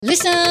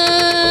Listen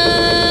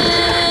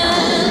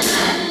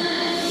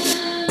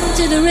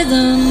to the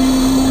rhythm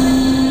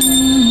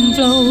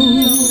flow.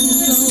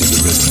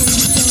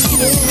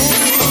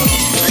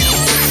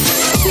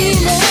 Feel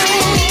it.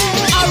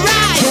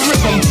 Alright.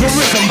 The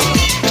rhythm.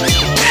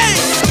 Hey.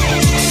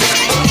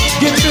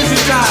 Get busy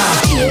now.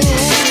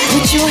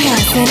 Put your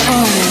hands in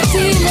order.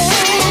 Feel it.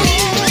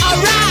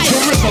 Alright.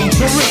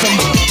 The rhythm.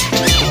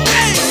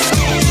 Hey.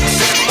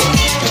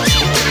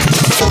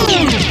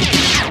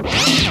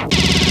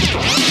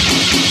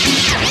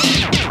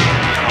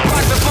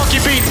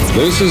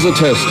 This is a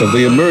test of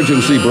the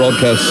emergency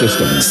broadcast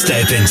system.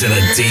 Step into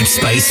the deep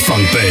space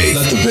funk booth.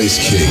 Let the bass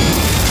kick.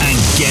 And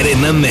get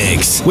in the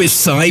mix with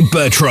Cy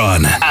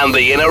Bertrand and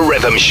the Inner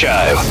Rhythm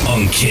Show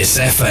on Kiss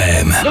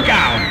FM. Look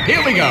out,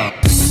 here we go.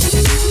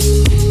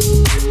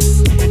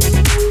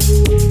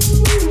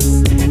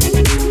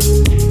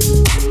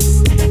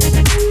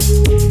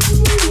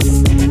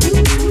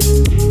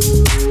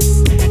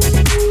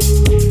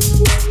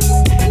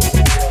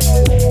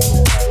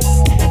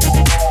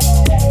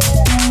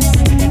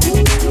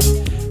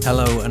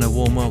 Hello and a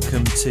warm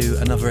welcome to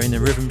another Inner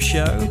Rhythm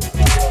Show.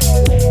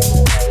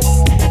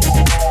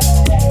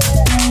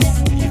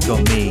 You've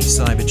got me,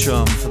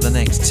 Cybertron, for the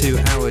next 2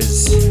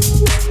 hours.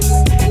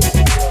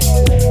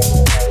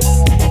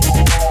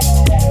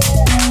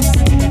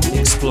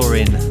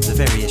 Exploring the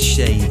various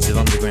shades of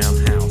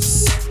underground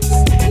house.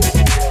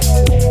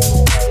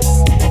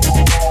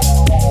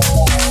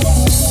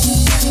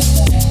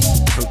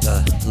 Hope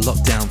the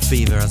lockdown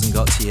fever hasn't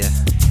got to you.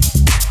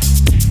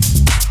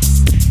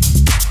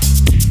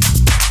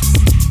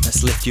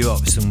 Let's lift you up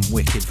with some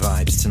wicked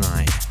vibes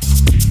tonight.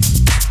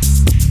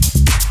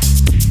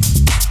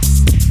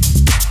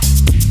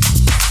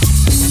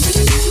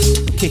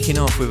 Kicking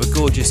off with a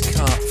gorgeous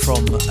cut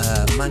from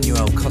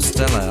Manuel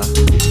Costella.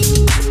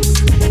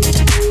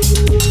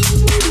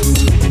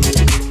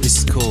 This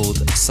is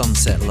called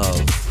Sunset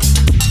Love.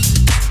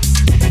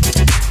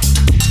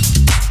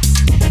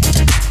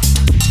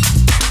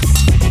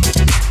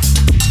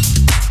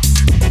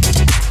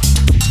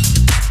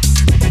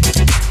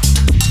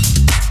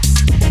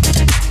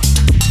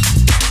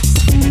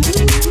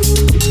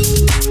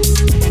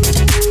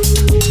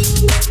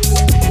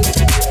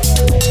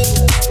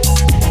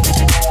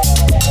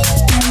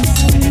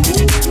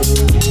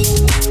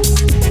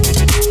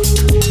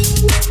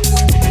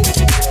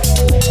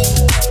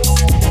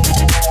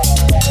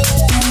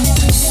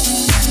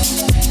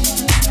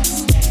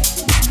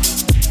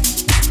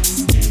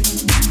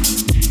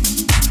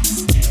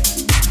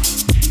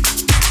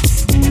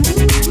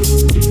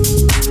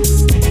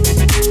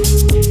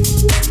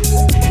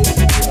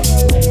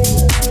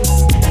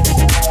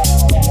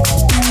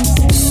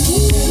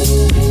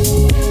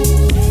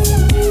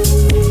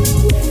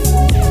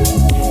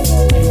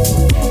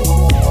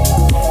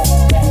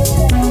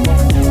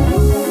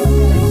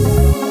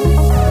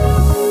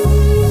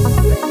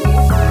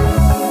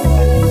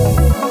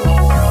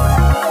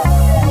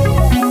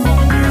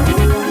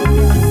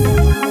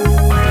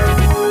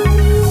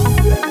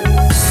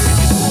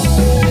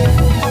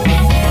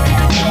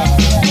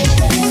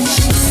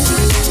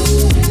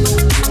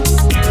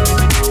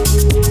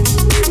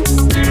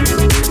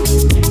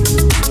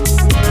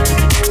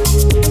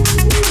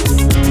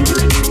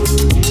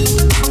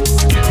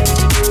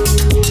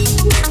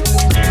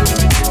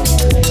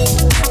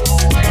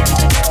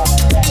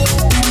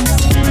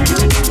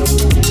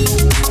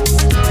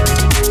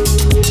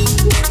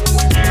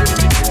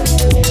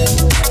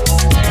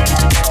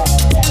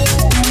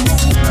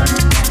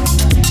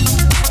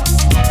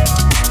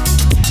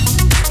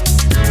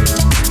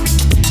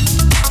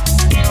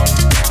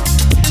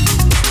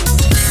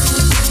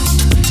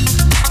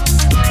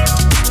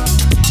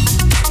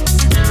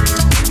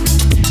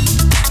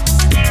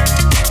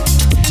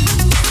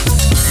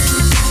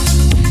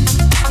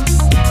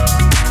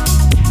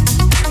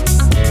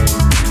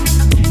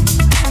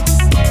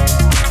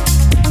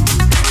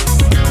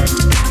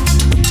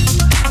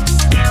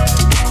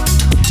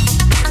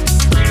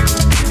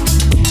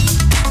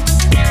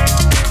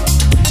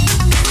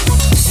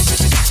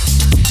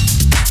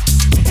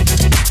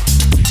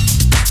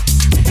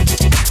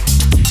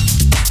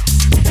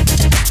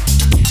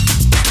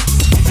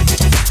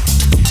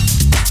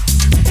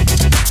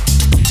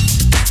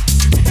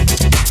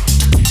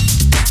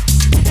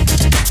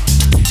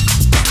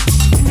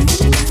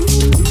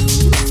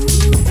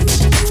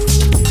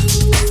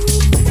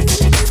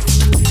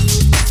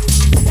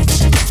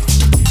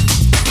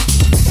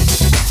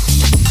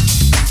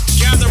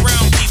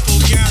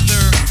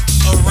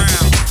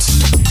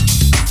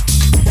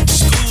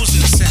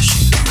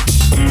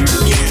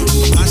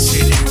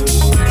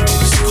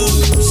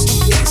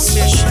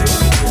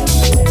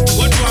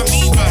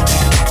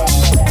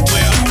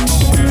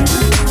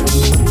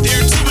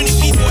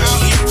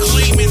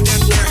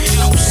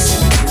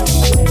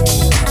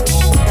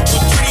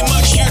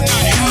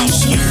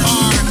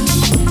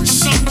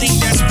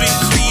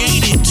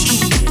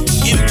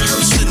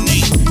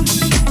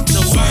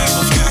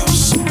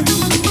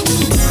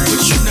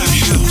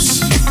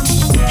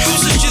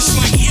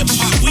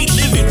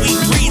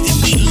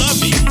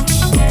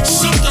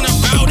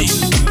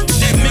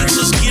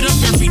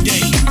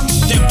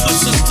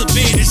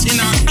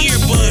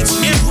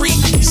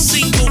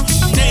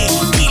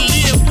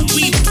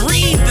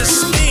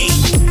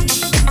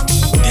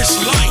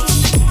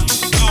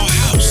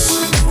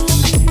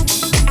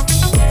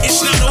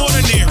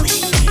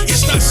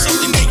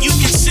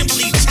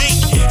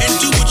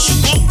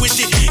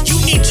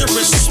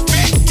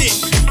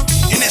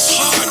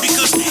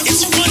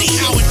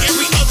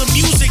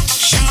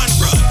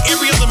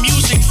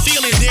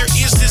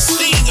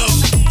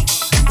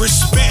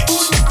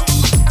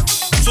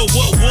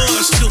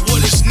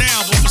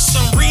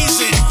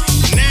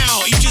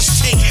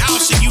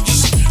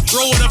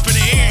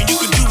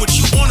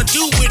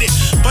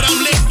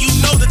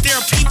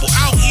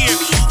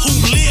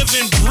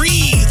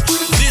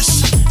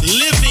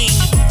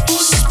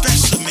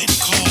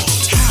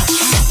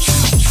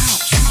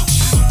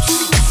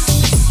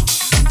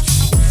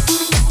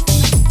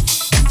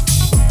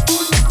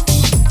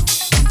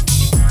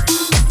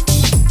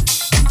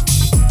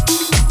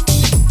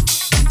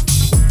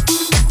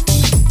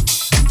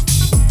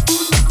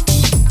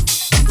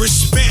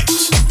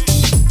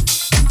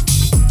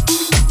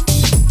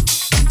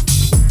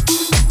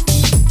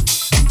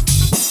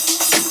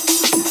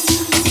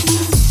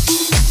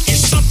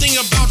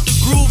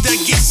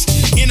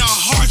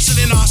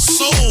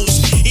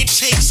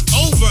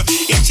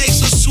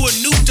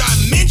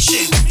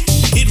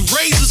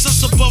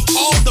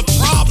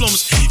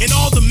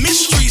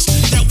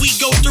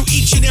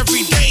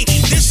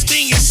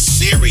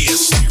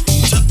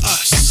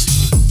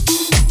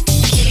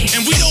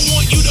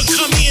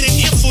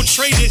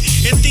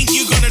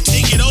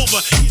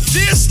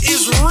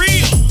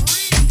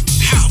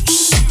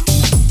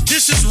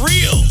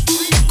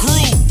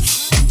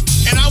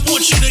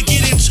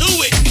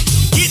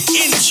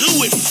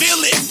 it,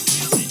 feel it.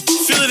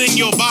 Feel it in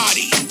your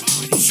body,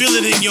 feel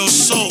it in your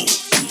soul,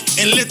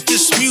 and let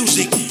this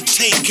music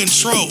take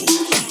control.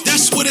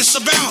 That's what it's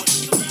about.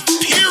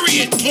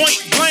 Period, point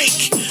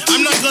blank.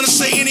 I'm not gonna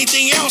say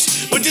anything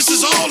else, but this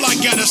is all I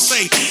gotta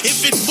say.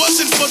 If it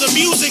wasn't for the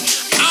music,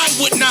 I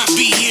would not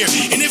be here.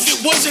 And if it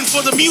wasn't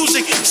for the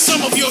music,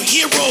 some of your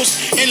heroes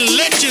and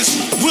legends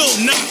will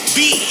not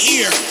be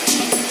here.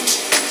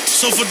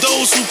 So for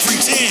those who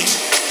pretend,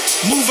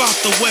 move out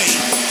the way,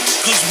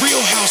 cause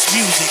real house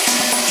music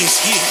is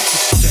here to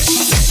stay.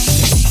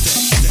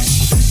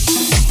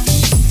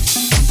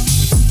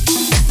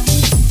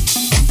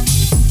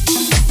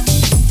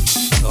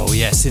 Oh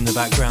yes, in the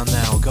background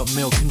now, got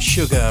Milk and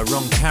Sugar,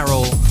 Ron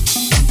Carroll,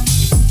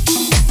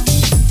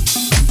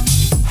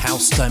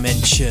 House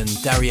Dimension,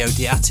 Dario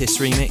D'Attis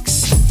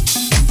remix.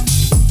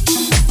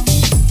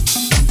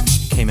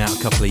 Came out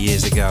a couple of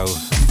years ago.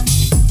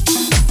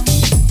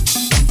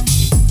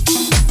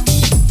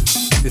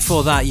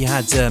 Before that you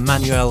had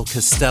Manuel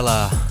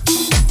Costella,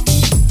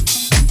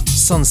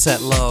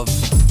 Sunset Love,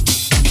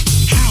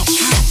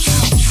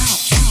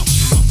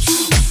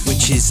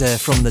 which is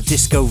from the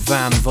Disco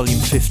Van Volume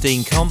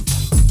 15 comp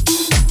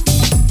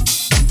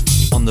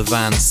on the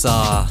Van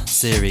Sar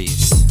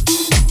series.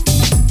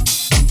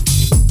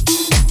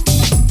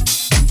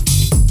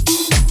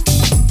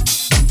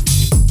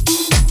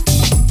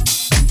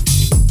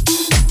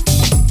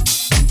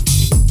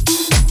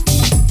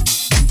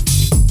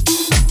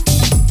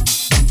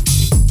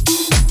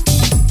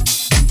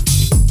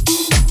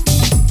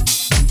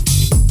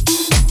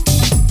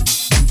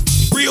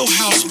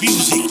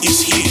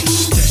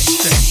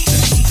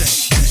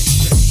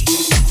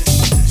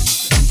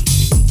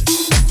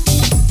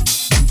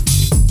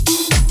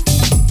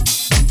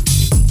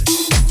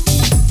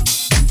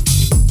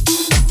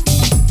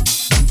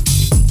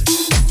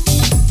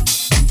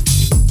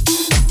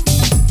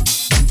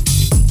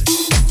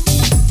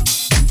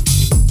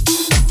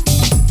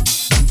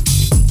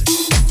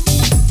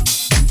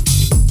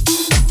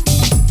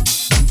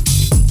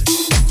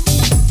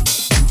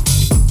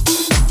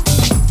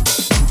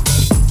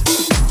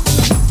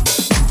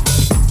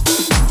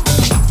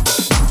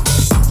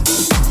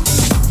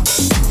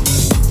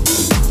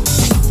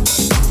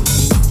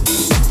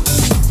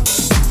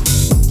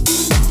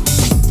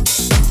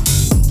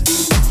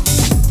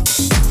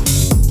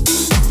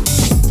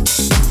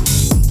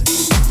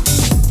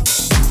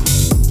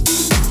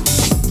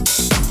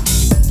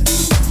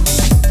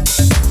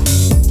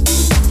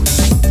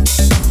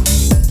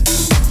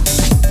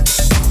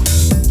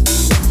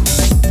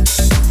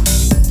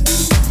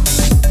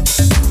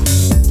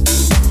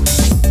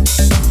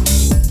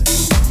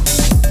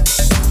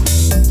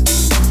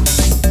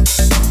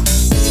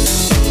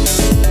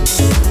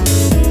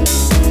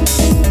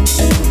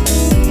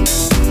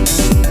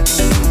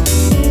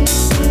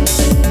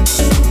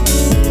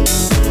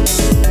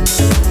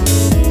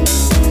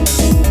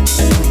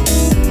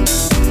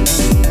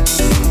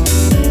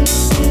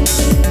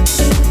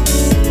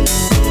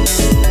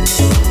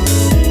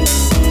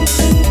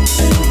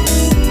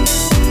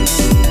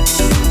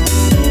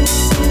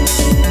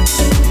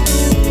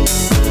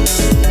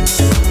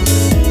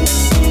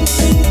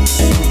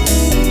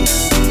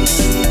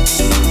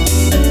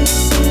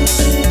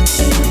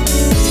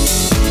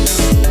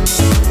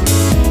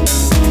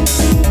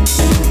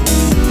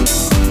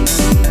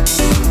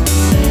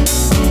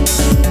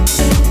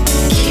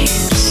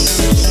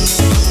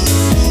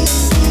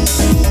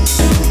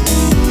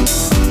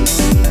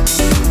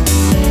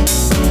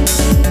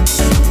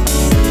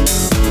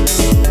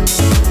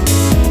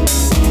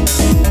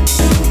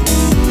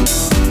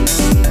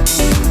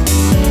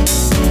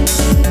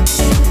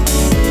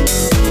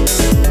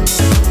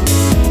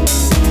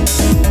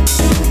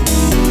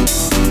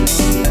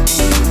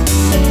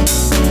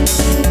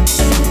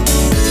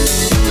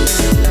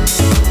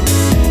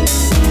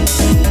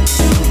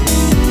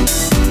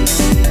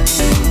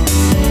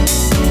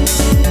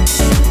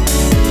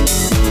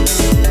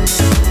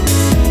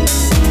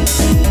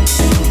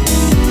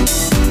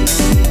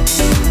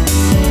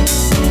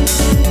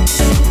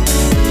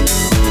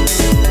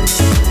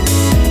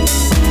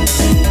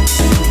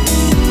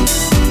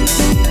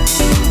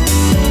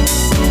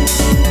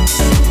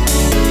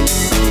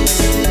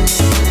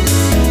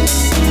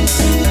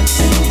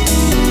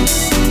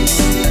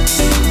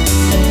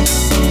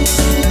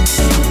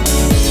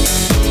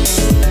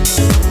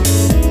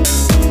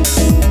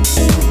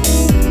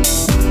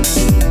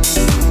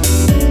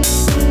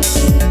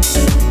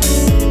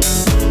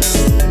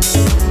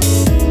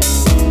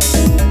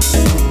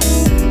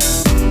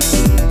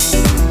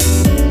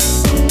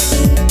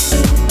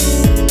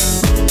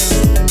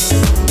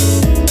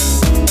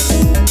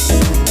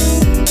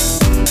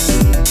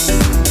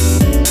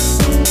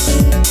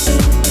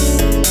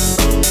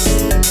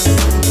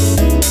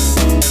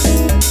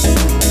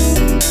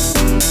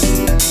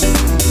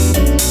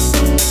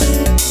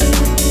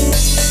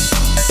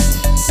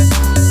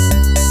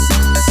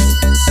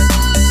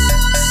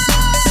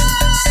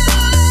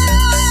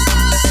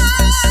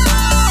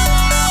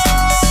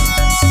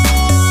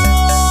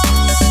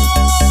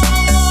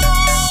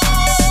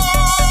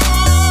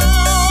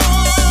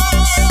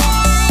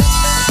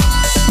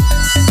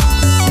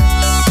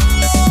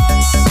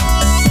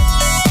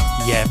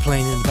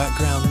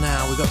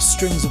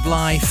 Strings of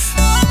Life,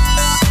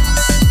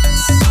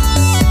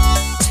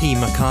 T.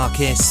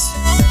 Makakis.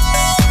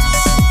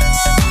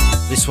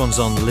 This one's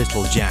on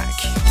Little Jack.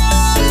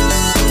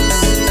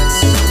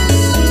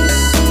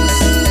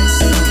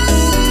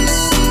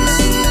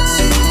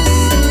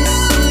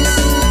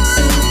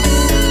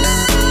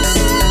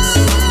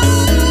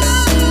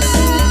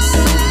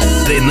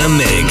 In the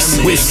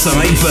mix with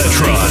Cy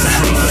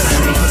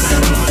Bertrand.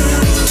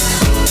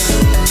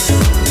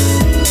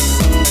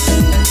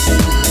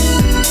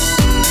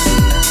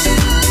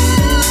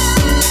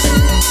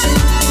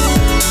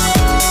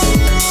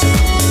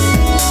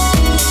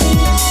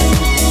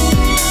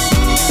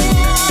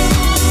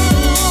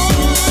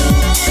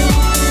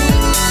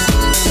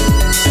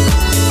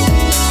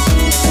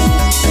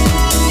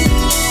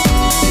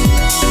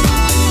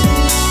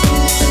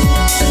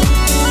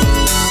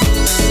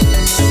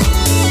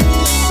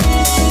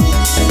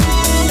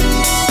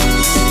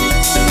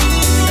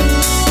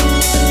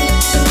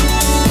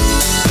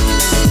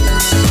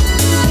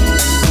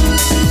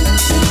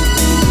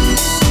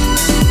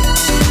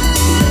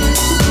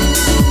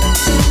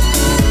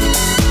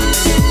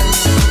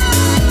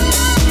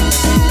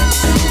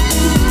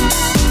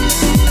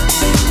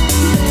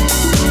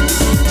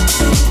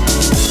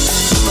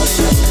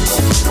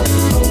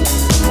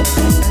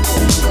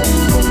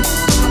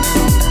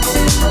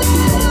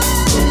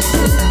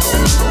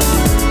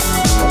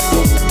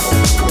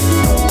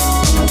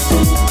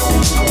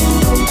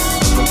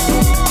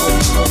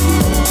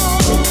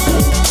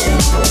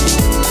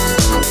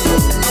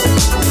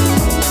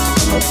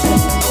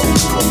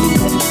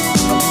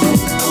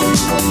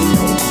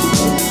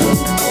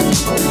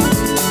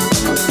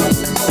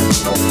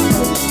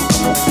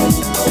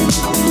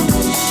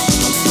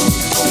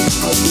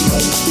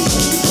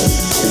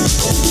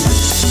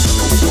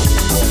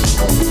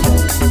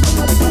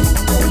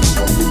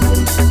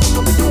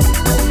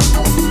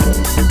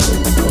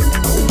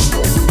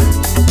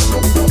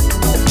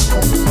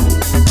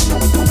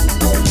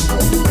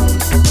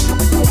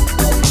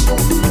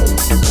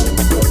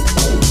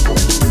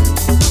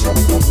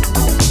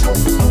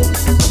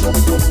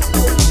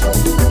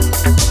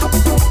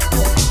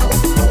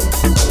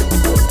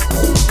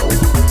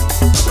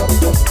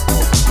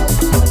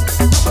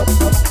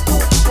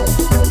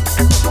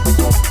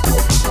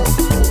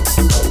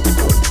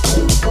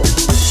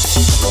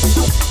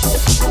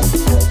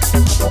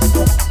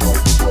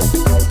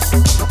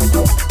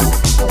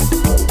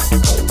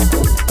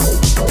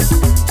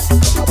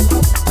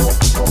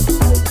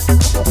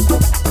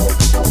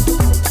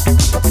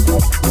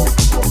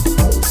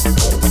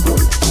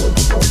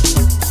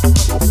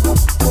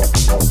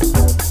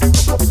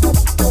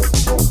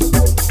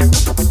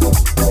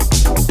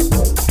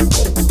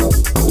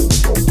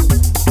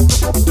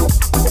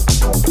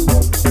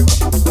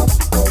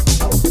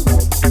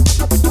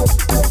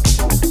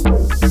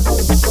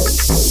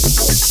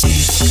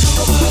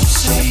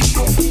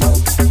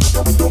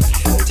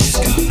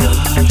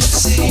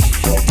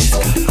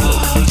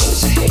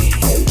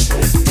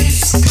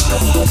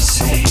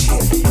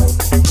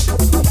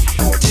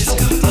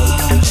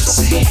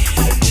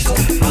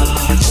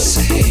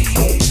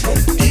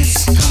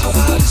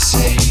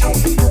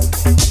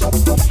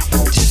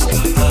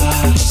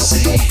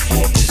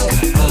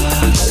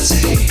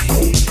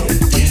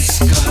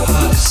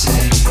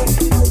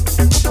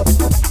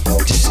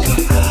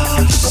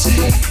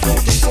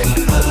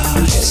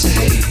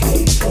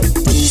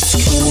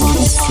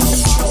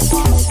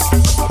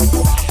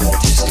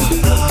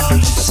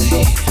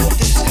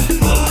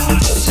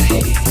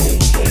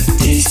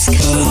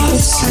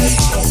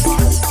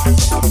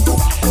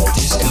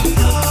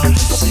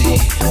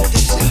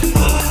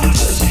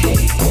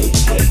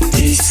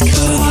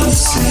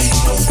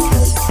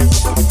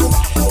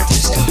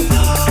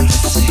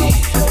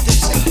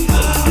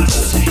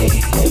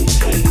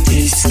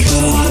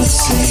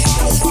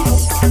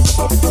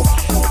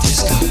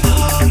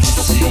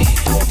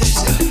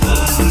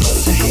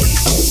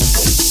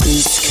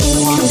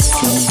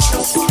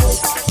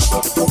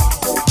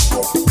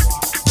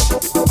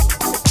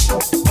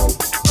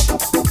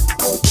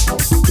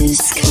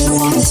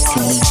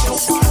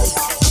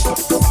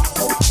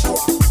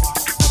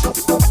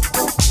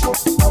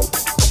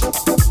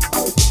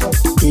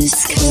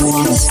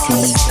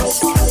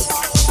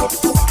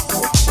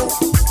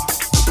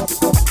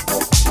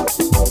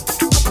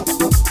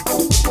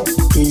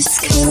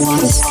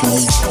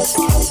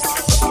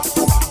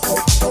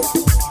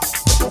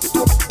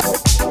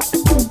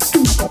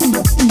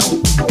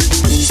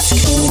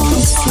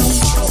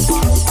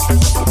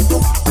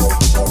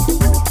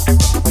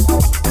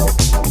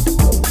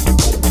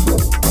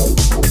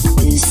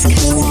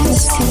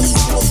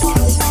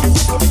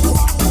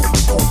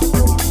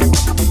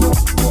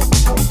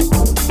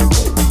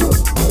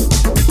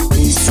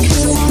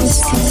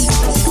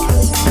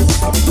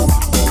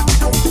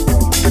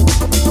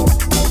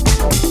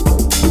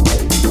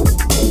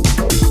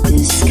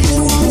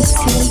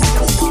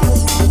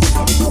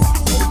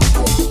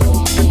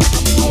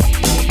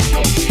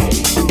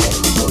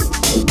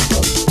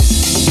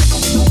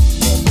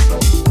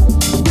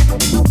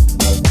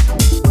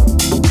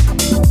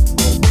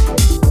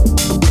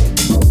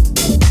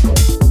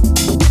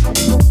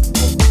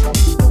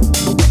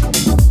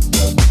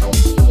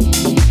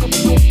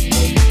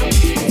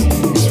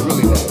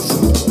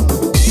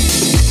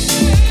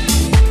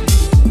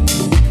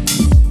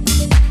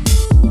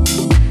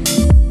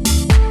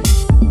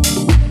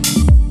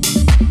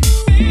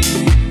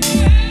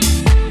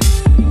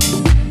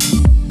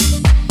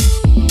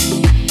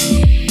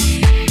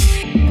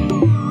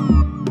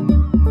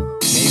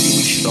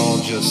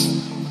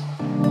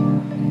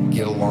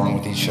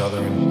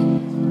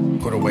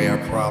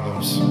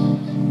 problems,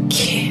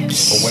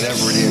 or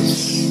whatever it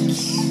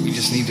is, we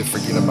just need to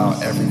forget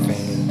about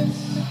everything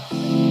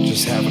and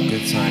just have a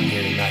good time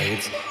here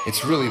tonight.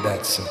 It's really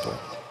that simple.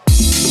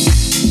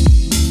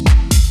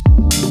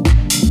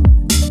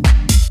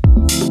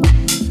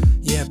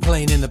 Yeah,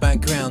 playing in the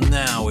background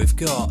now, we've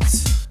got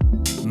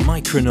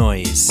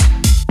Micronoise.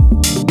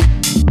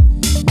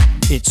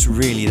 It's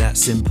really that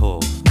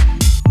simple.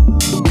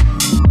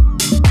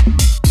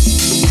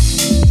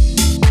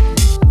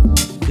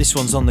 This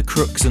one's on the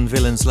Crooks and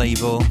Villains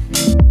label.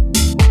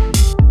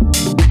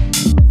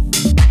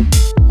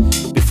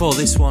 Before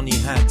this one you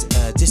had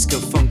Disco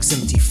Funk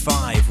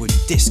 75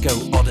 with Disco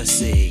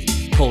Odyssey,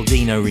 Paul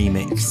Dino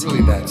remix. It's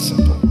really that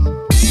simple.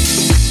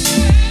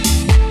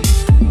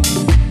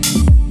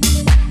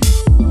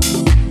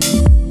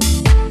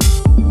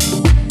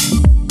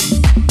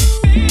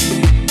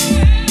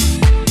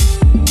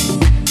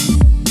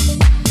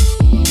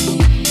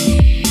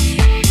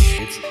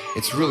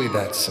 It's really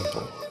that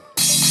simple.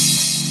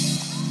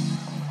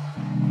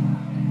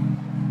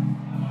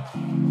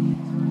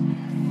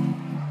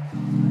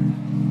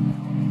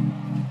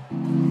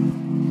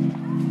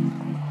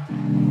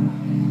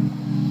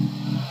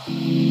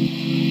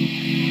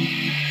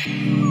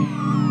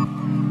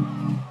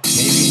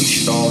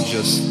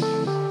 Just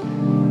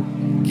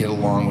get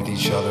along with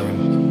each other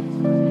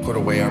and put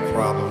away our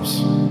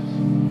problems,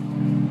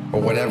 or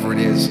whatever it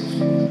is,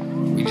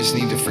 we just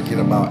need to forget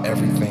about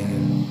everything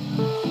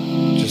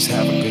and just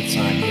have a good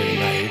time here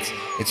tonight.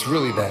 It's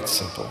really that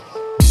simple.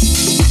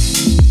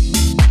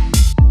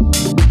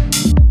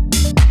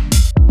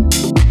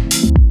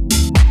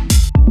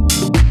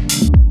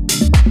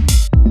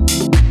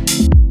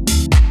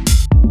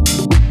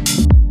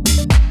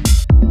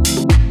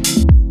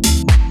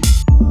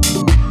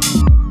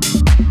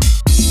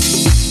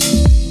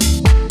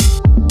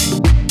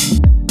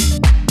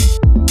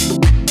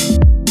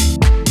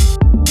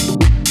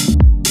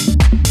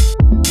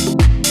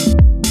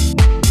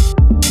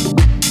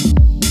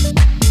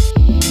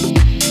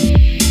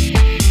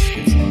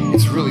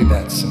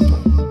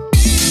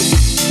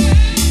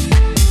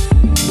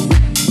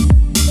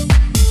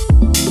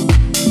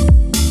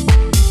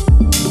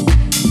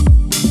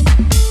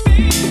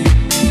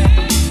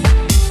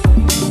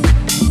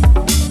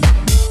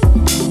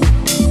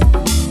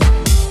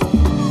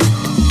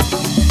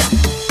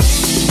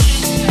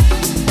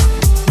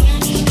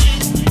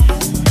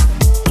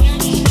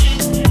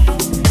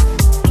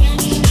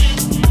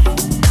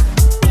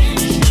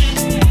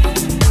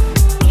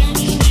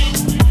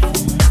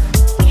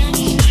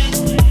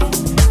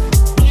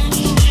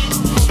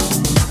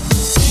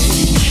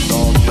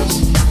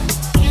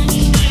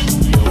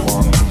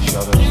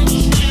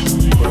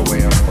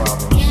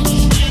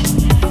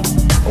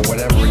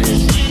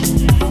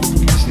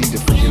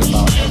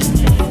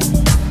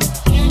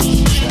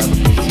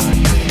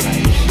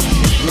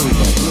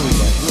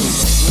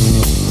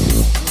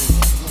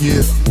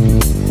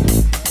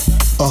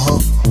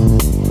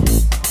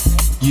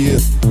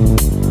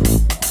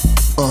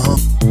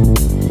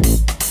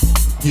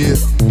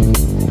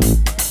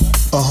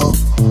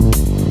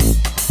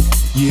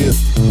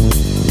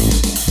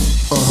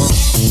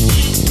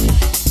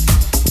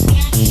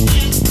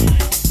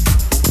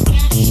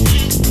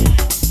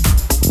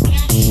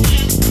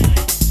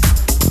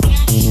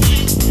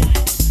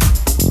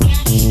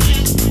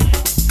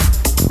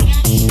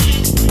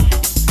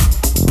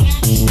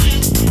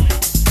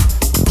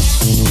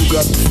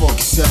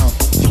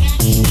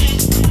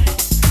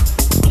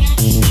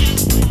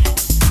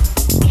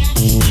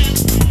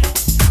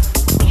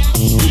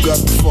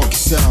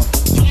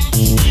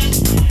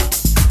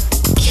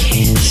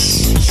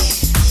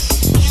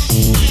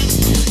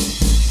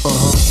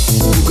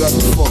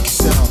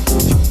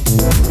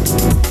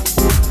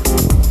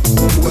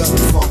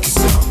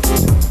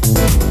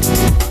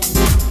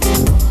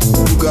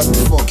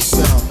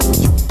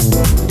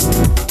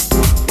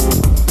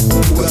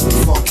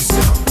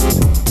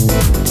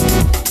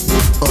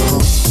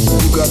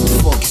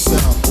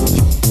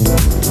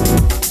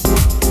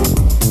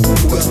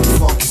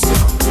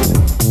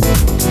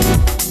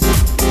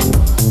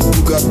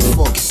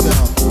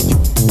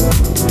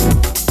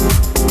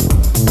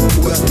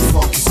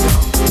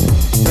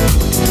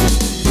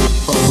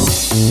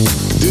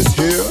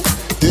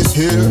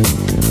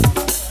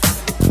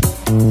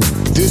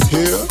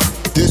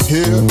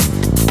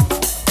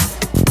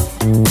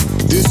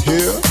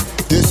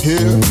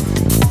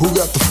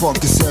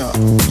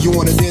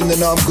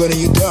 Gunning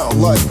you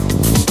down like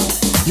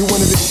you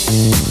wanted it.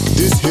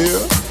 This here,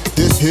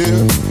 this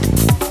here,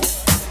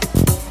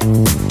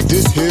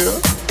 this here,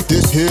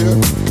 this here,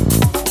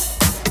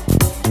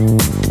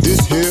 this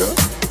here,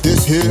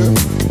 this here,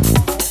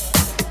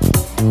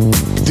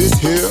 this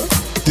here,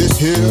 this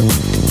here.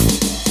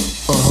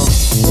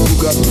 Who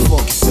got the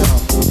funky sound?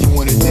 You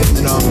want it in,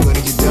 then I'm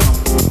gunning you down.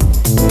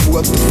 Who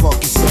got the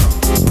funky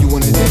sound? You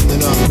want it in,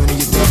 then I'm gunning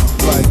you down.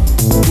 Like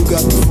who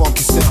got the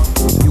funky sound?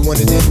 You want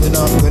it in, then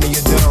I'm gunning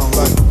you down.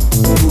 Like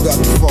who got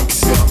the funky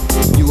sound?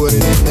 You want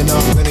it in, then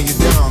I'm gunning you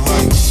down.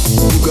 Like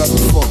who got the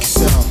funky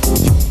sound?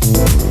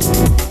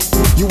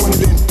 You want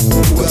it in?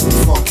 Who got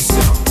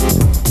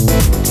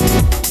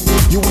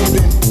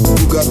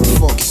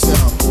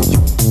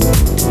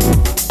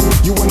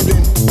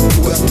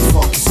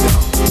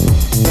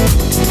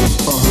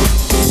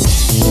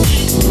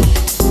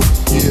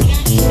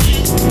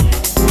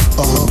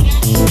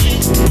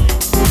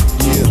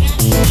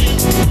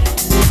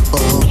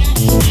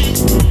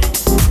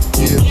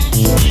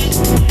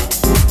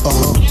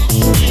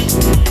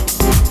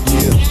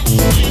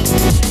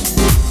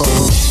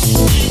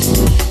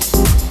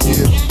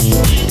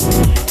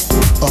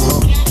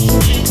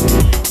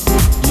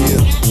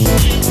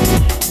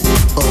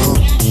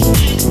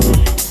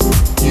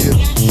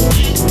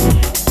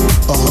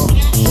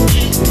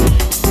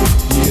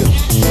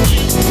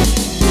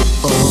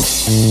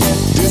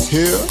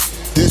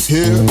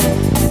here,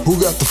 who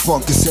got the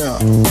funky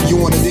sound? You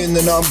want it in,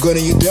 then I'm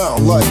gunning you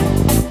down like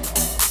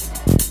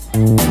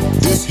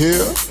this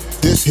here,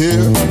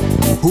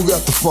 who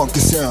got the funky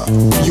sound?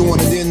 You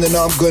want it in, then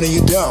I'm gunning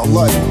you down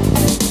like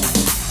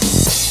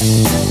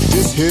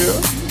this here,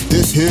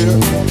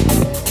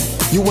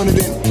 you want it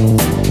in,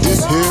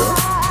 this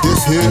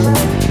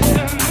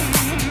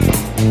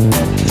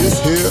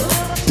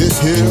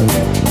here,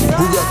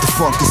 who got the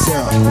funky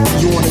sound?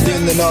 You want it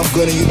in, then I'm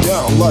gunning you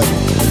down like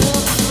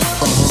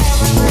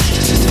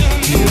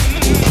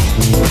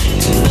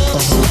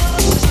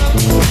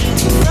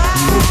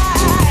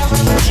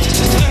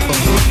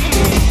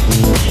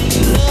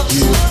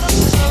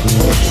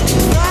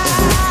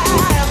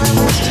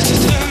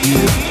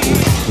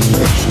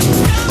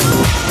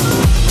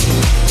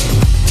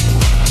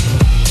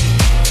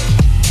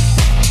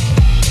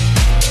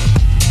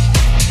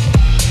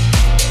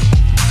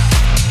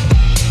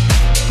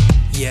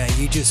Yeah,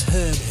 you just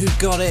heard Who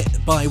Got It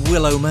by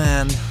Willow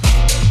Man.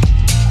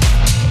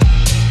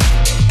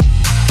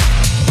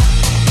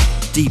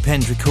 Deep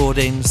End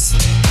Recordings.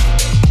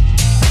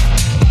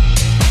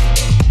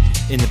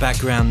 In the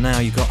background now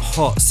you've got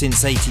Hot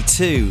Since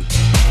 82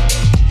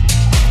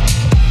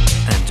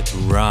 and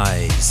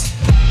Rise.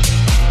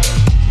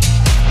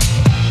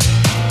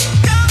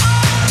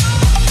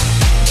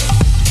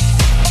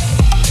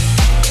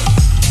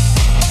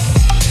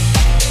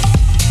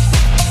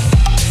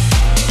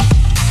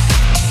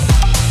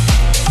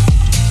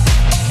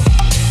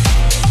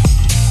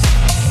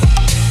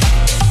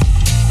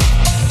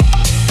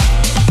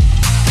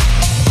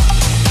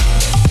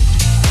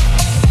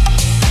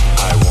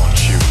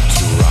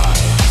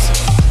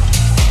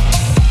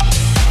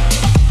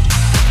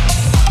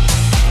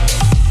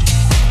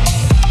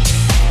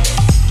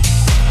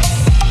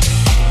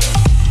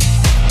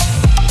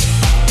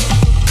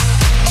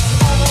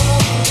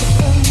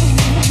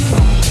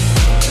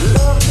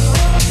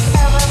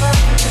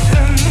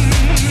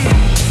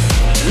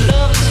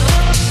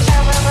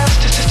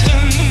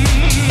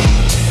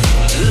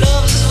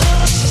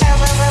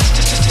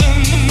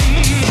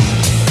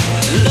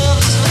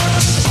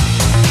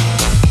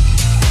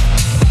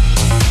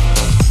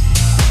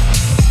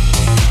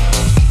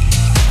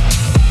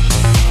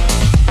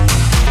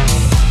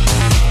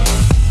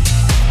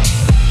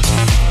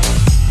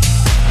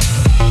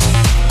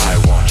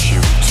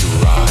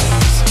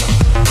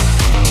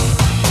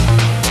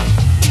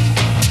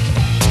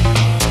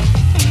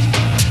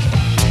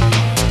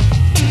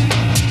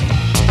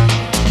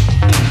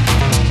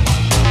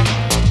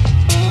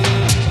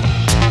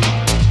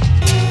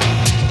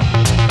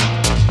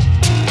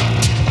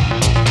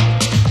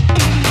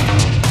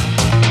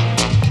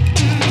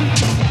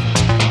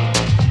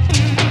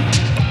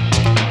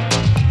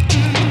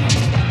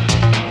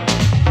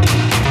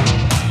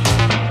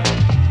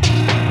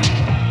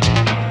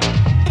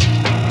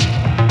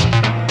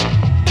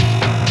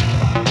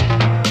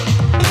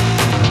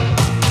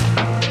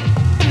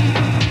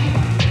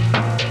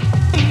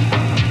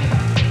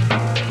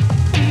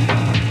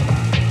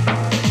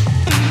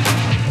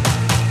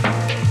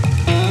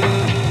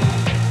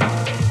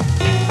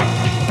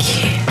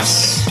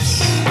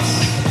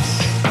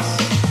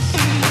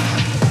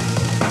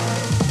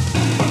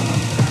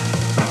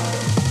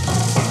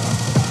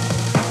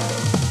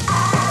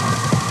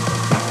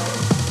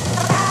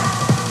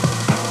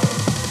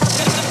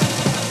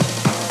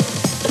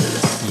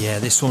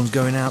 This one's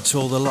going out to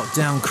all the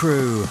lockdown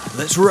crew.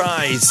 Let's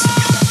rise!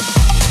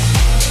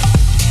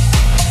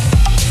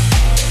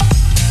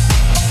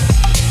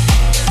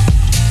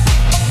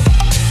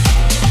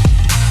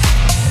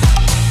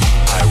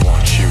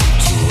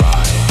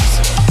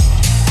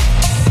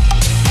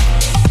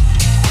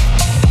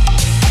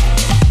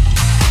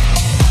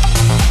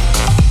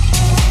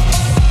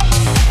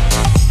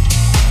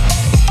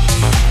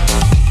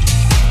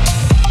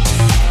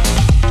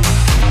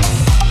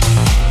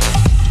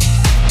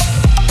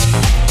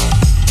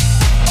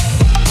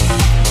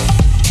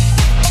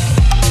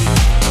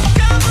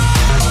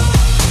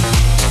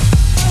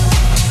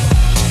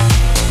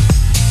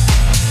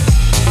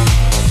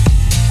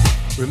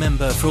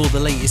 Remember, for all the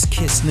latest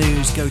Kiss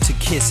news, go to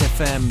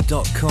kissfm.com.au.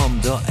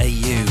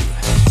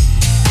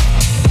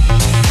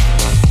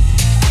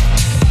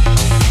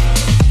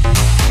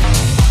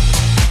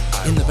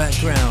 In the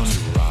background,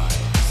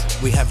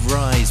 we have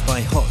Rise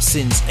by Hot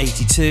Since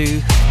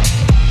 82.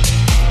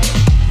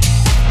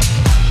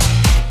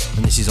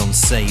 And this is on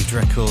Saved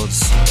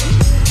Records.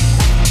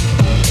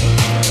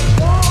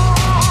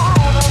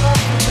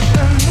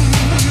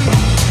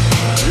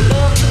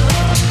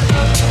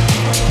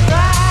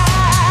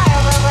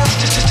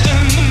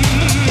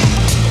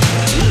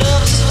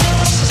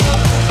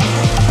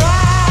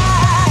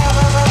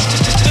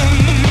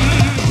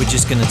 We're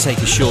just going to take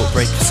a short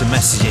break for some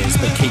messages,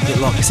 but keep it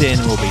locked in,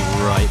 we'll be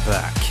right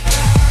back.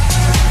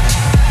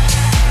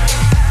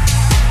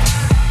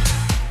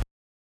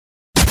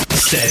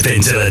 Step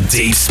into the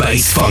Deep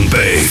Space Funk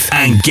booth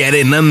and get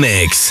in the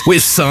mix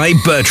with Cy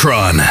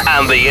Bertron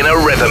and the Inner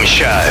Rhythm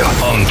Show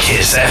on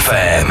Kiss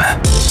FM.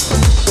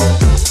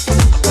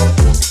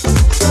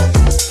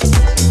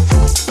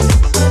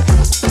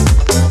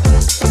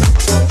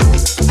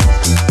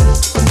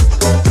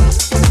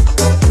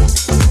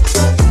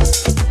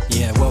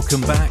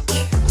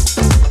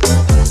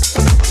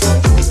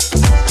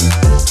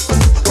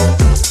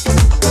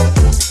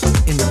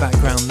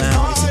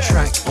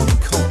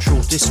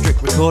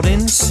 District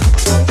Recordings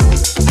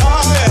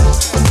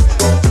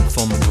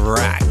from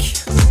Brack.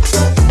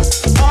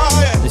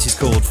 This is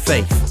called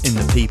Faith in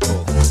the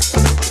People.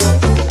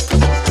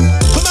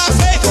 Put my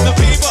faith in the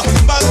people,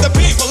 but the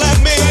people let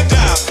me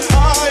down.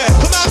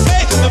 Put my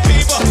faith in the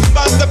people,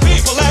 but the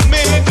people let me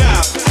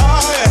down.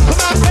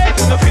 Put my faith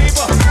in the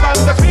people, but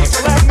the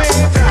people let me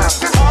down.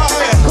 Put my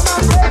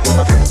faith in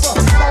the people,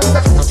 but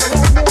the people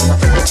let me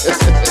down.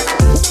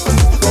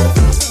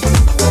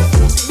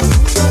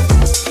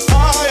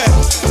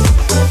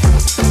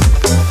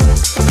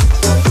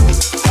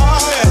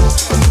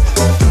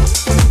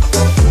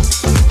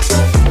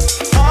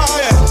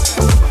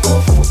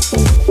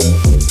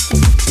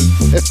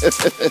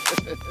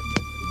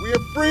 We're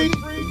free,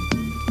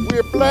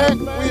 we're black,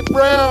 we're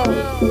brown,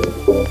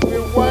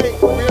 we're white,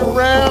 we're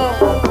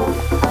round,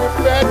 we're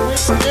fat, we're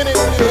skinny,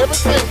 we're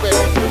everything,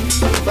 baby.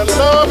 But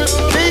love is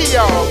the key,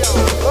 y'all.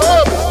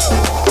 Love it.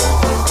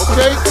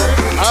 Okay?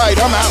 Alright,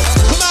 I'm out.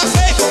 Put my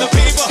faith in the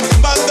people,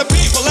 but the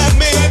people let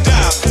me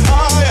down.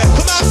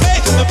 Put my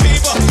faith in the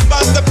people,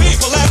 but the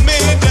people let me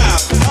down.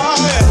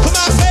 Put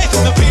my faith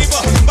in the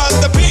people, but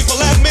the people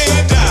let me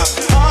down.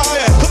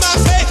 Put my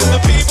faith in the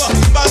people,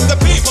 but the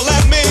people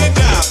let me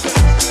down.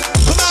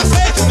 Put my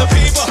faith in the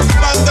people,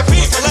 but the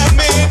people let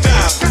me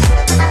down.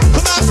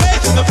 Put my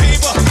faith in the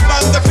people,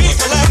 but the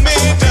people let me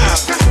down.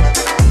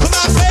 Put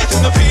my faith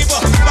in the people,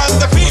 but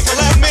the people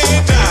let me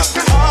down.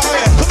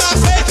 Put my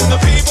faith in the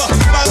people,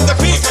 but the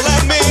people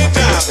let me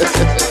down.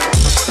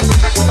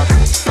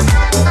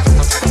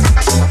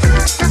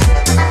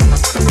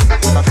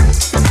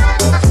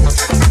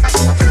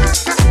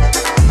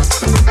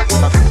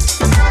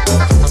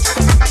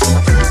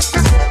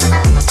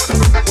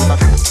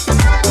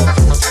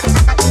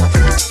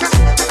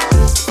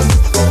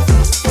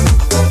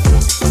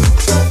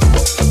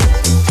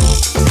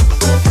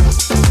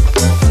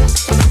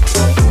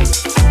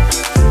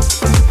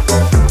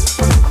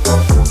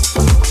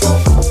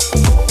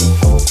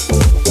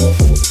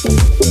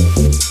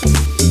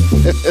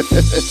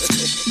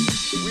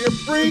 We're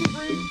free,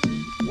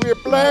 we're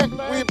black,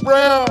 we're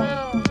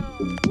brown,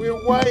 we're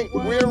white,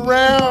 we're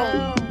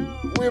round,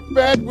 we're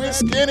fat, we're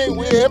skinny,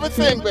 we're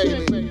everything,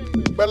 baby.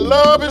 But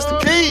love is the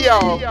key,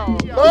 y'all.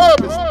 Love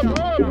is the key.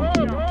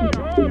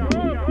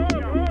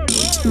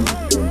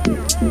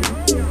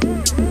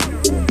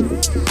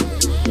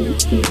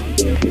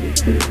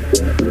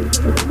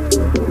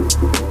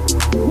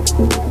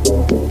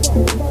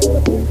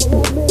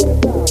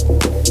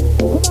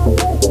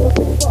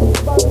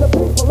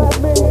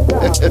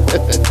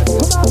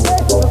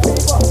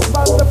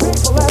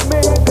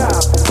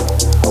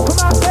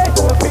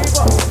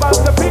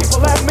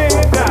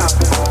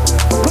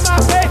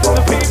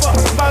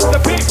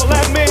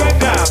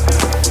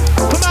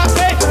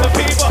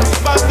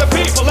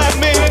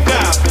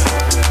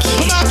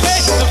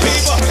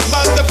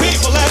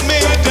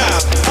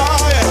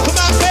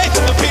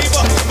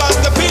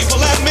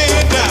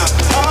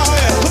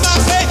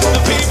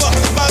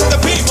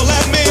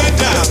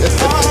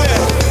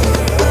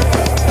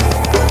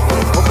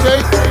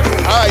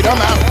 I'm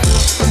out.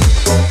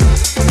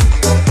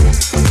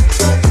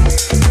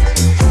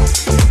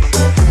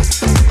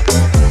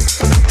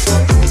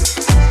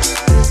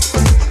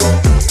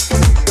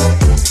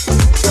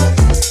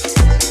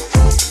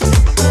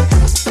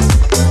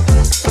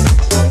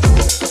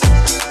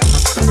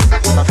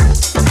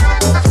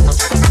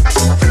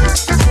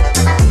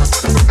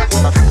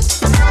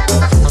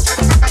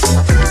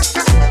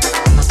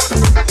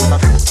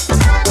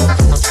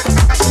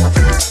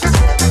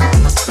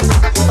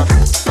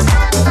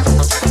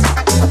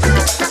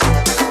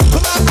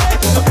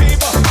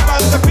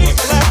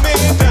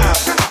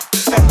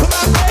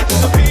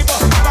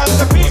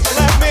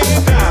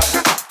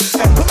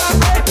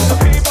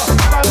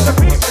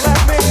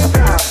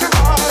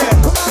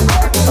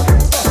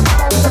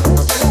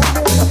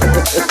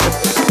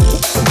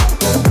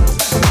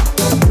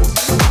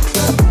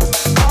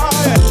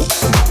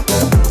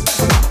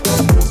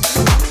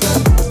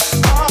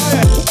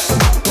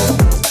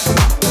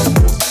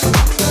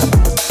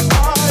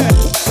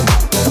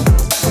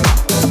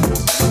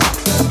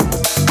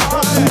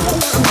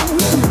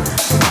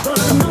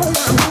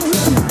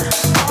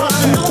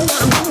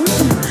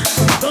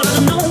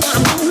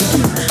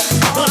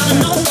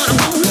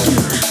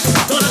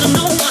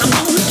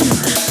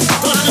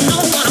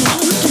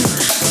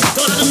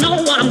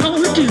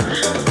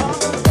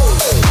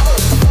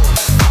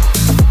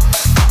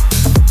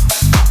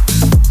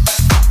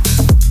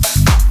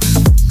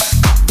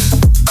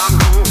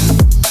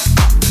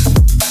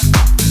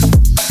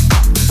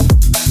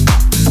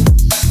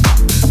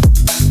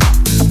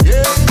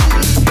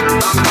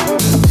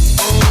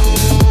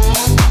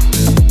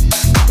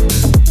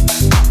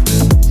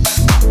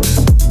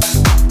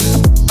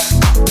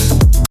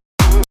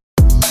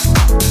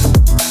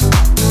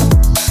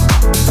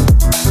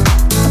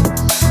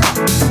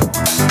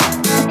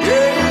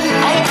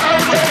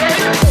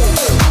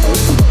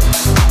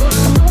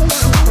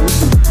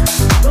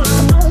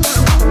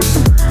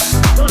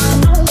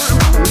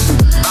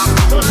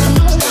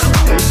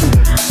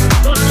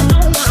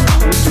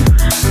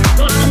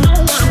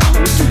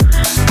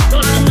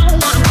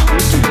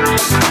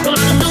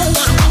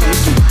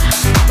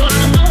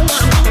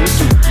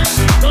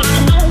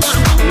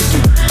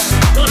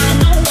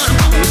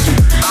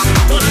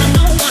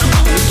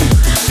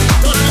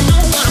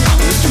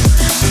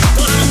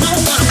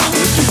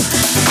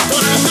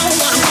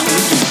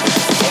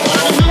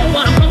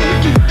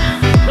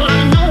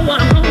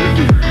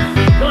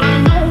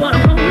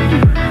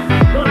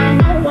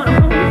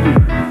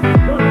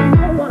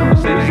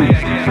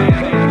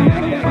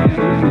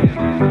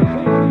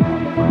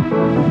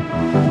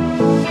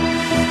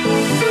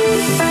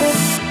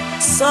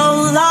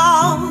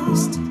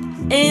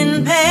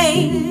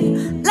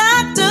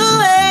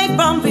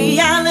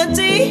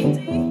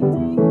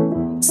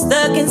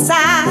 look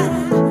inside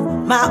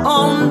my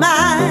own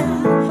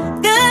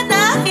mind, could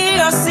not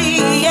hear or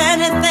see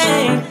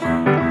anything.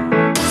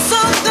 So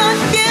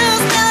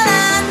confused that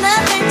I had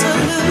nothing to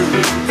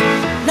lose,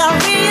 not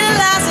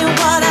realizing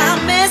what I'm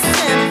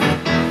missing.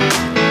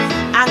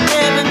 I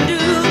never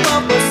knew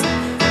what was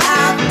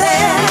out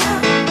there.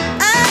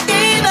 I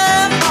gave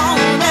up on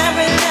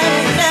everything,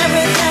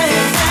 everything,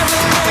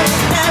 everything,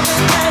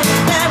 everything,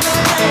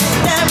 everything,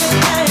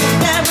 everything, everything, everything,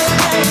 everything,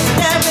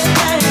 everything, everything,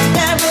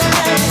 everything,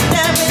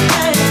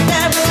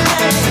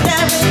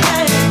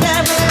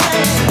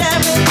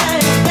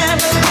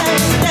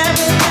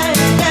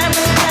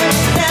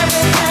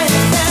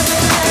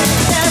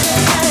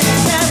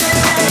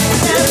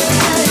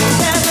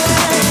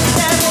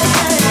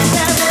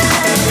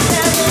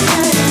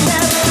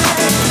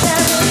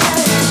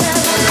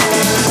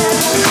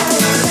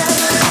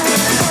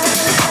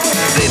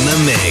 In the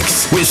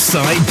mix with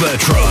Cy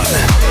Bertrand.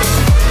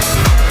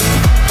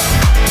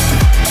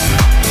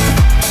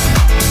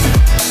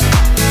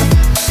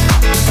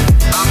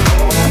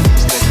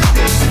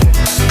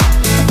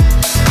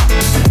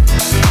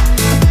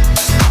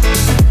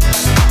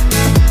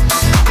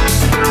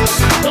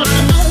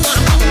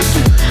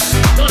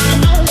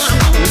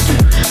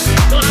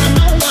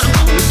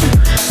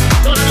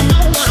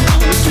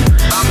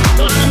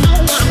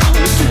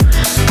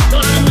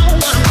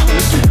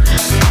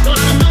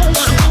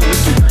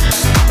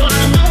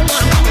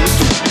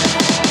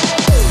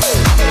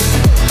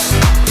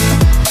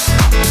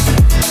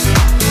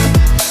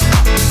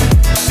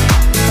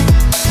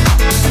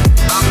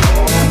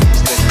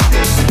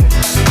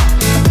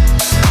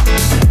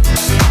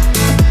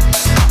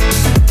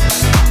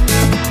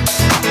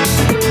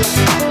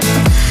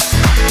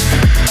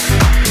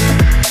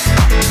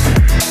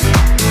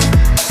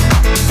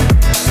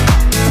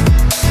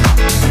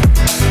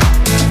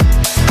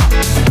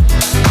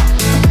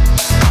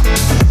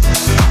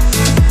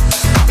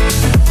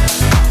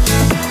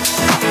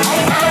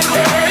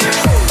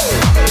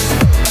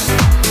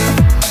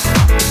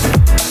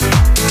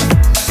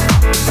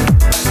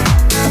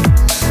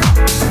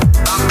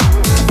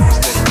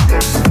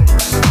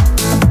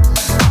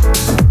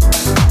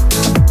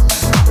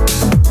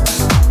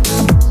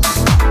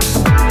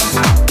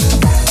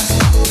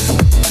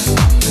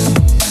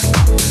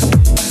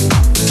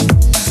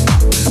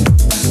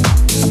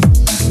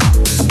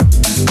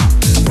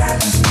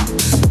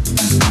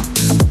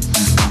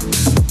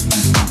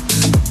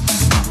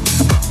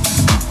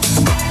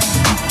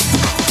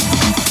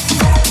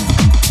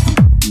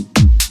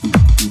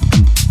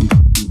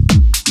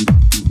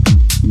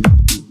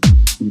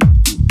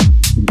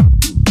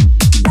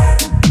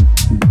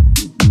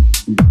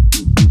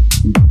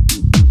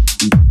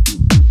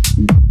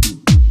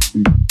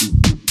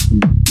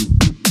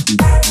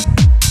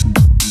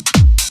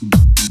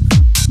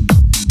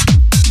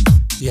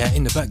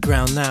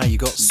 Now you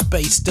got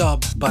Space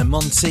Dub by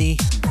Monty.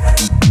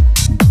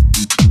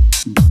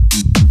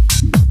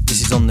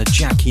 This is on the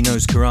Jackie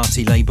Knows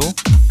Karate label.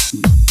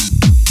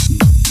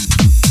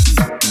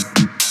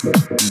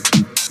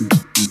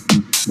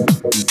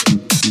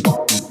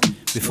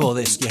 Before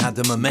this you had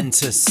the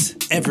momentous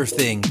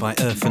Everything by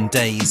Earth and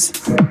Days.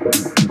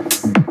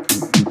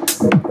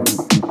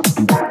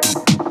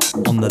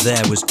 On the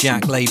There Was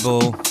Jack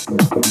label.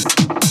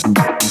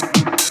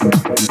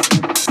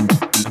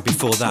 And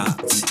before that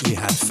you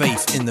had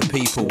Faith in the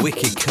People,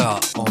 Wicked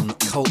Cut on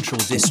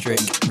Cultural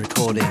District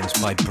Recordings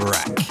by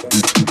Brack.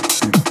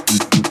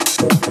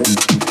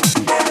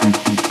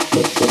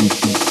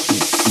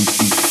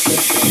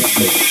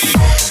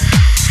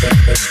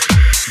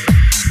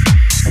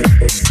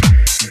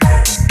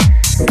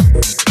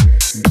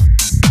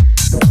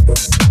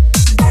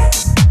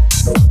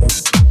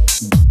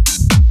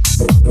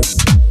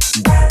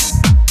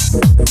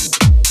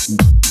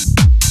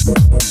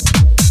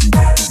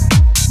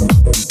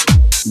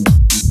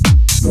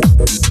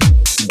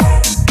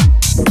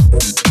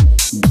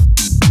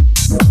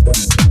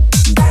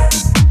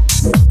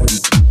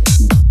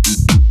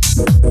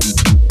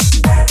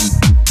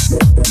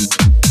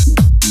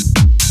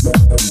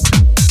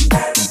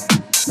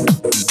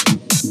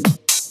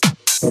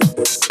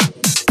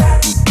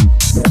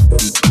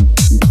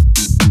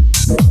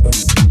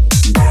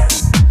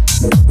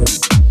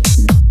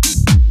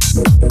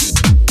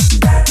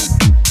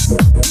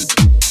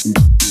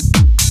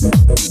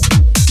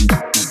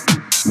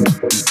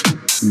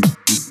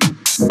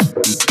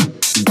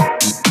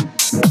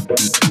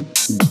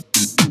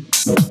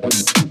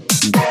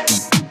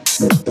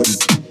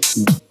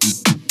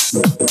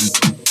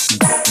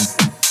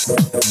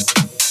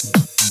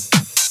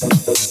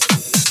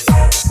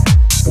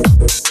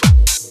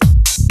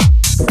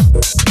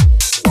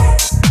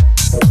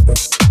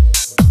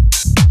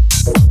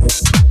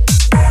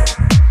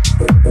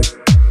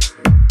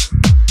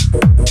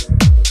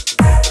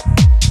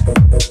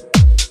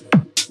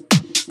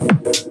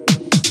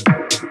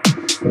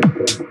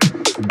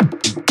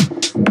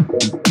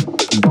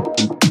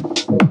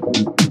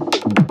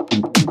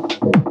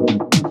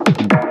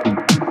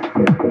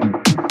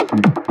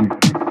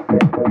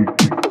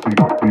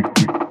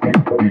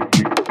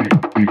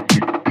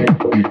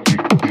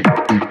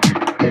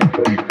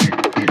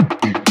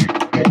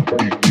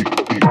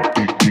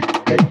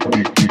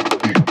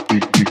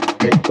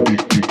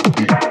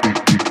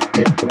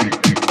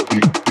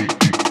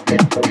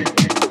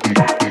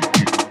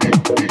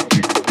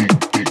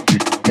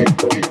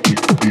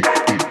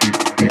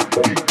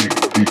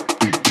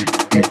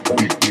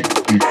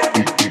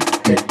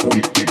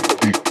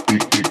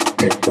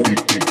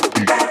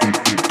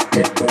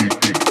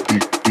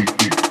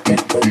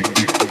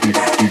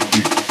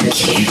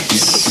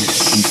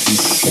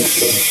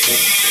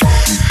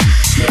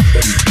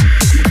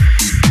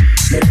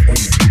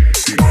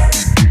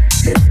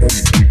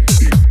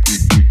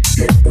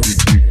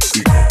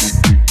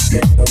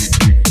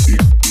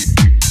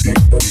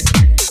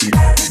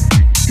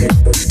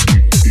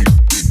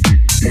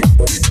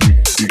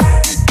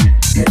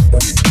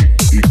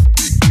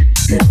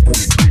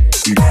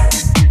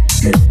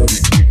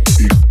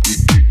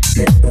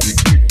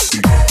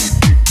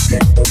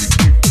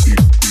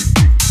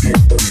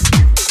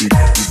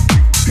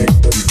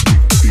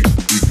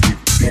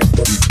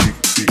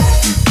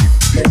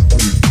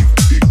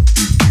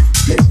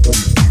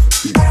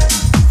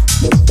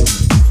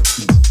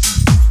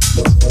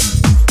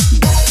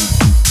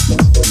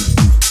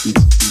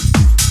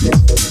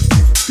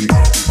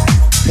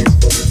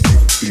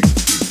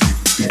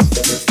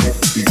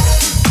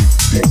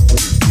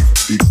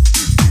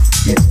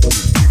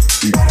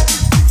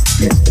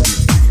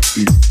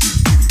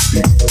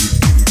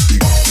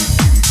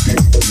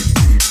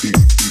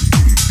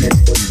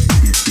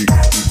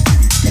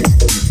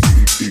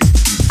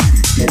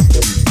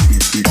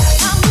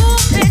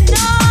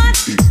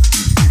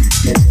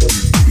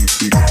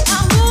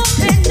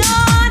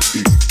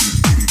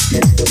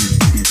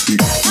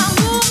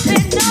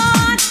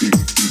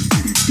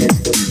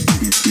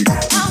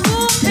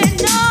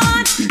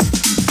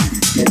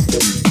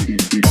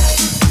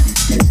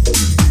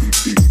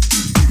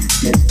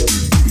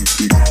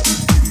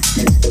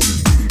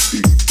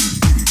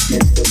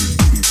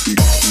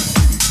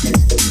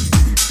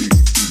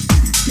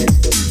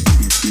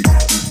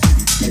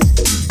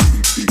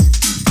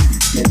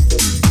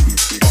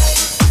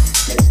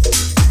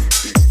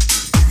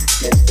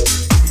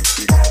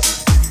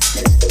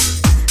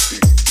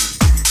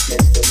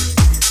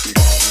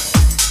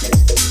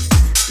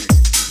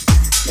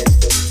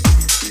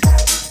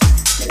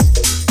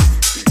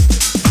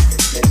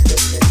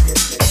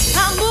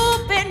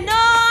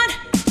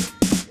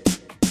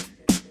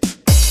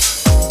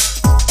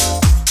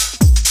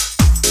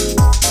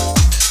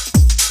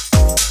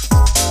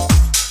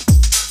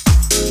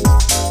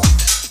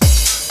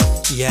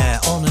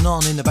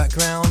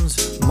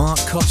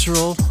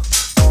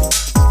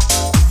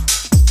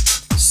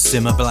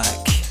 Simmer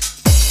Black.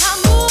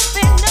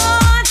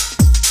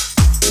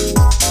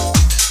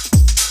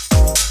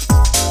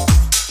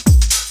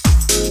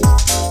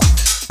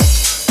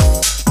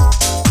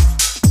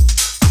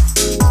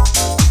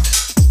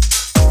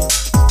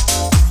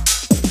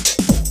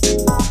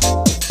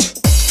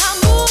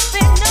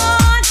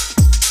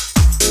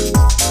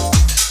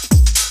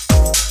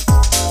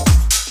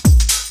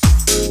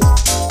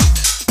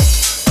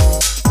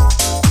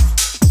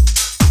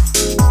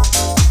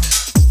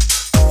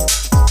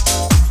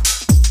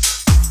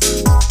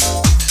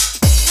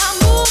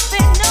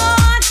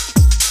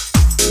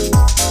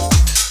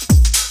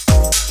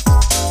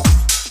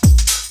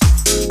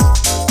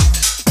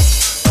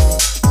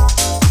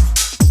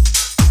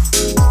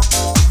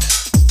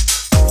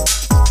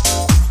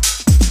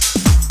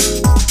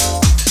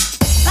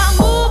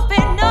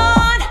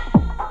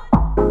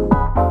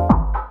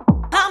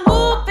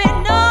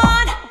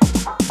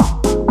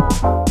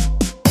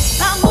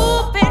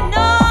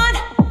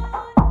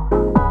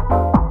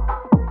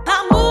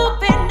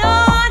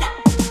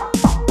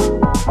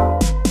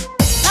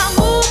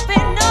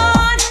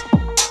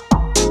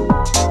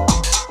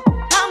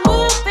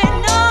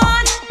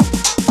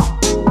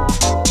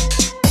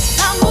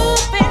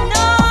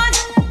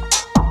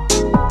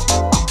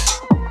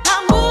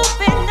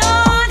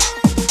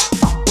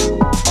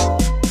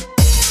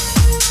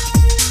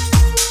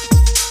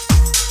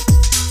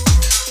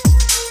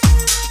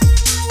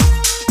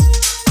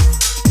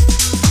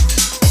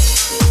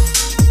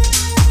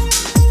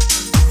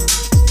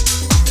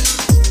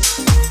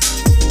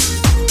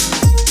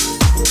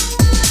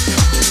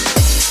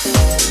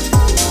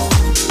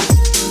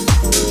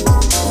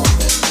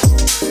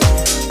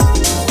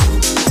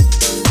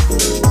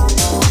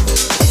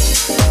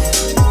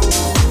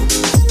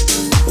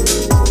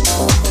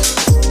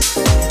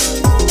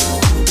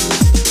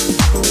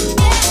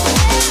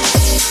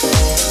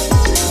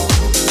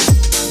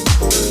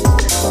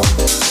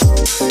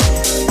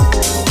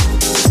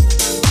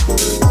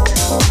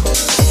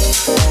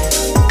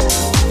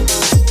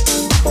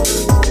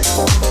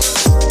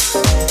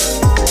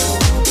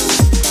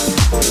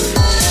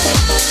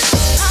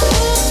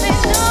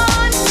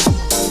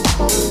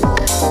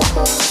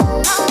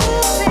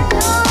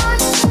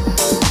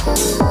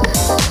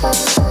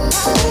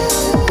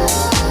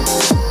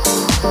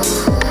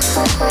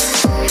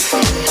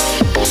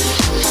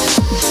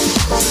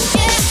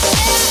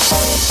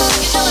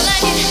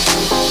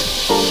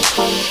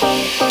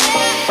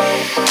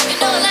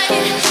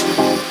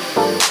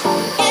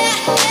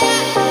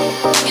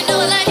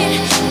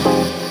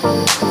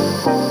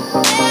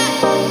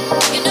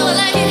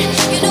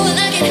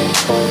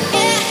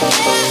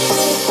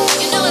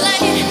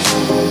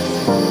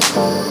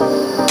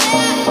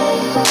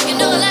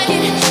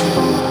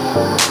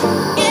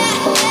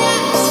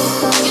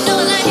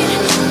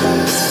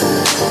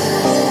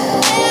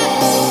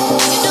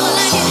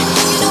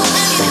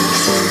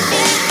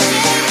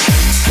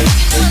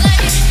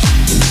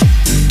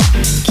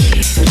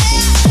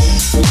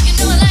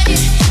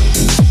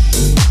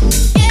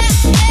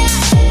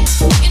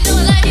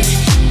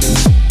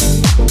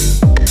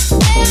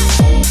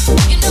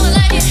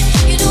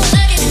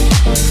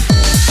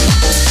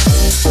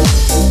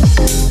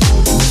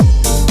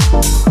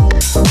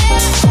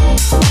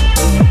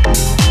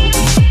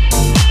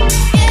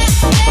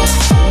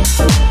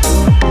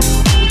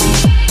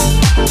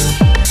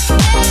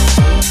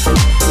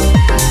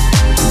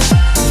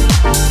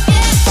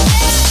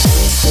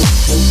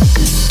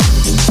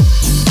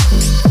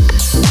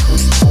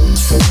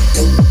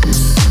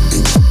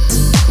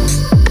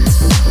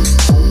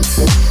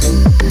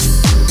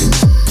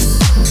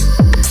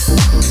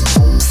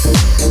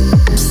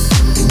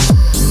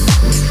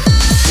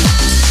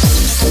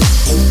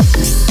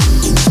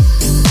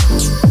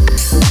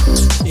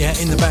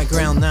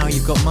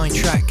 got my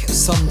track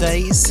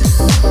Sundays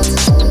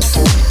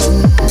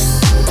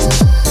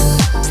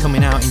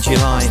coming out in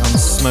July on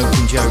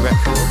Smoking Joe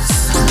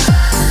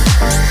Records.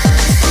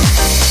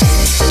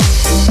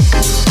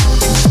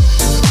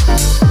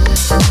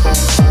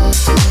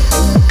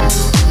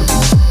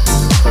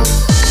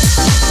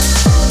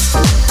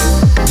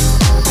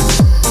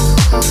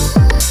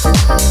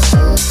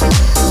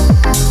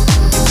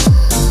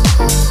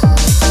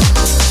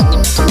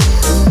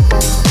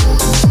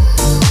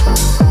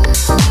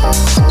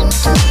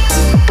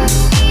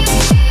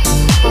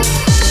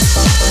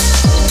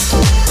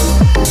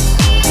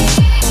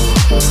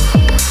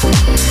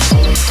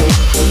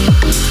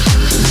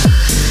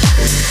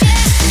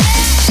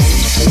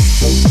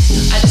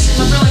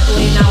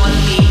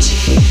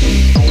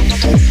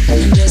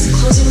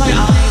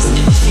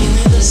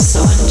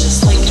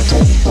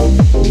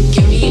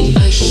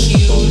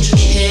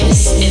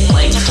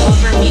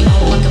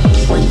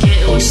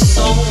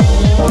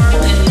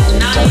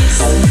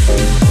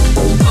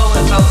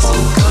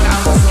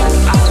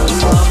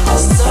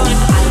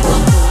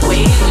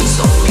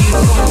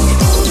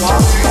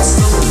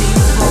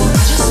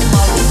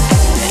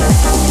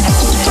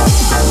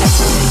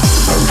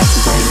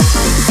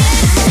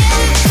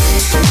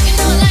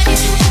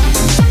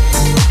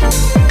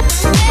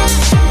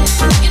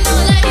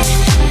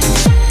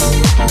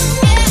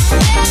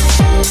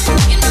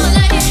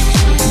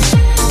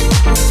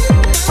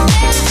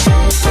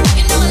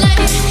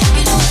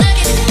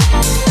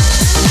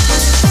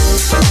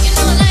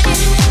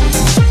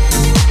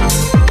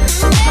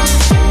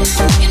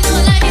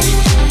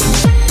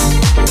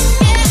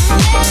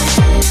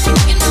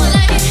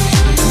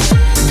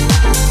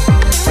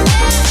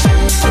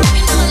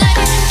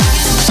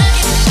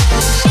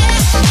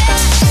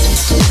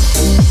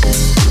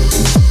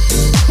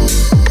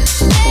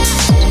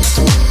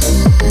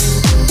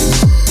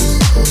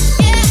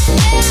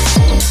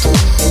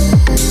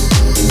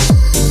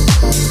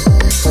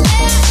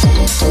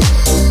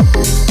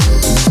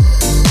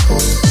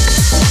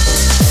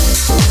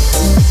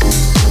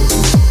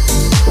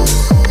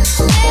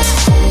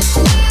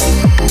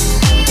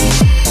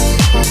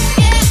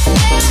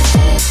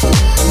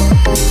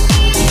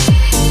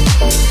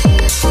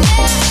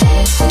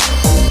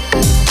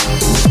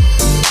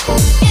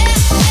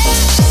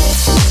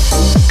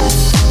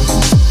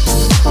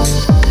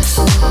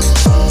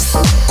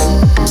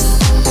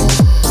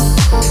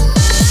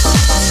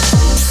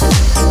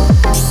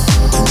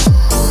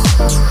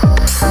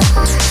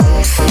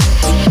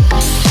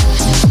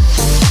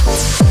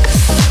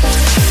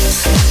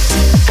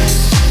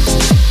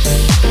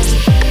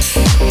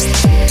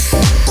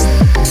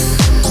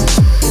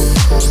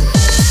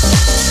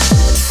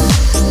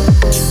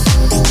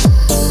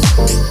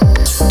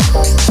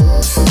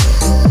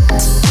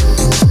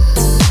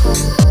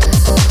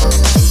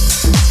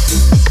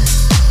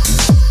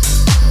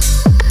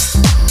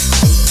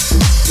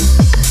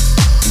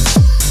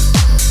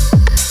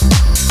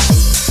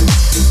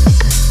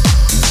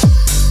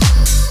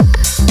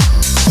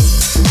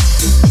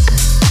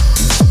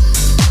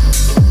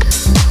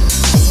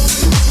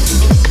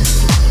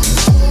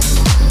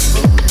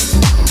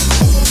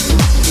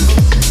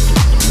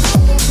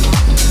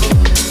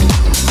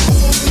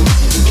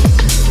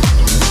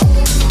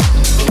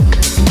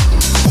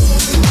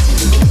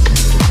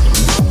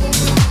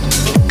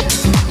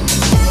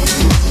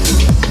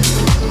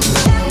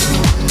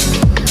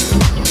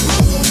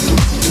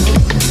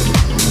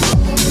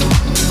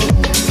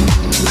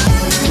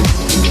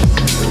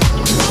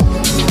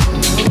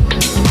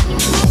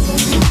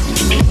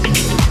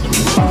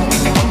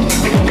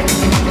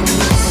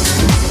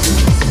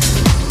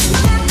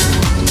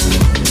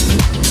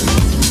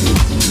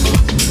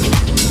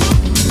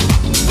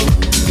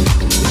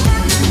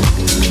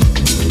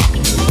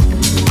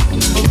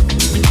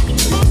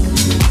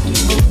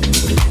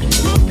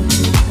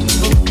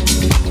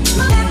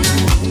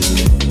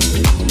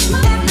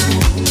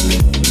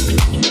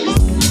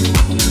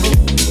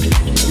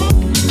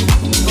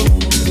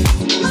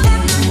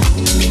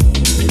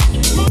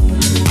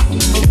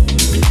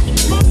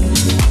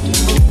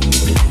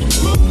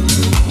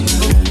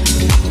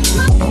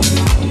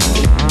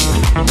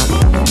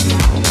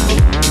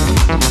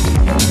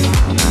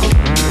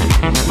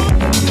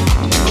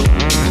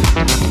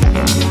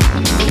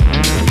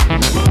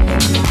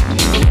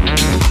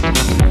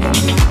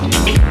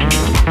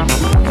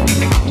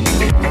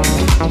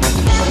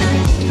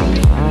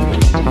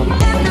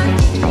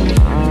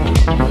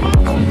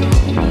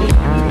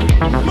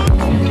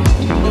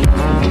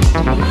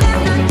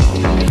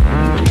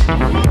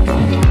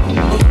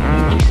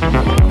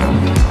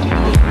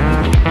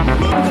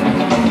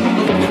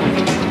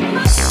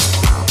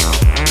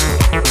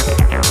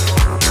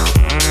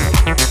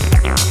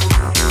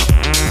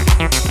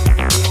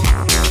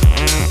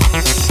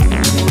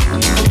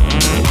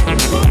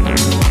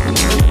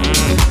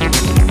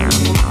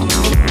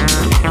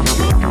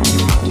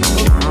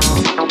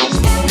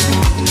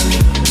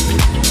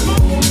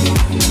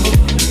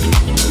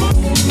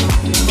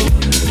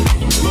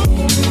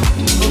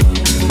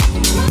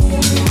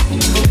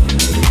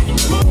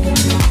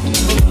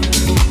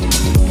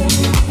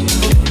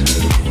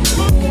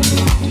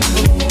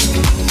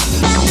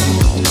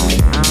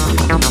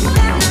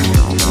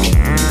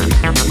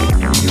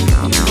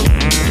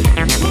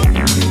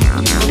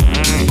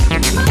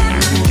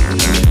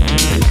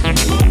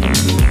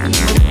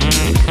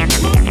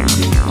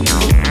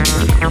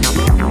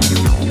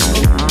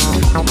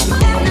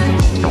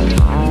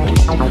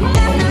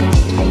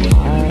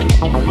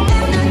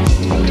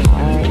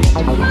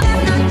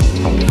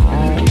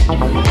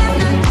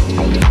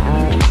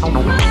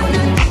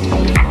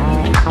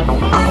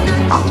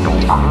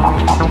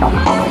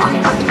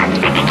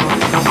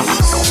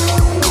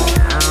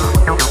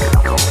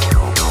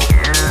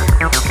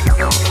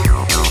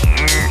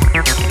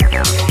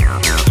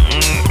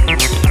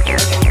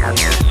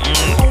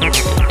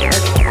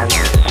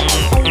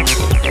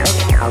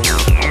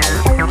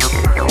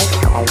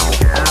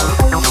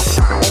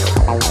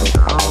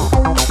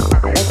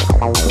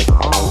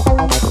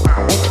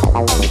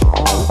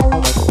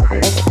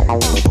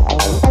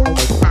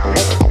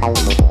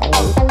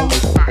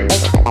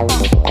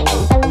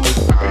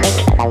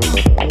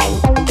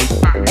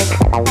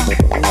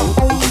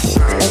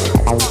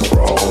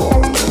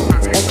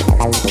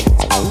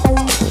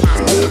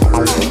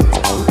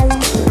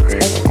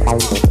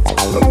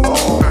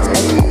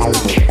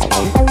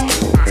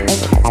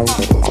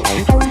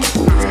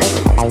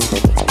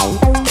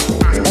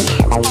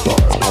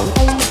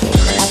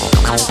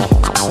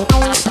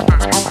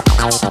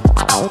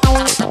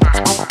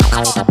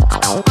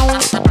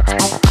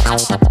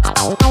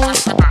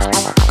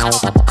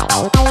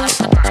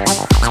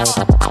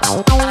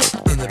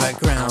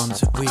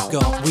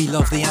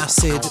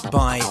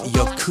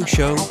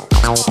 Show.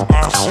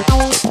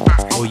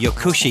 Or Your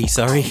Cushy,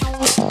 sorry.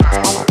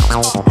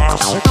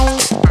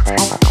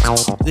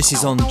 This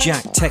is on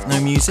Jack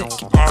Techno Music.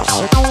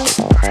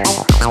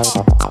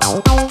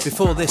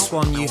 Before this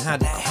one, you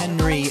had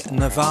Henry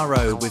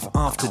Navarro with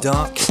After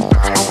Dark.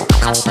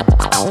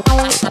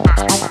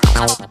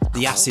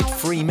 The Acid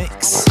Free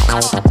Mix.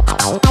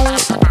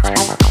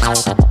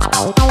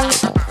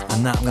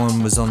 And that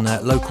one was on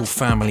Local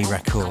Family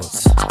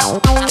Records.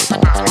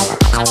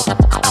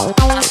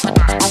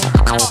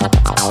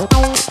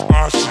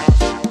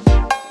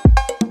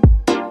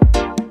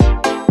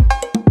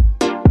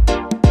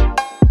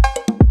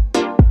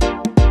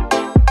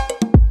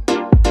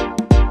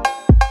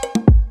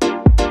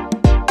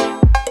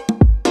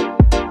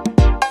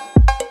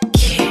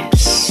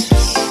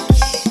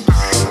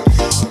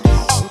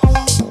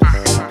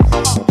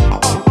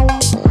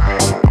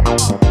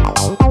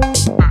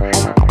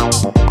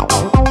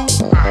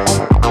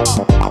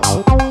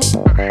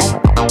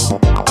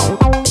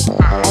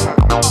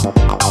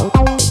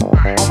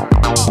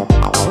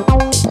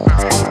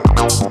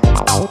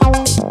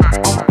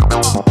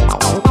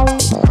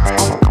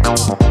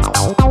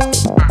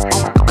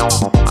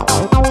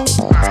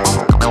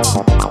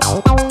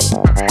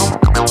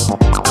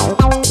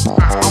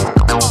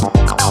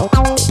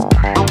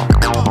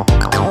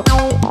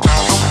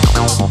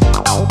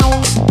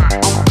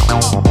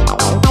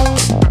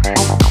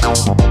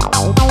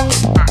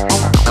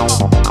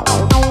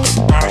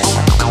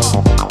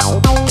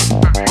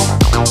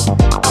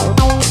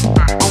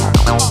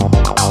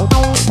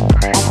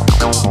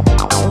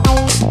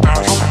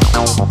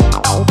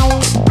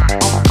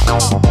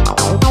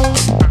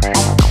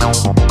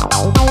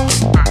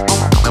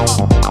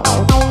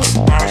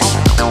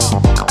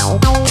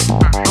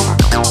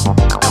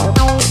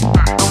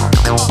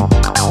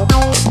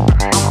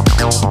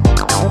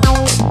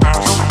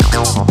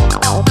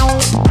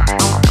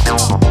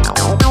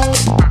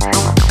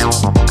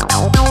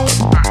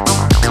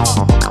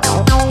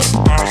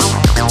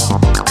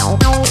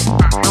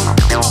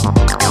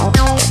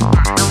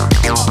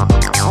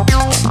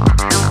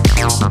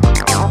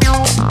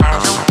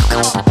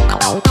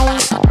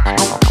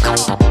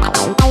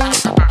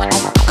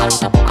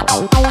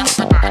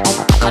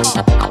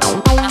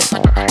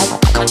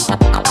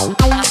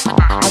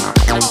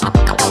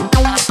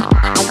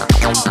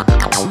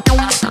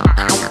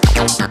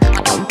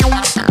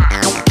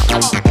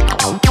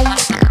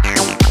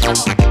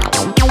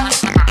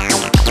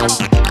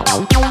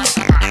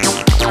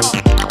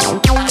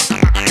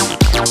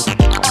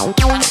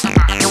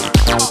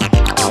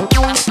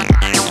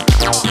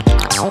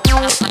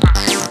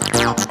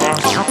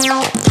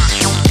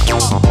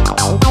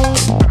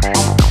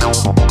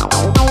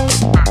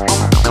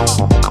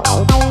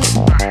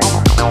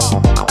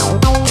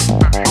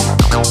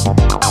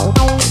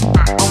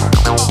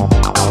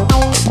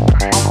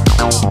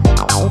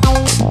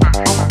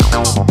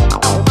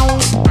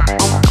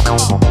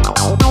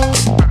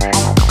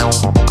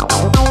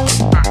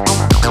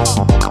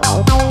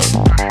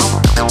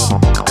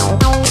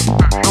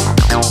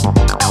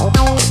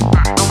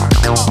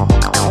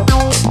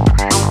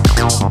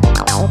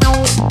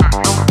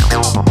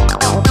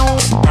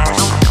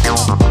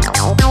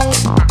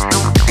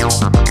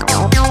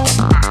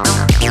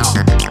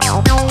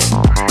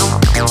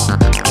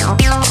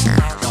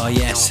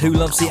 Who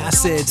loves the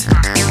acid?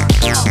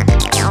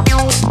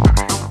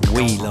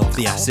 We love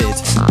the acid.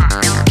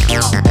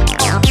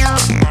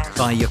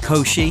 By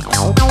Yokoshi.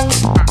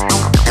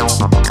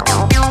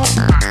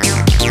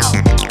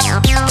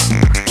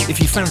 If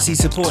you fancy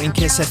supporting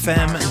Kiss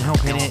FM and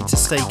helping it to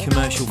stay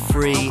commercial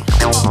free,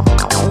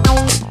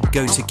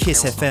 go to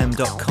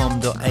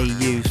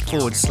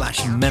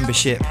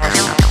kissfm.com.au/membership.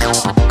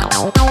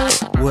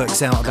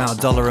 Works out about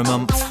 $1 a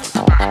month.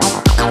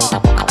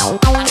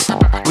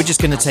 We're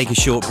just going to take a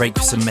short break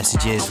for some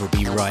messages. We'll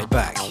be right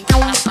back.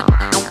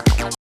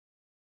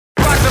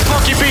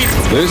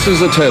 This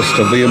is a test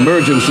of the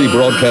emergency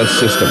broadcast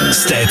system.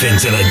 Step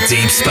into the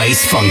deep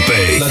space funk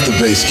booth. Let the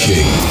bass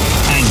kick.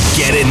 And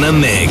get in the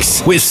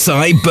mix with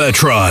Cy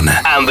Bertrand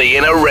and the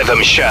Inner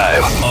Rhythm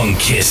Show on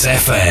Kiss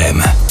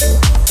FM.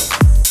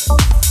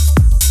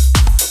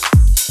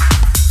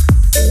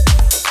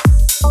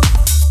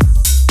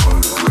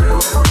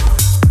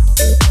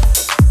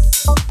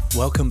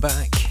 Welcome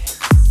back.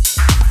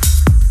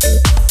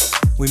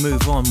 We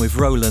move on with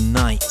Roland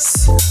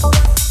Knights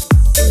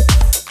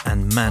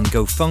and Man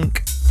Go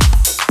Funk.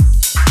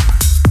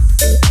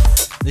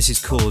 This is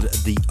called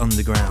The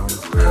Underground.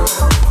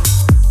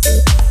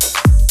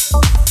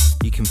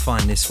 You can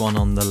find this one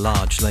on the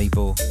Large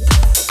label.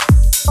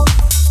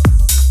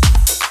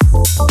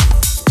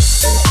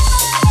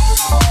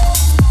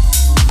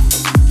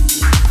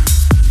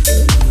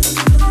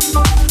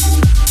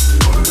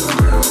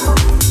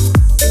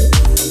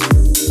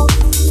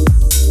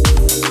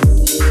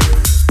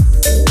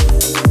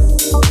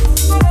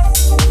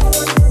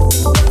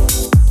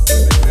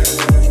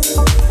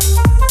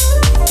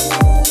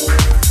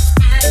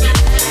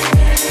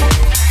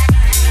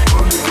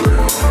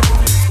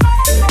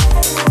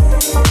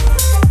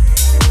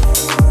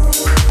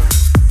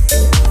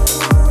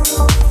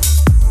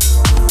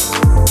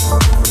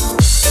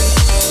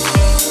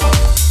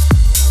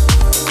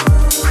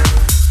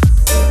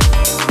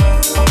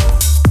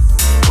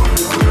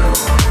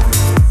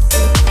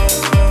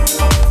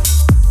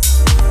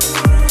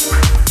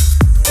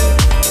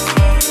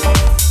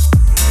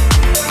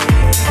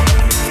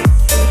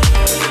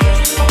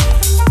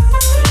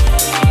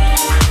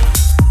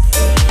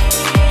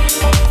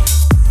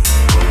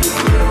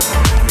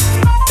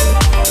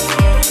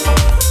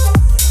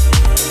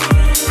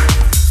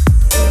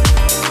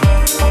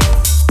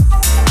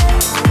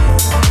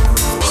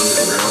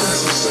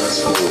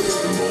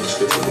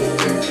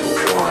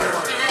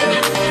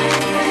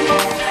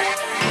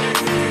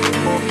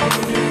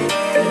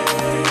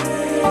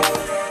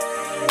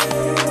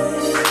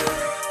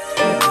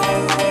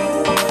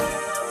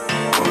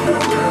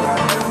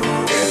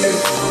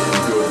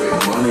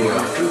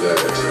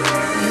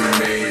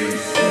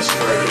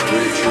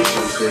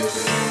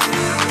 something,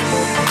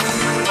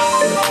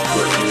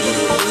 but you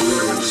will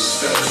lose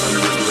that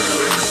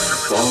underground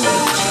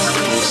falling, which is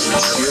the most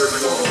sincere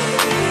fall.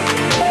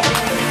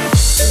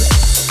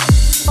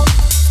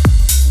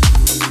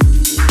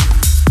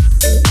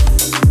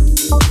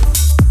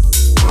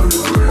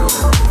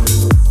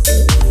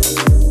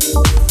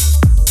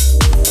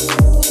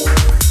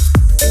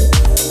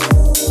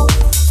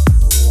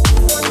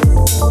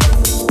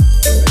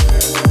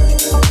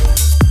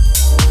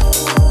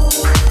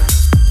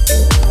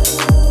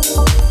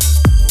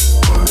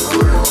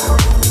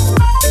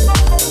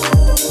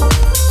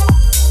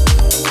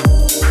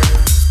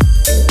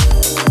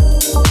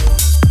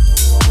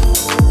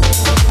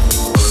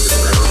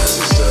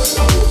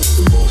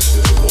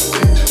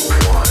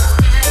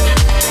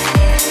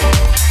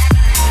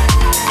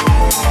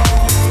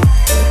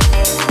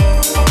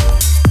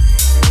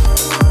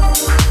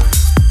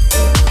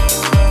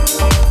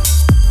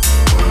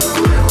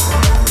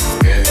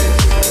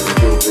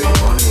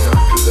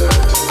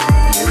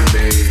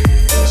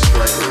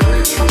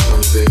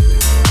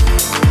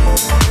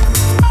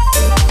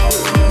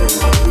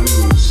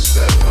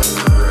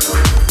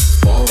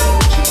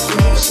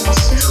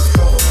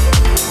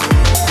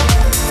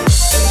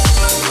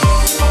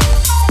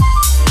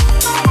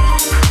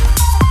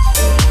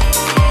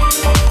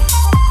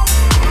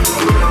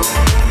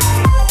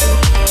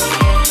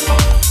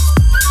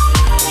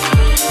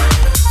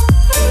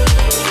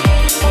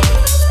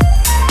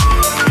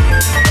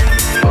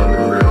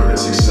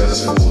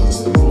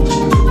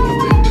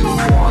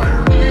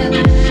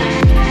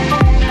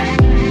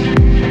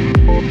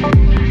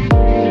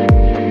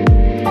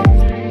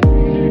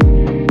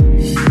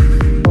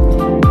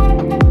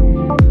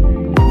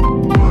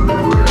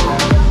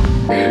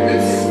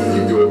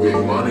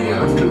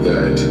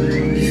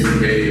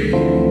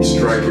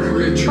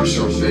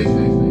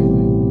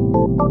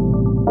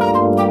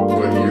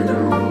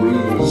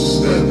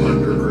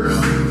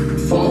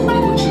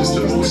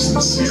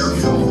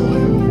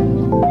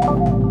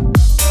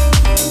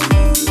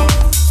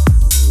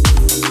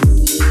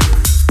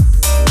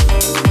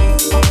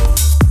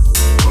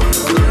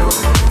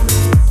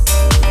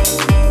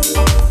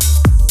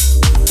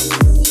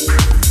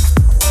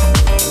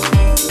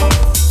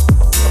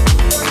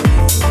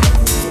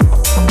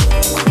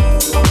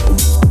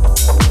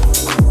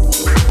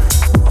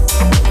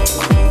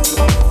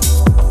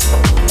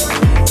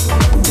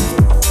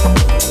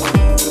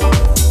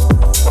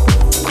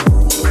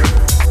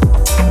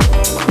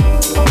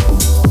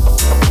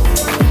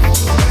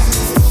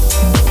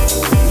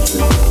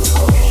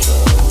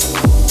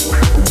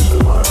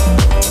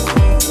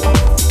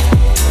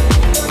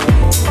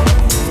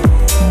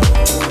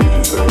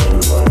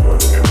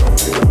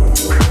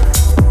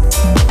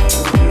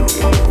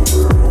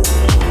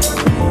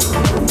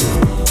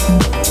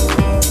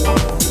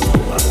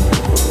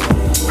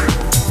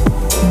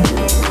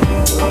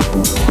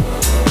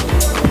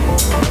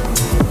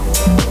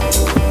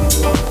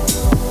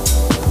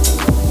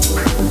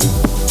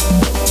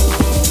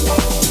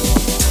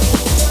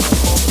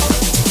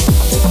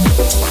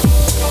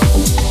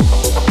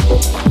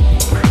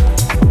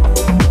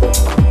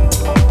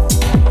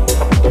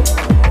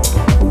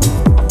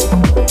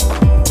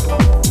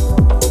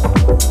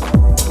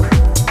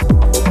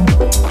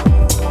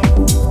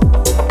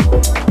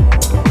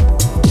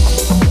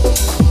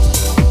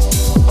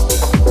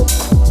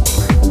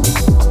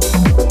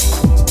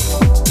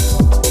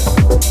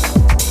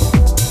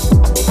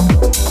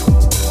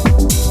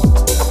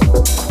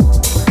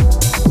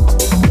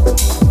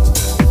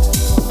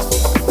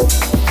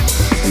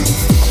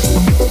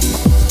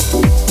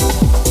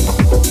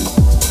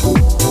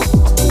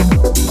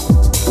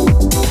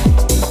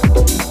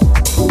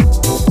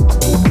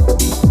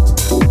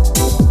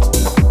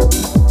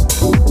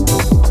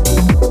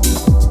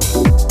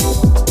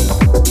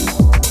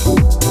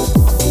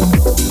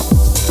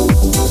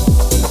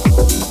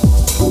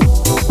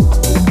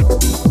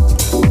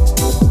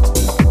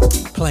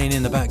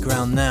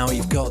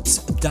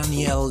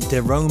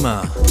 De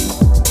Roma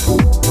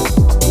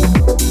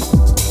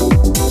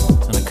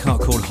and a cut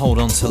called Hold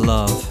On To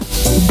Love.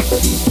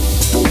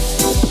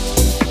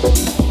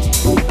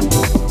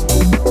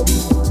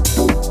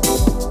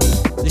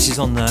 This is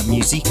on the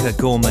Musica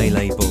Gourmet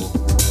label.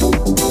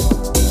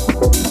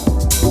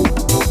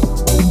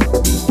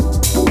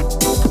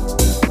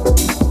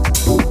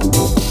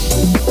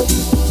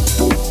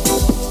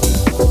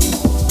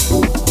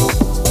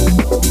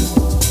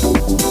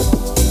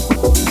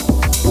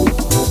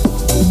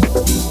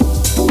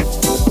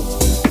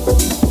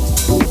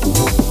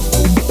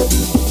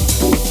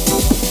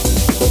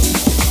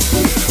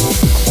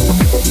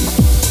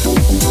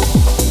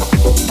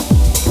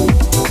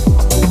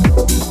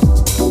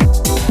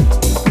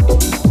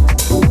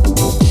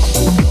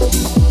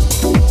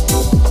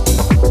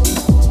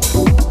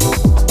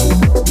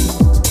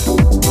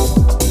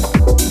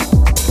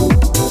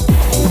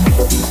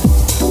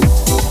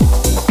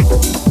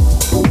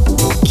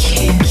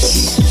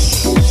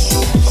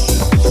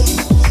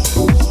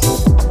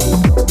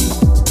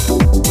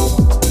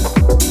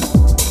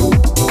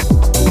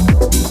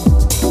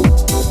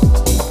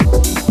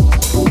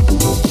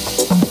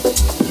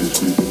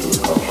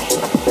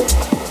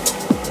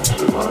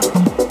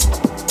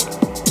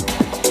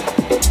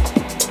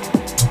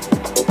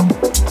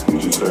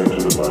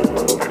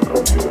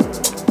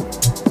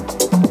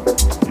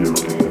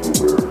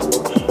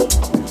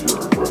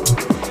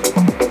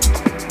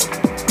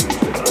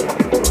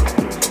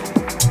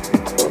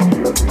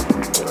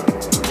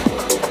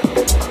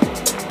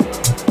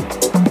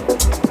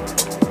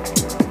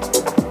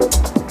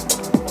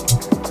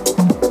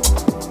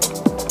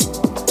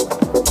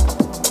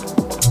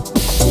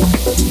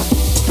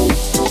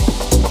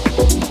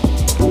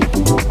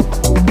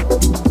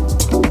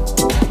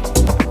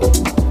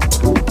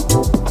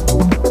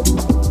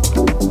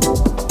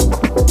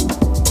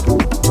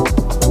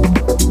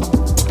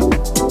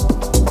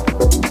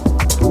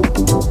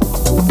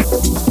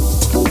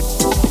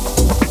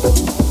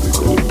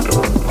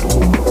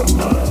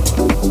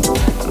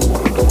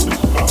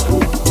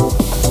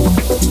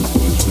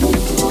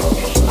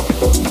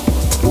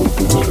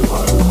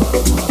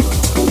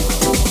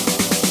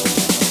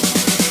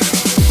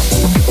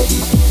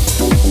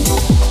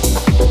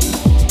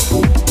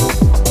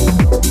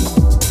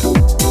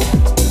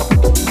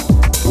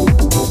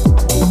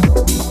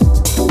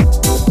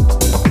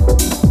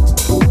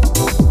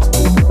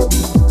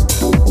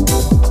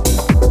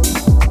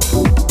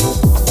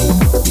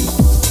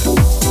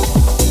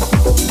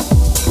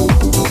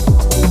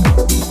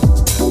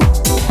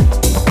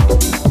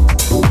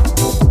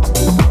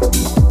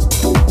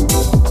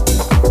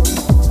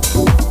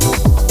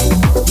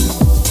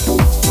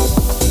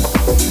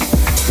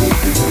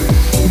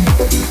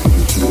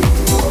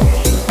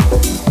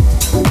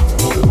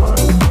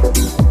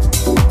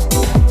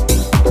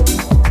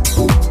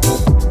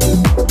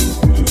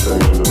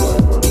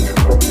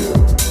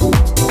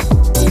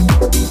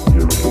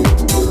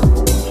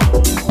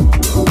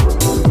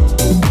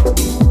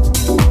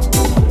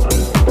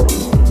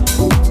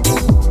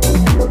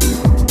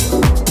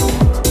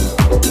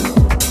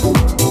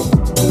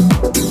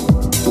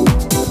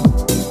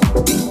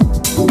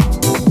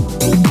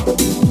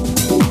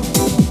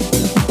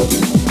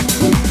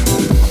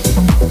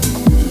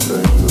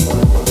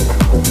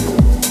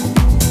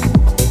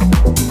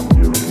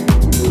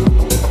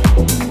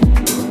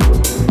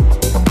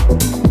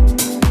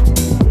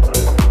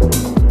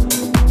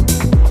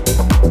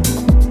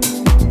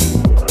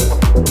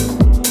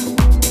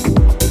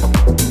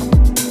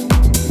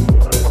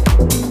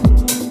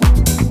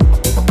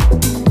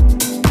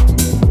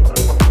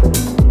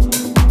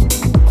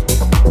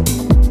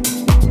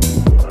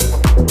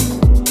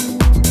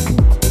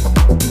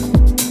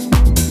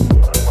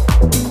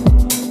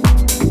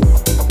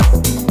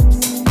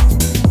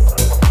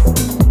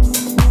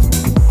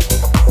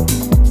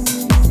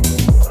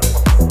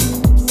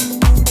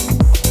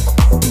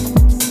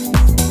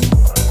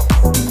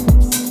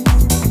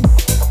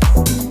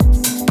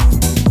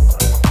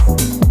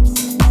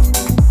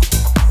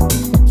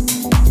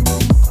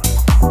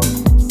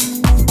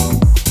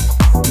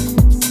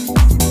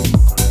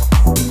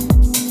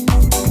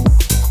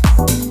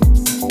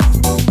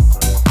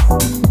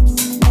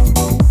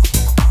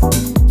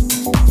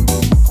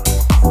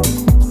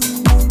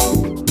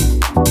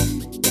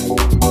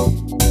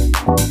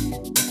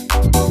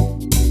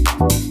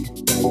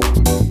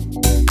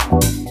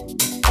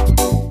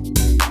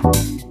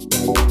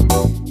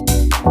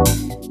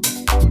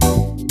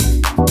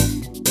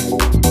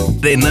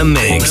 in the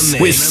mix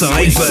with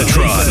Cy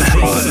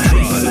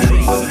Bertrand.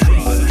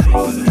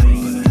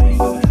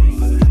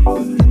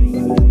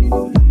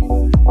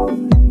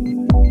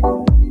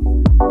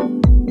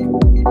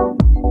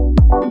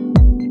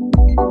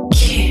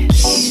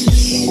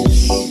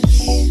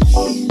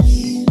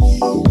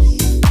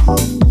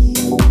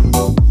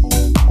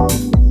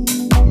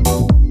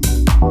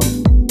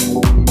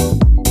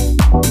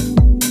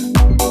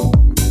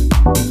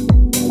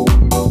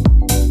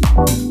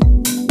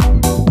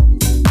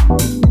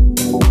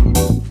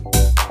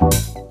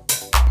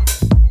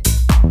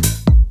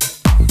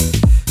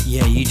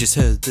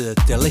 Heard the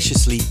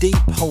deliciously deep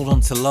Hold On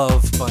To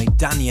Love by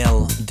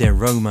Daniel De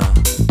Roma.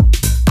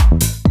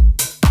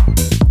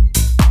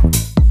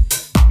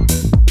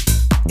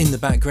 In the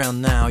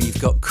background now you've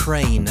got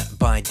Crane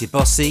by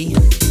Debossi,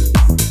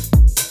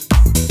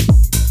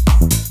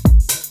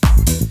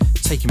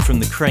 taken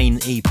from the Crane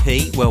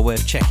EP, well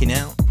worth checking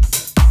out.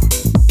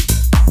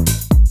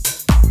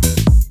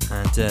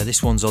 And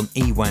this one's on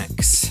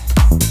Ewax.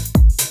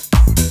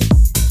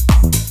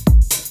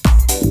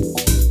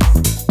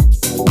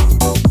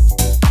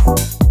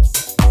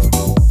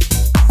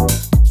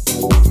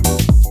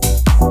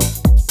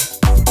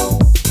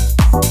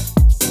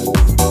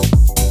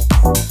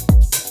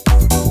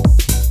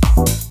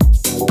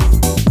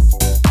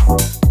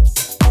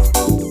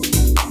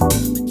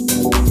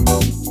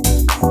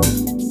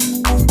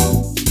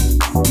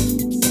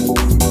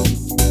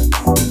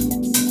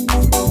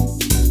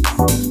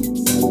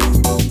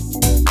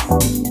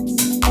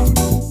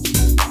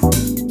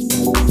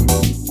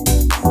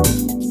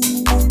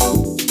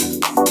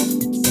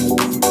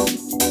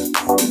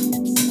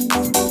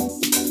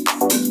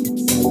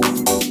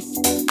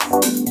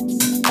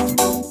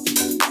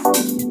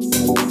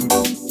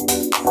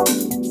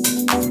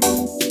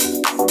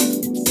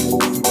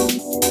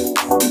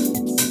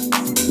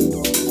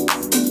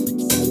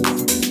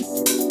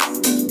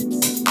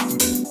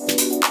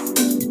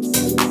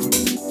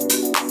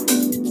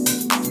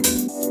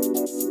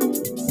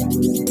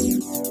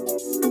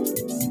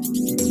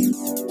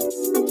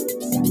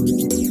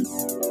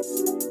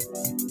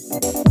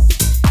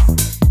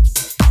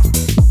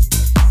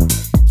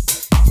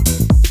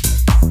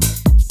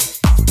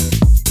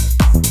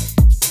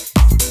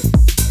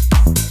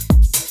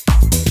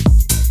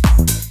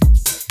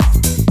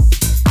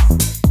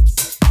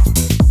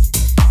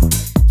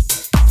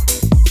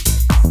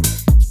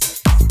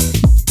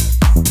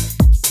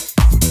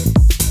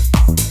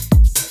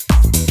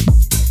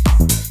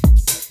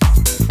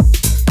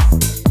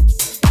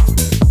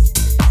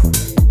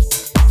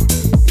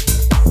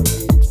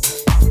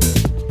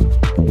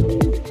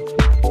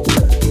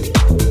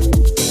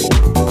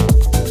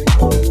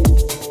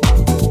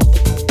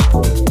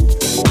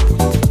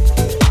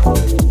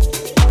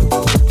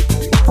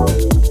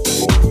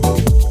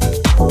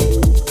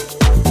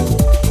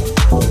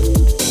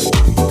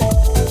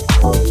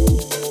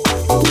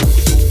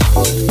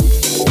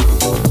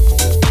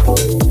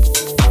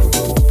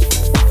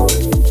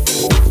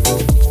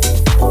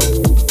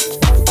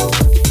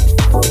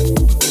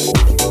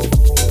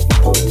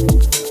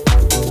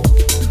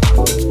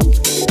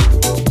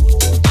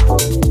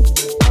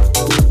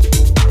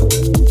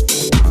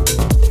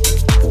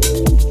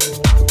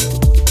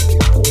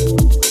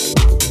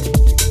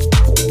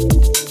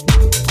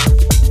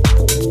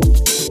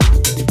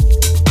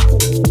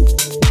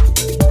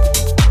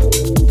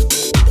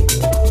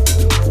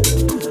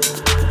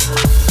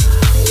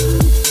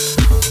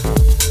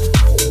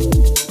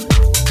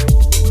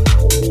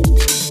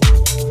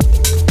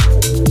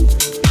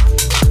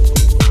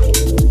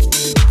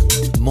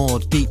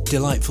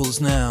 Delightfuls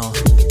now.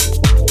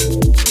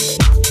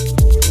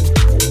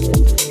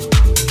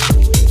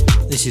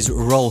 This is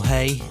Roll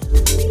Hay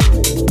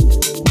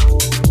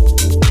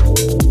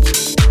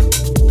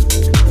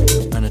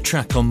and a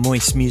track on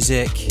Moist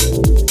Music.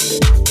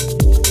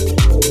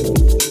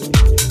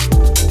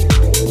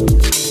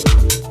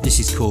 This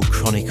is called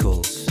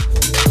Chronicles.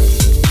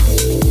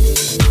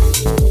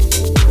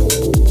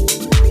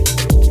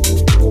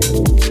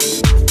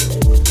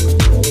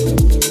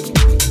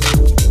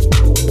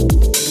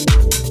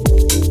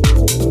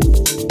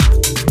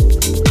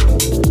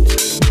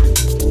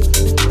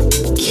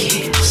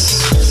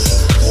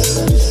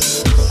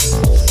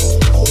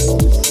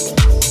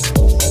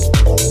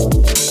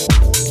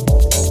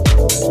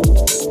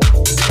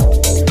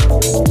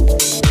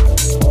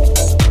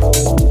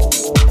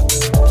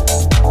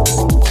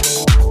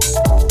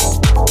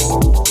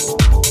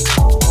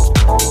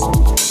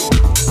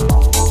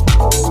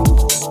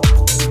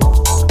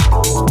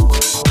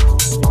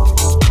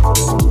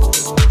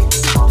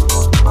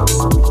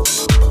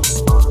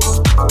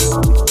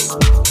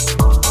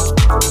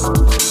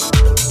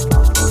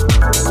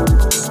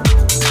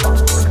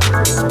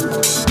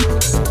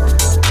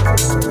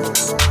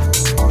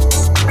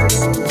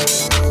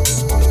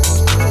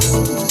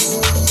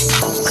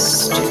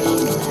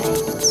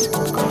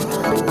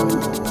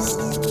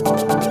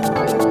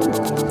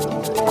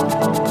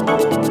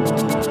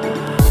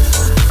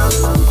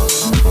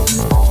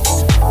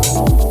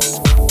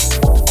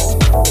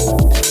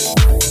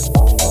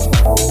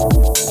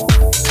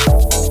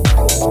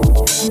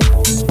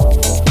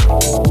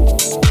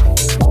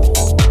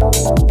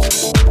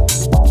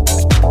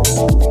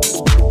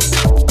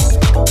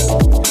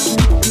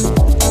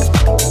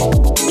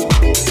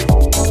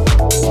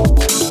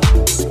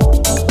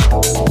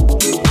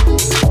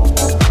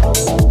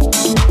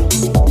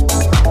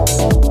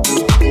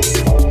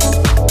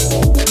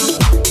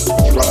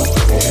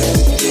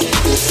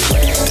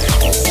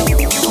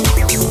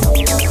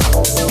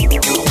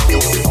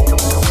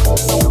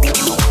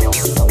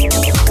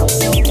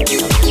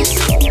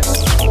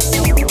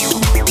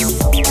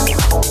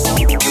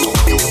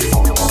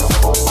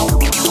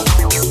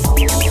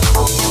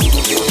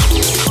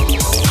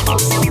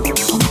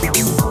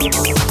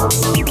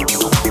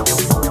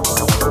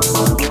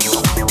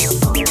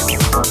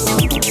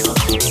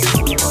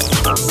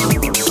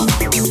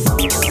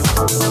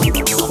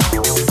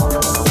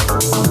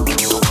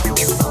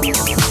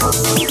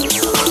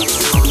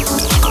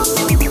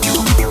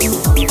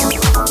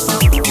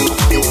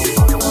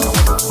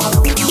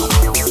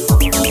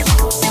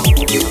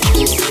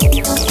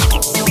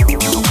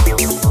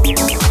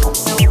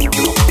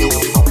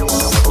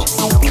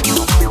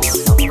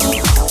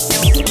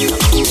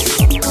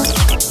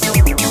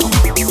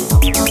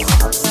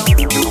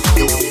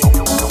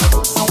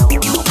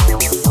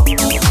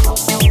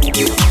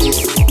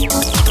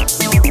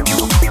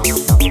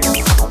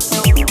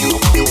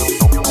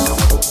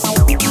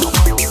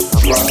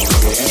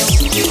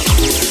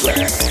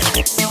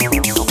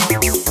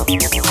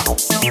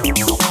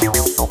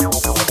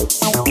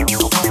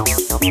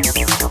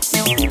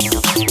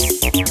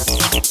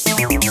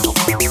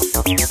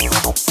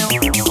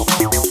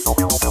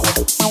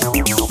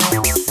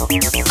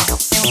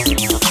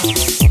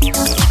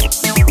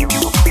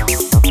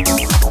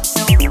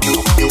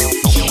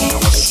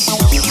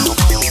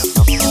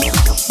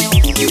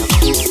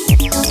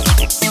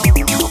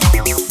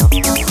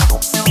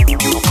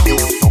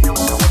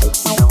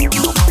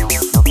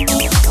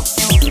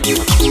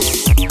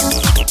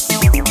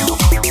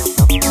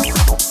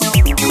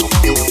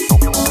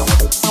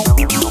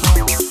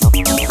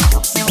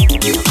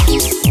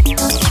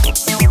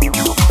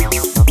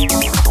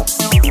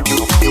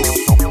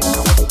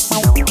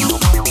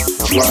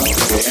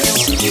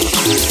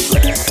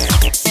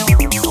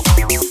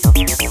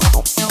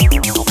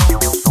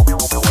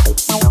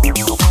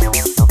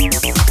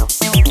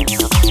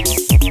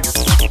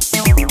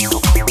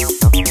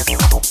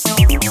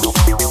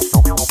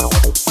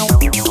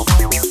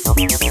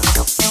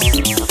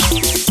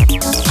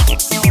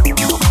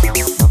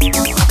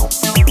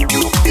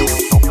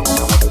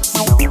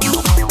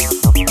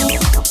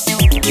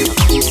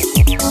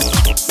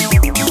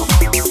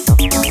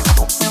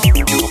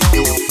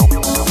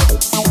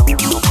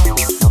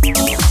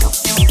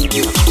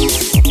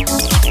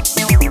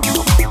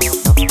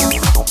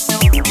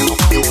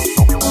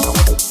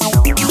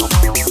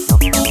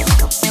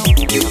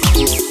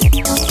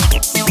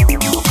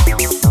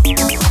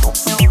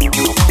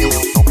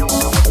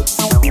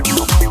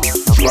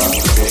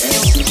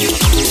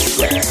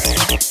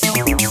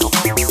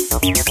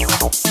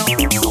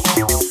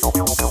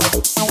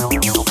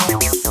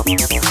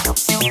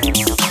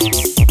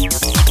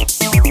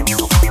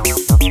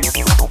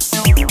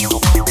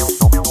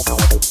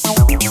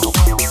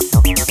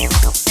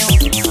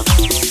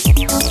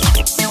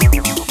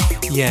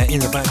 Yeah, in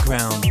the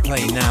background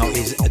playing now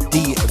is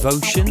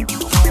Devotion.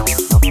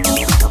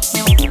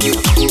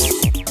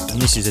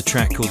 And this is a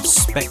track called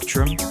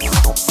Spectrum. You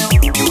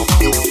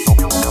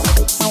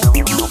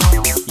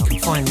can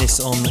find this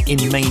on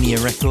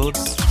Inmania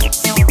Records.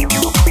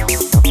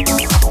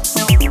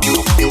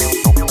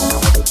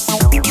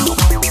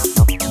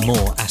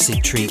 More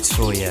acid treats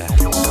for you.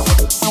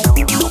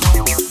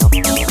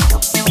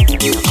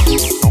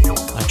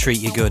 I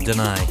treat you good, don't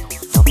I?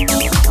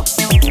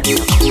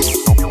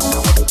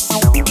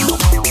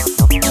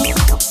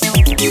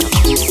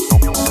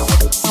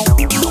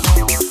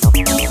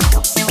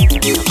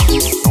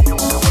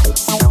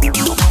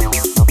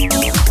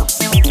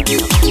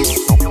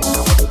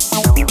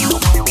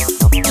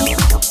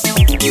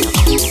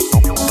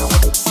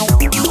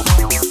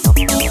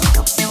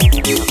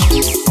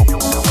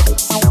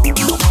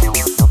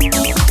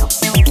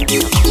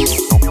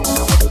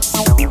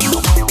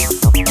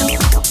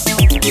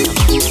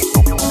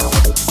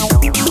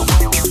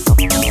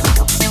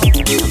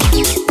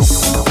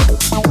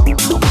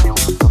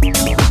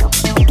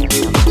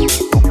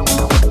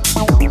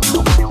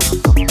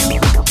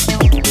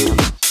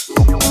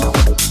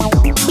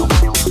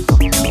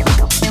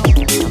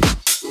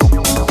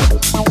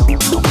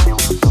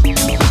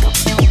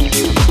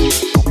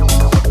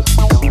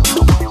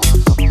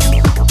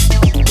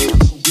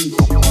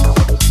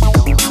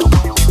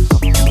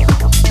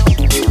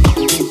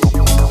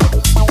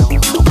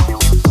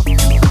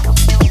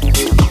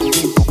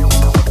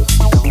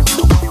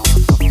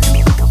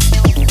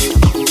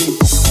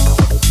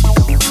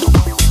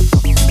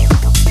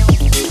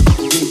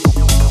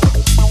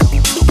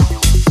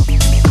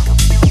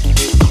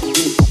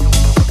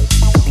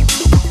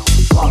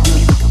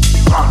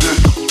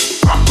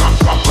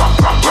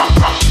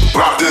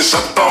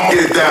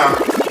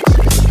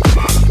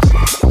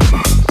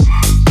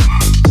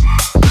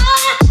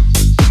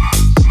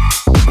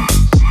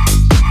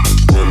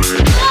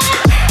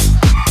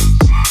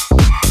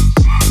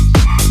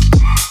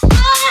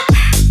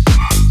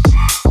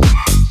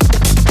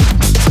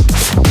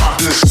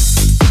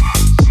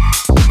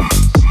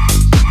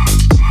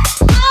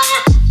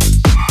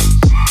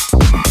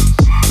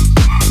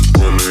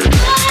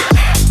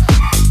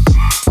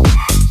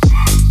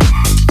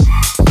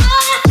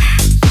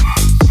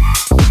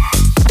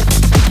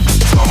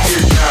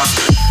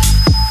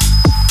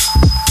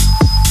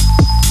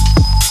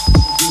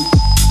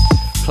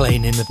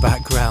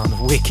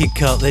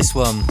 Cut this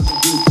one.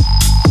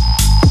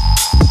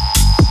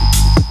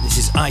 This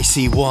is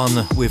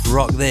IC1 with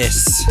Rock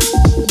This.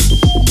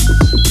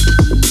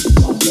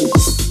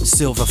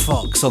 Silver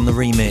Fox on the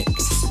remix.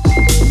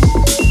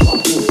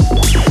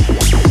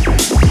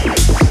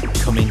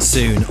 Coming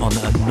soon on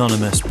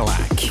Anonymous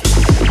Black.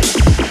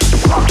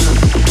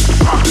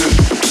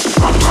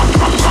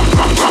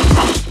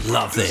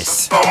 Love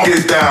this.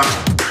 Get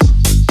down.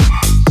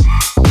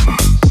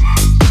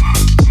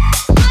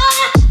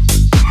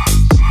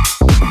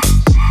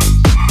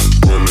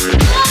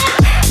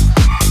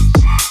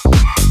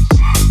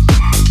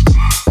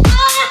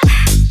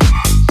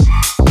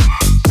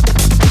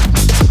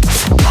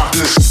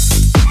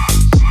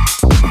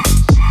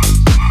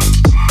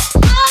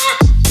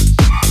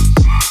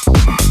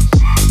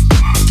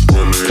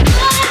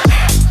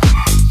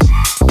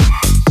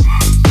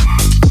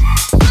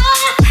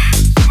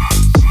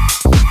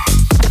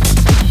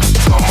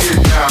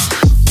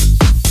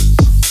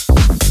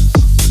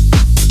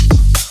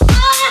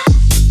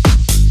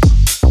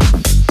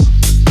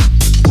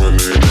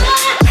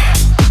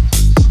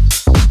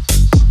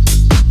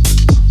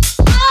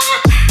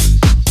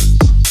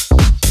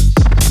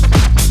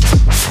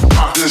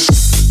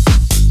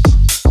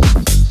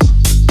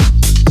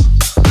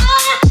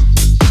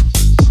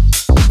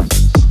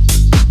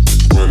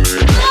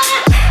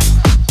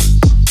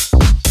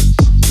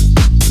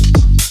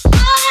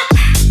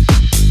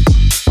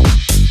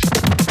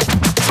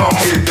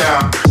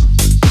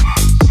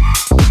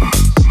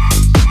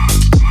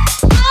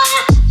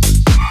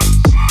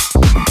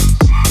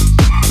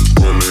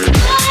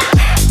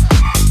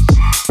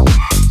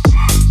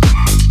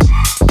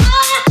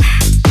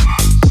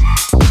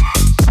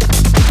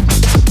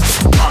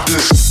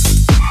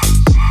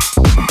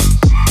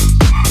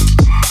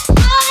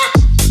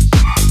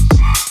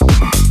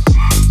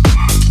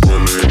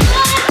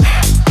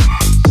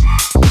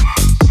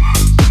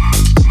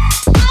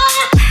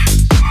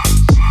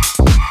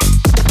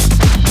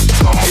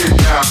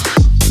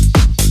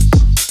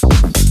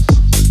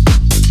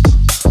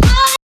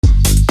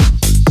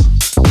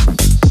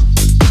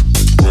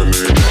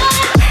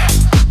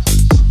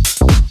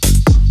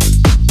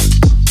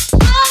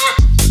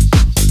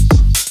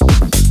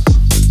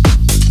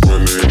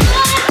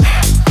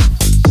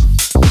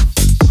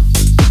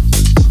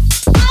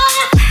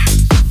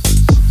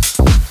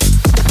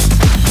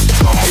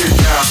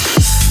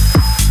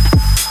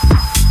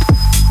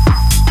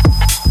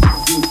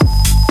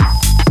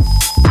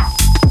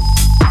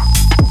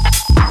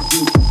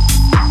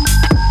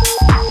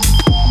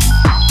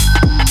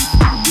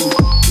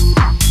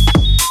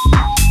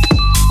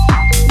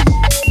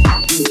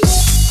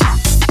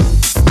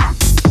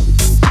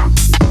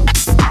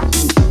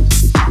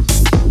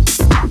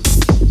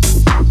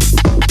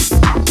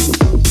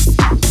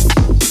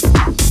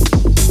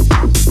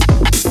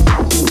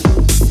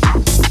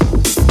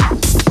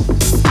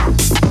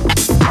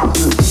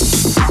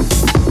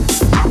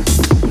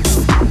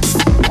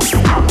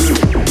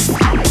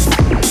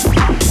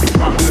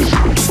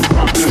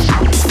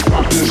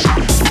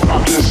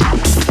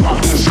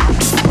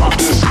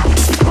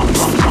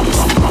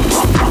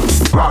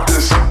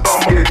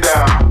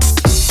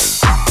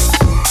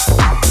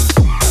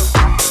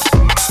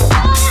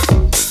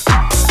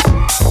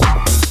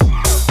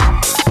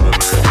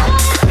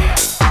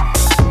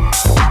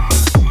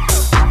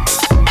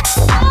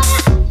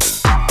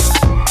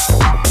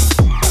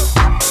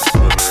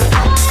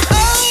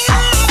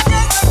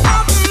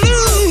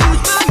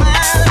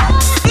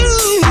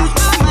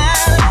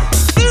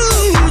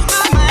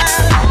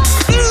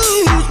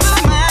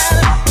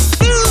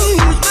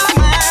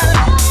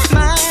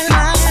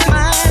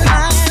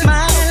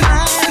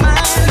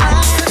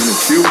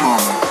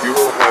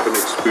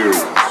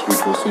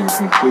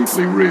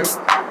 completely real.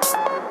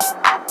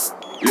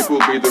 It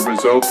will be the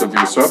result of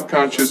your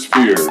subconscious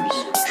fears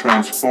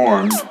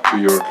transformed to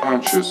your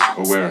conscious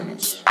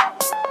awareness.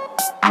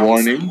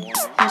 Warning,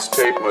 this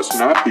tape must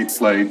not be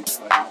played.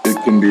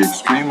 It can be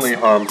extremely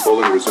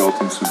harmful and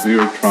result in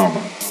severe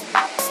trauma.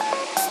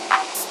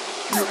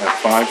 You have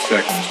 5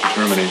 seconds to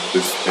terminate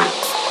this tape.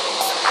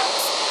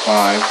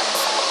 5,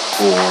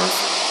 4,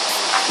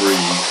 3,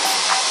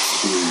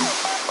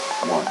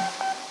 2, 1.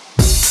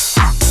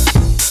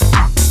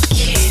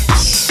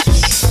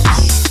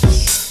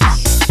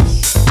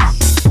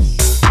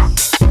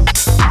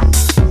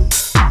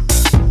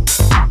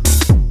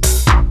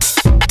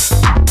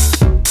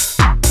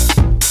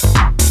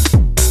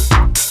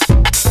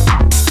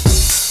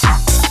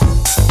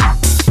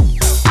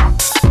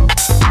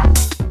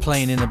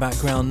 Playing in the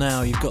background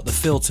now, you've got the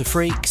Filter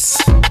Freaks.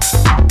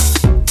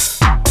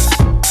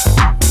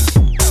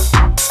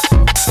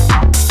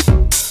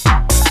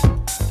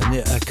 And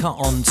a cut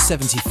on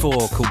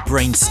 74 called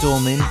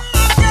Brainstorming.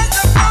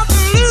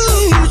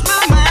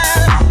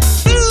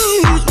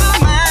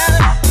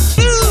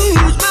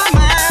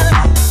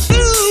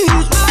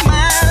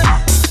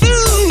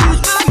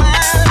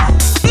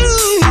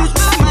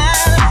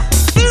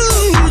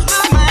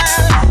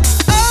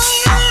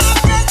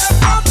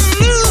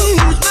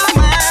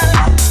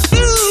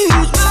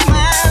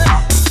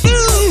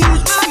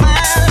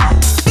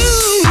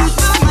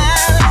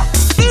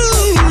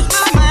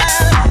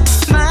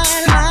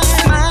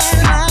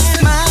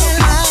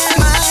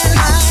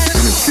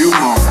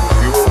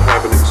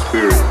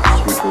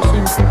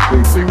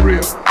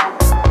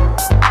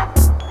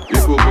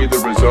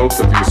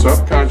 Of your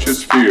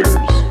subconscious fears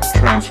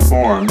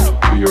transformed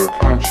to your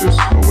conscious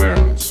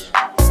awareness.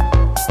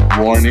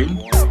 Warning,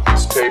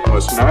 this tape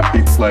must not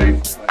be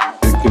played.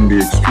 It can be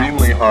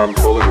extremely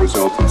harmful and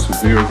result in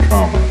severe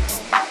trauma.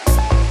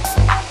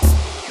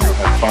 You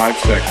have 5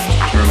 seconds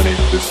to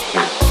terminate this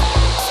tape.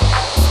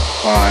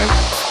 5,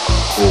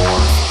 4,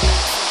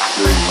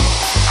 3,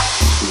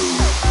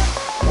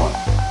 2, 1.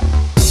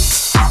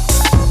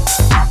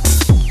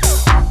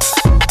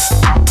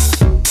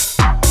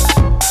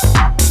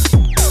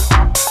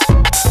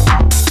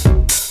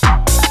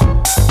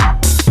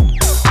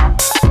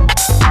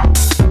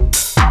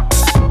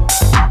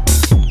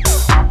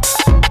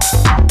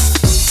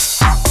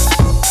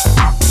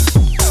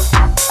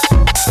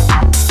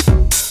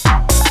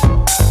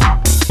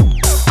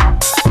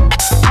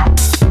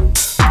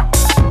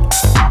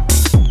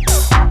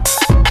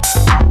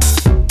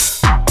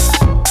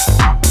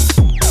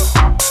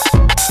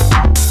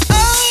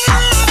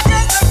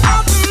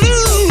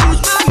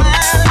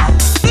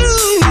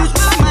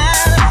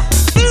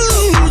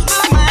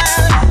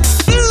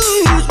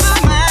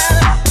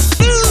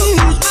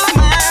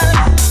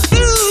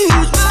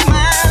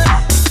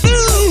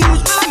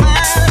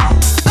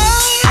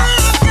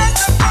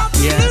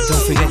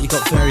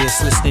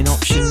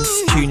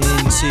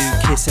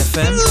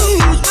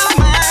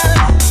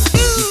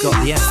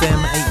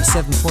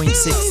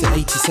 87.6 to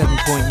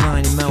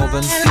 87.9 in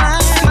Melbourne.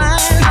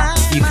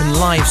 You can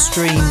live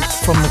stream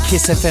from the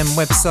Kiss FM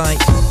website,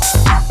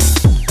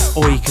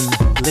 or you can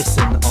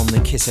listen on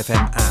the Kiss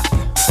FM app.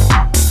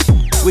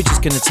 We're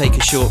just going to take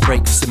a short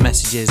break for some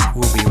messages.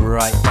 We'll be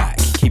right back.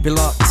 Keep it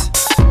locked.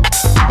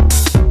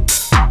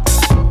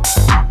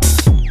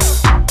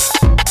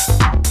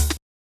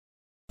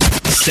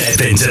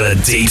 Step into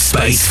the Deep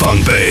Space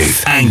Funk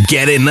booth and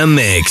get in the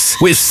mix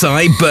with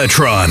Cy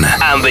Bertron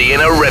and the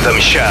Inner Rhythm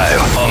Show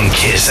on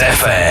Kiss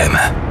FM.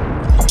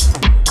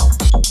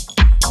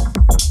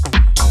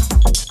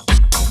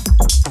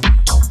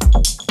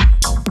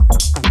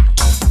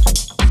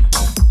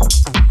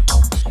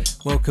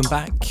 Welcome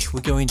back.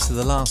 We're going to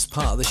the last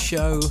part of the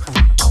show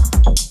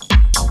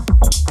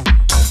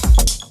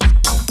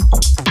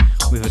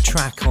with a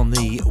track on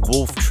the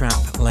Wolf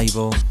Trap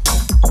label.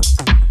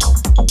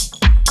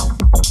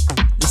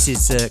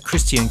 This is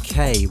Christian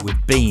K with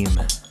Beam.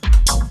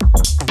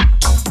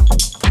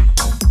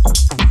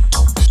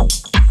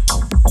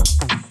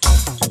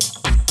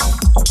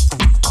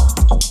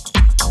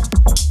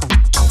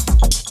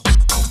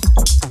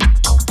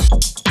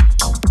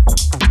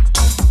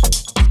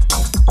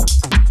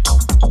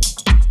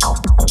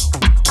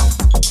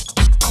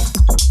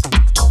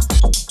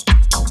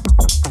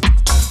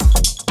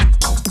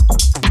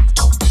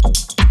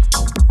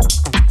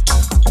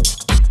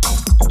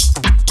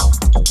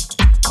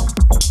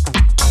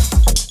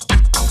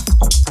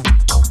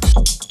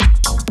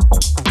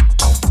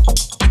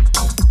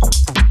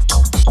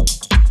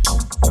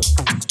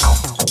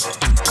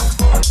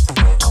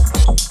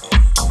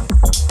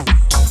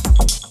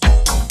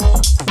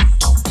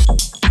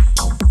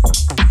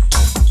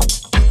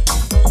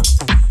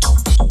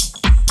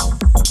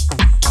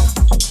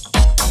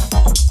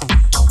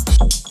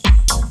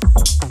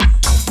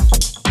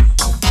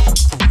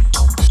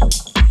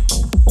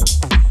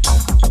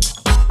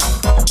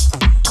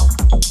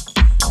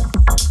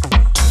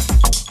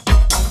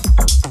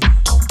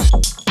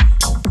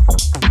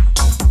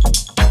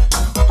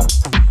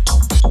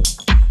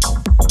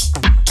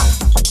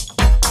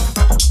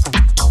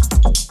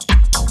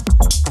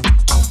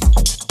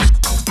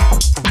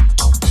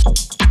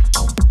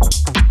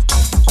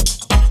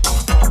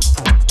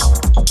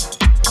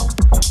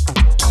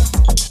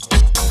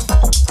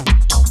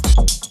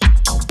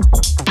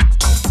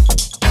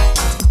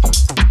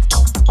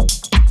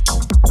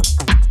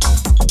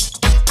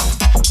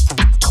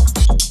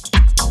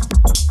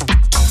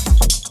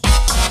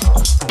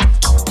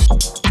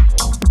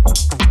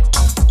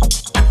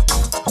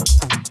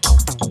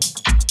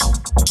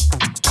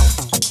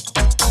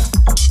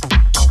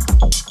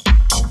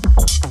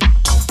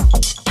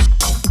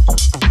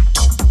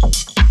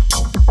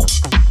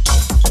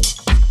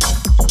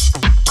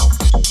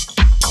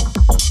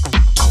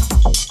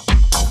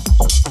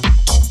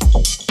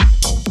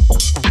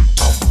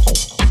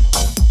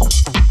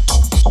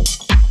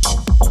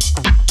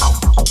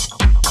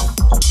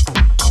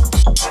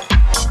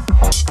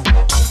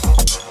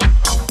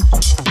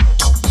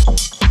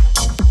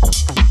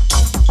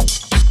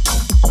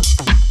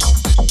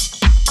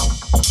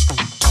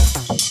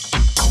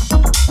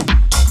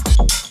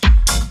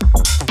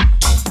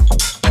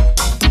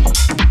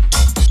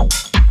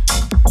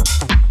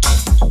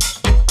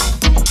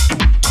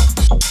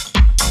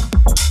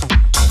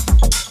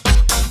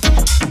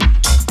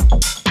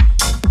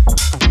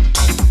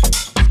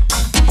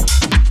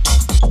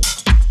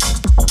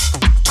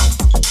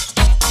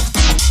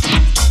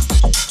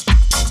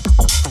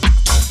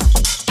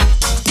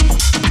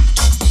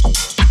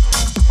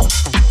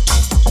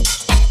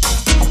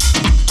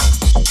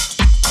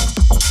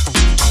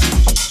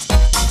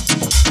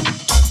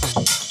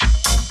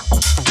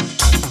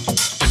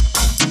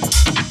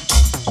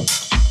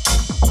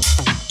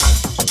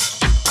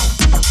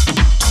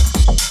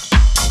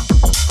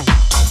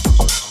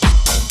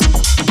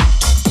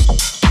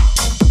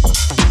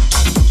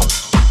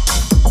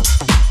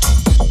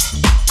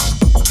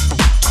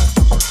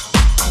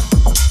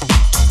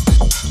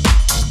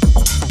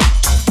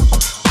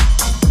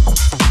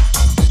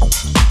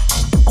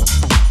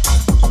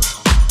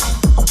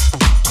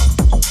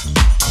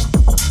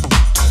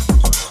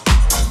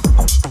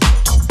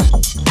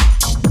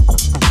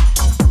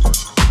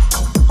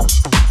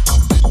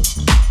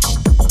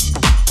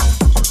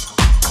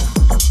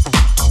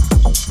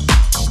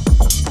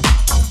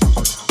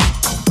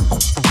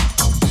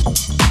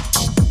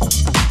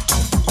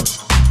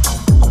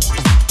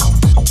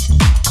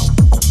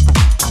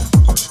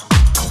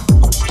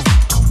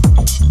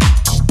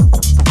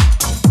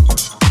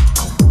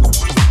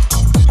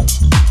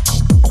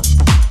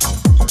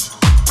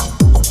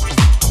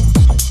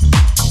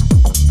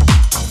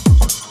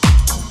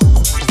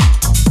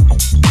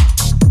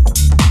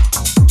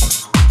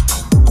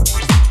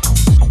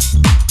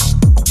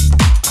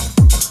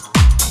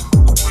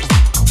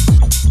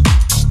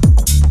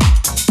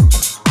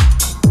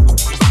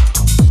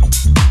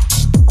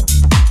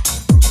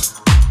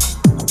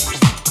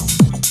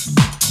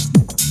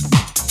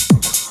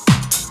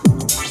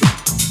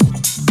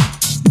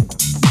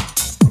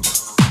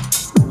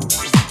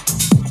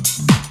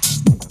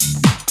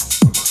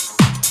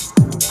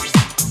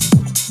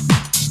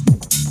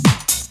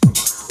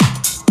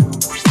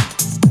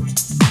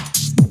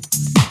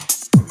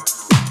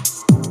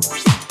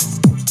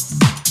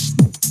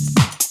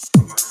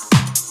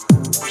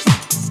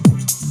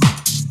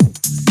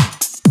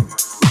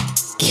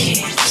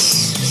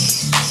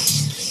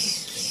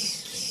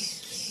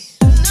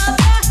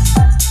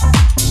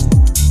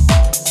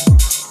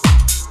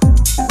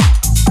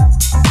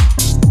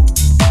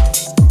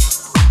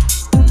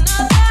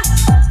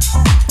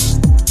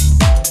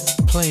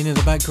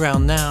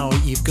 background now,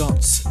 you've got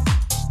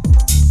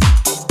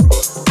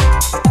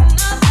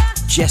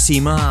Jesse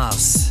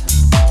Mars.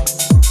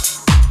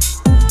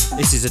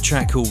 This is a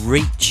track called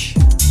Reach,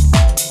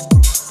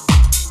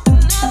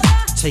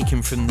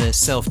 taken from the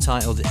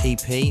self-titled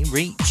EP,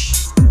 Reach.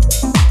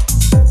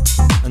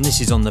 And this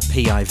is on the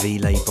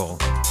PIV label.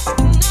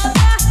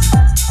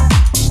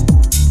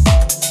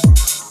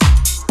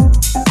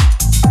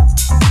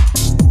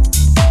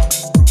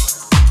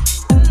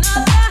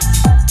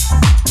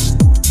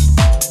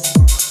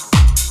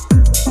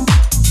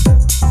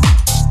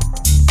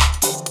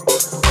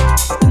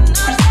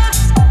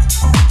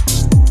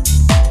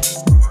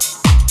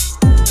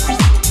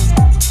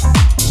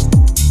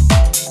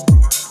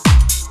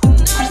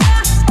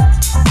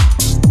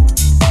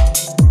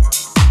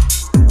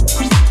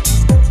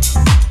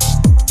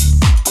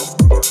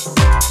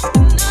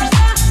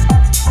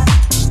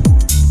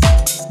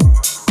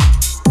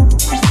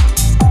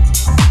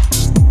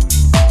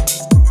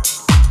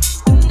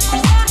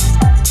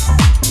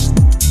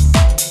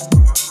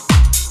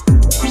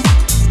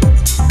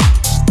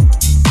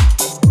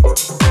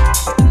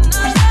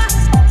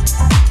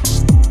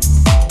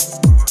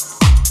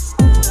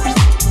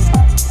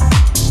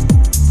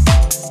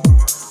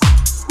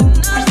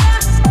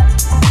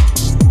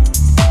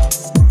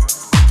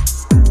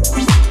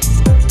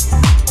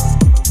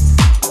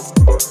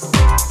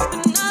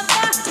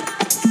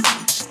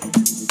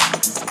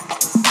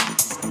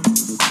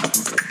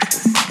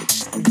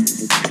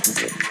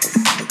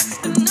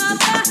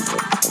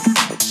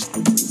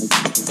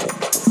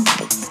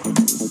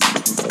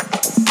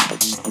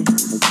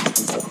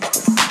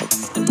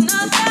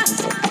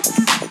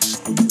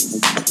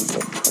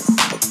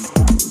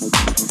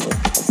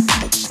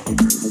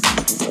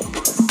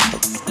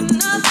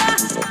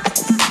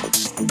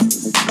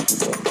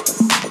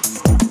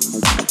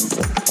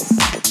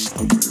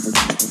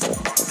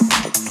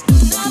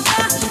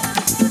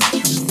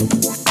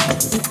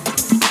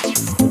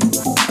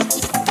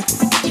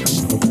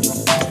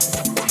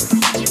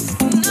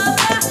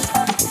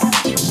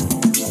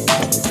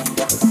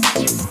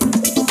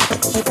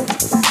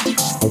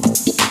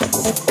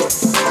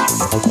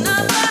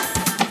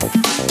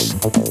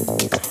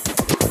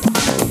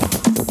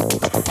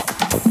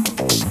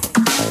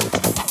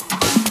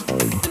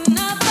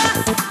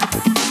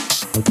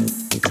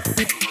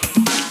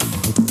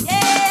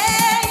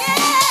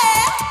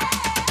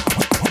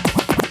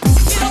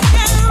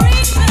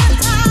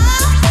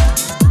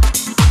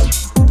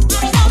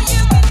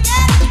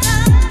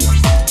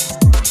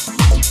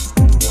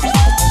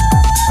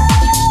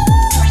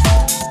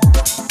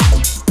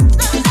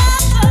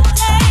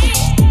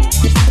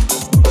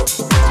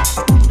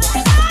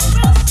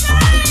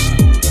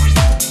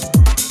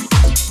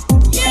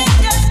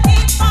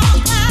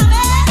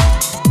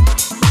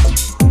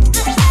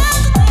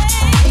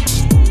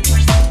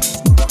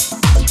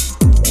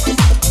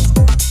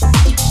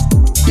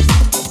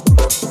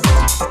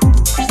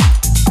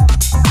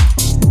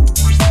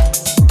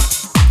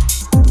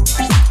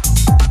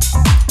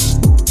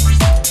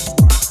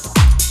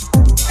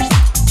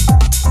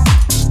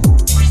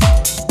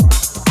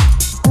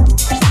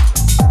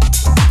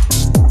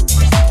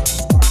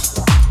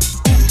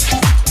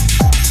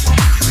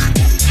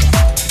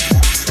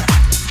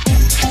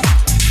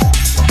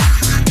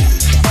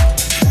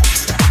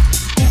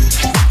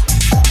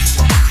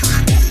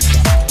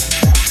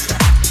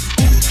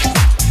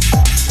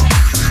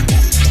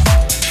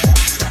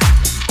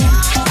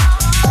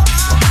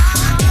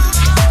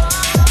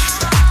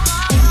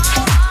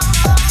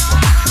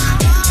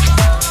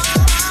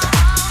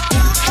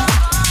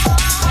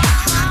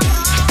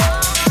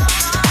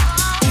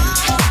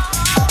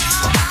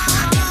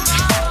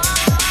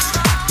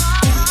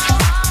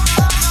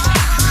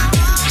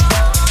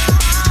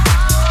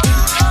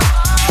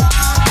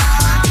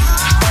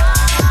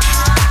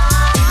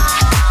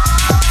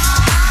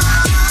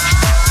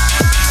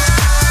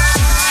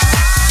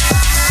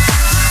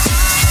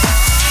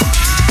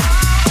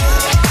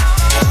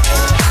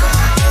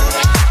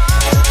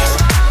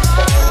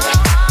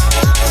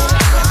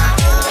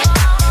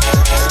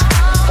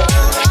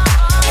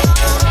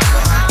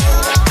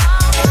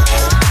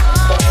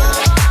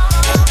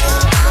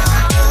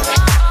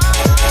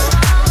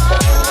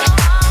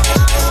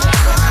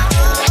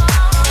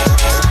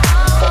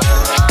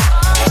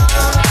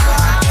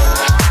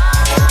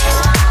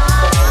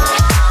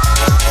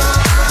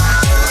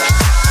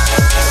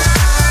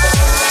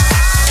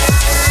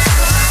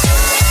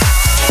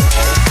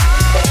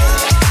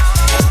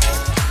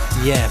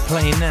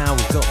 Playing now,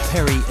 we've got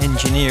Perry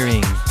Engineering.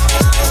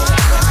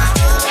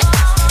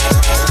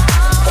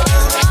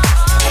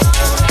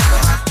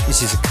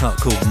 This is a cut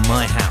called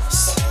My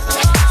House.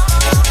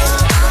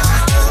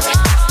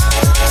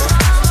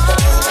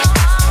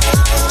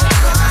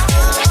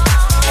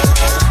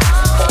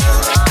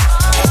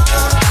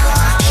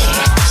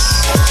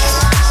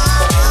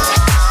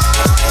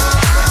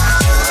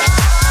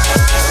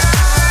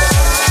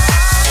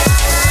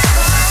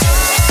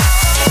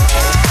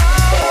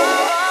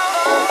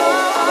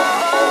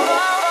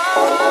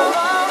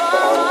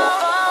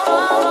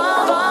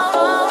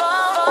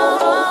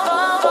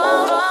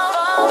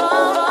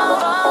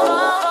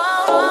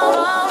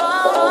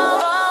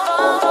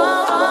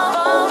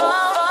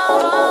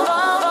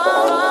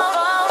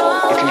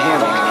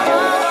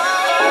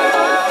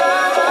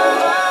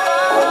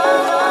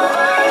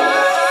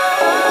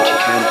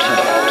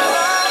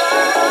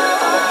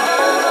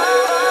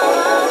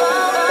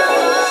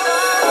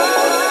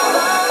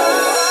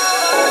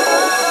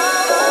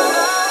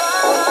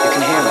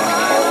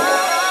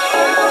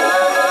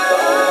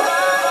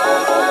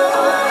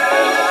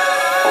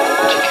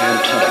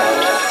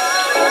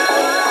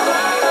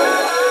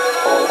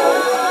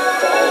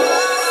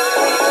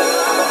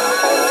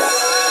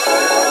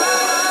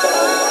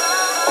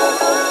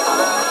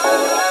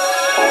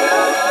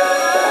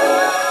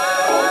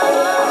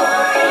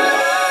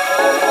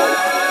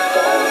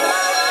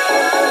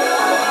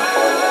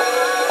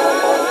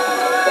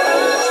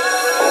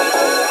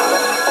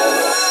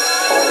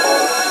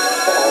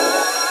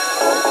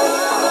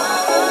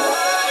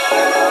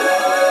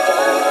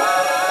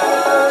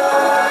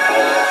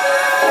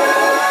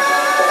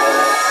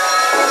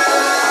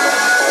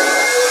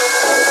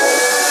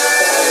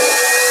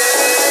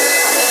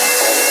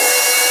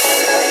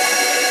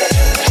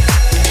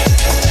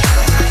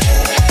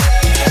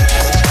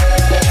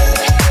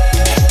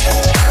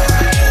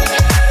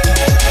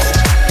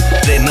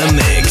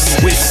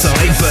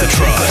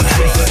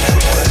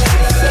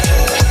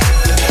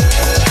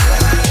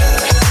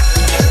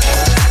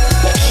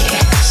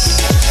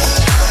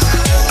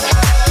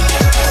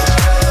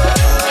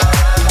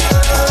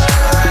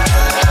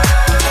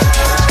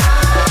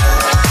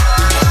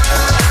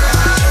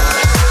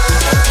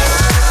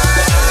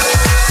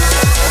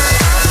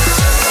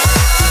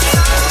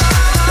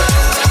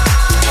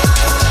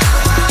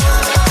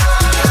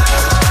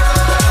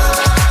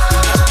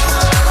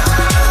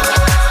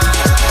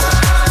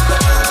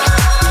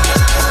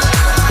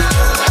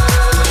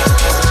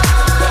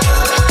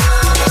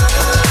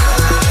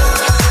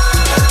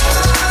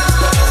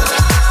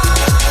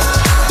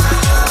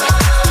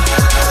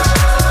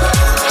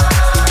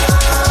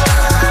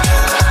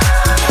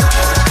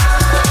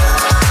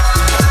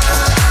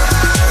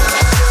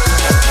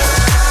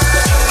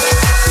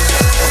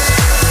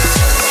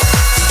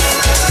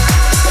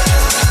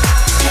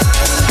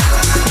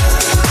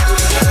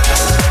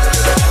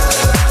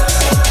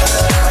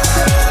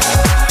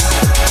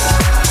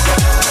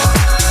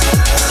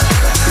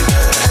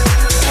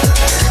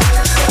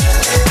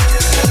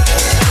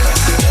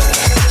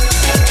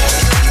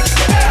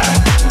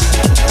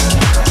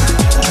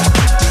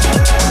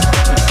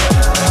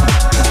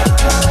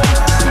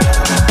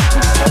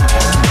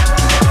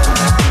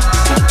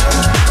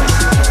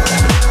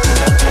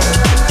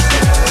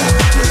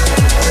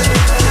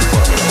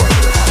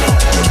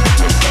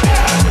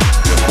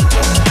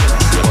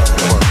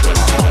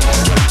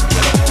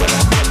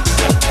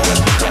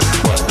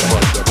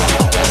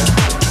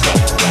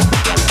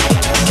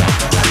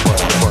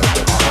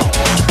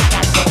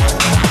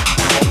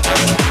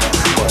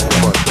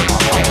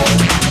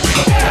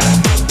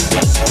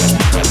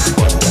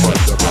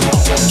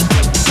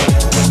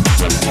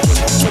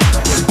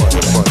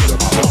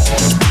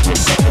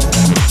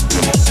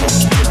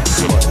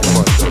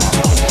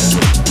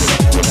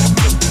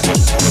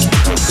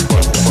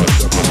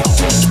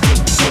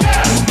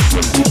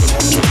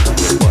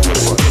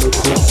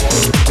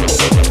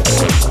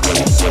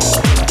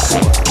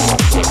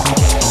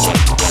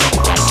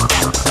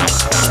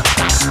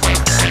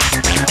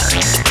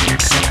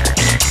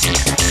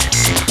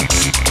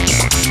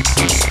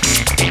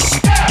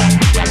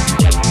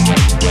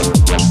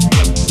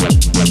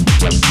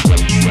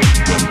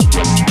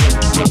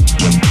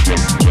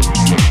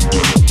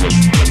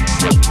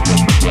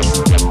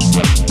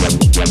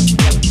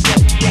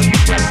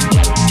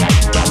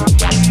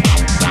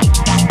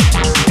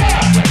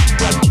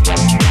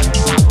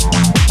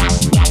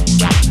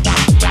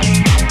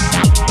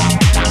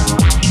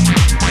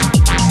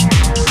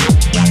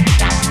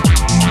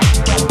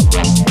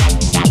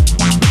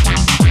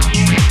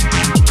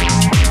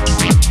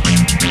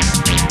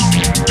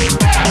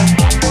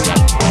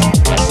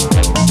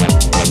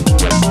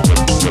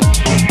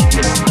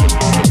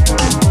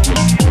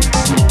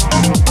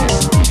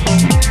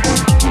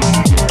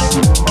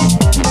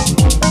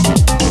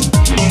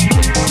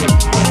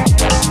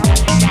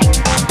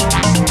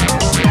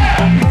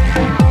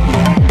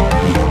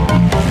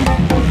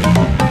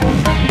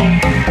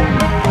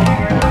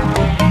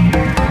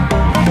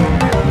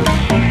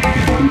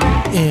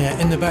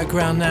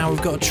 background now,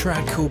 we've got a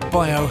track called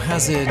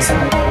Biohazard.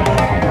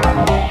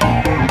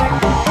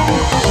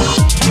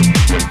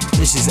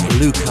 This is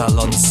Luca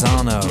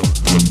Lozano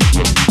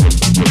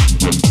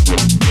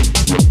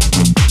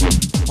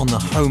on the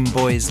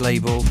Homeboys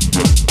label.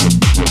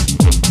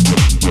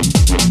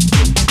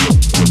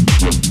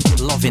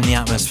 Loving the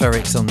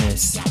atmospherics on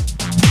this.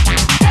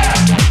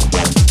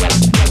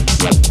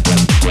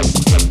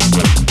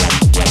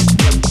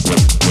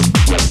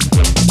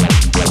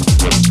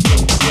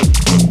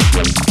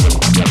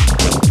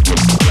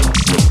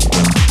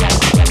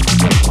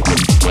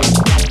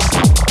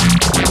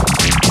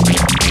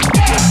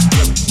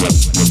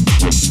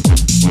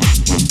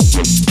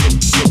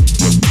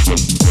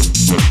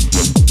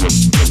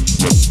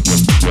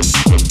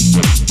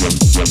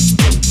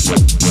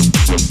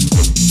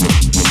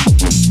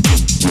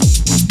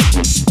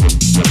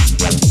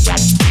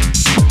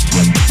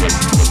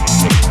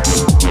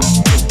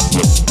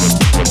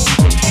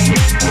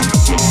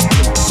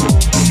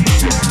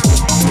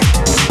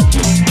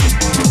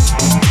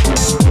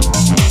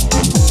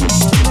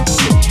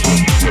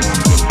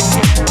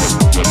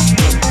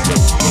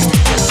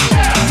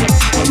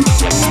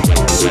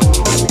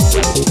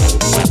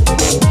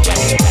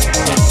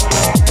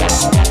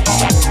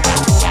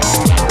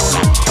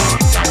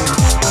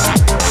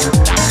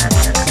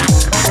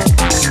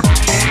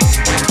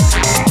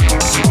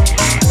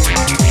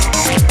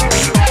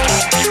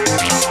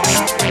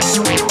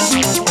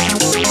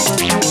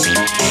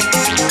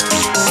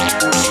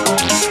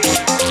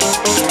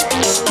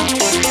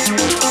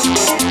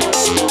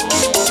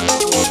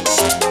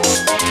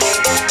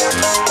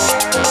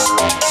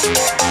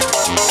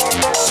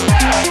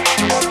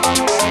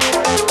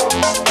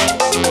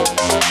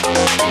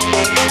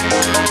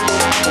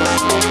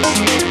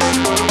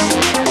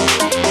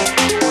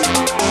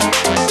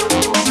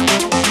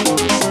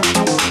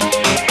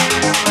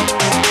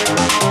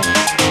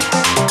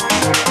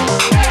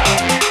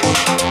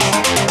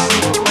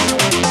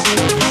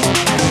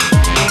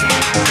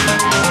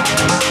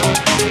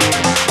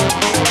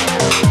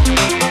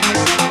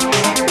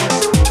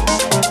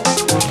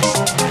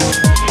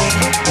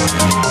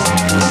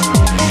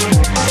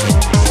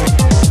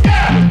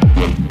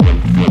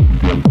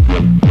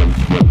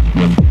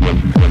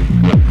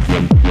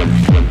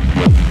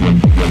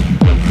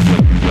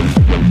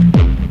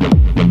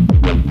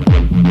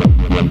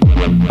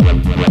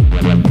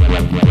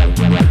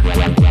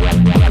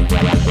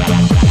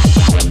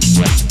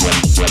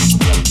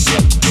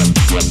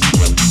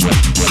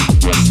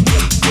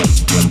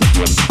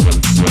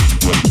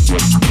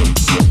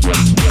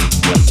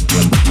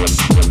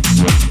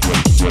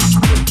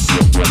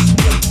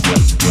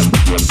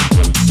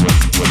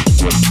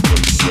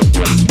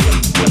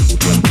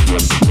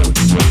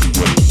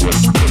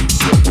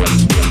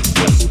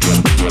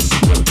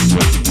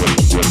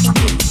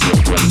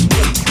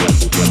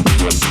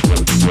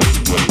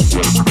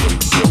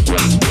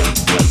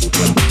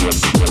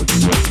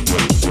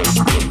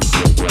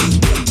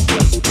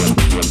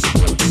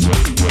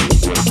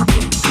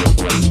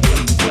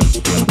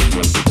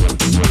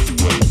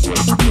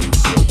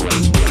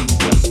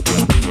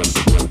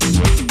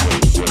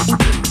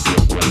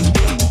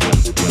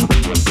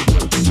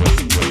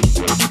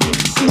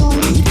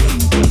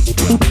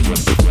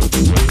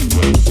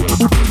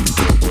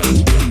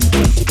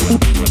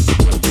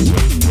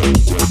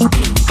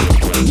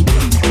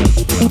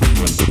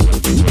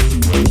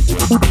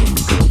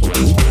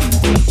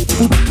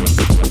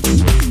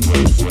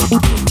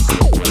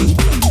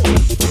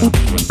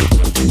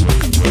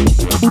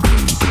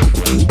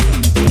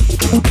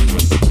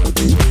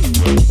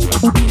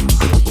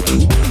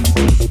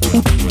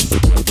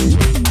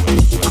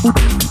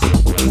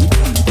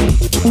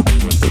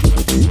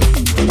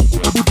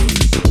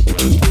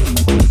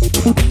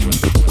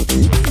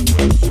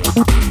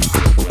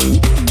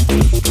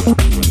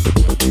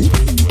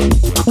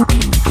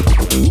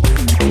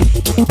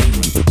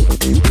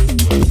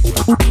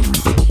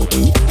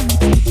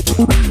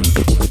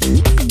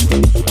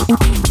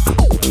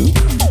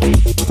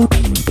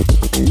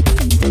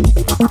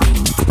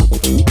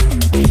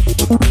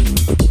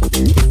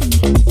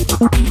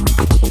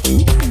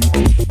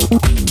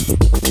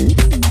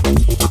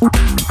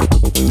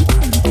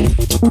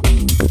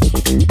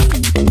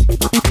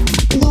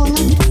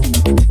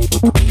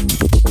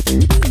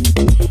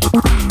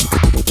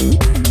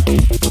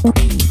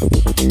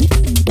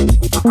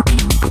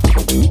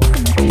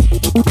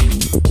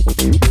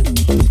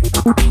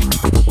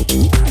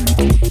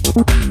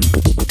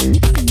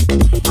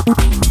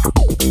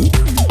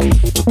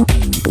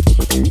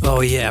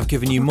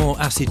 Giving you more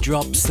acid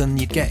drops than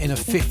you'd get in a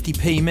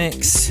 50p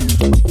mix.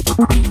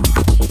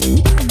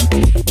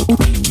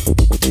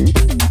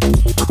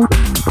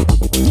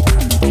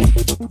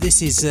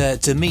 This is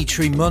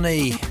Dimitri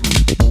Money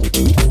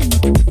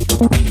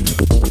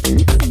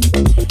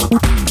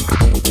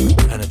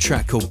and a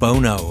track called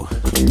Bono,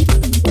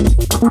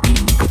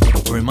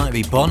 or it might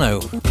be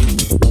Bono.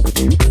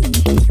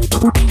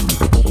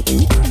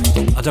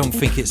 I don't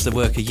think it's the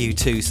work of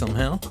U2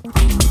 somehow.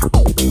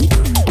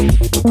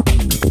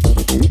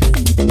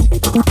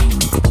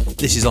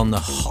 This is on the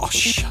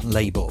Hosh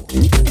label.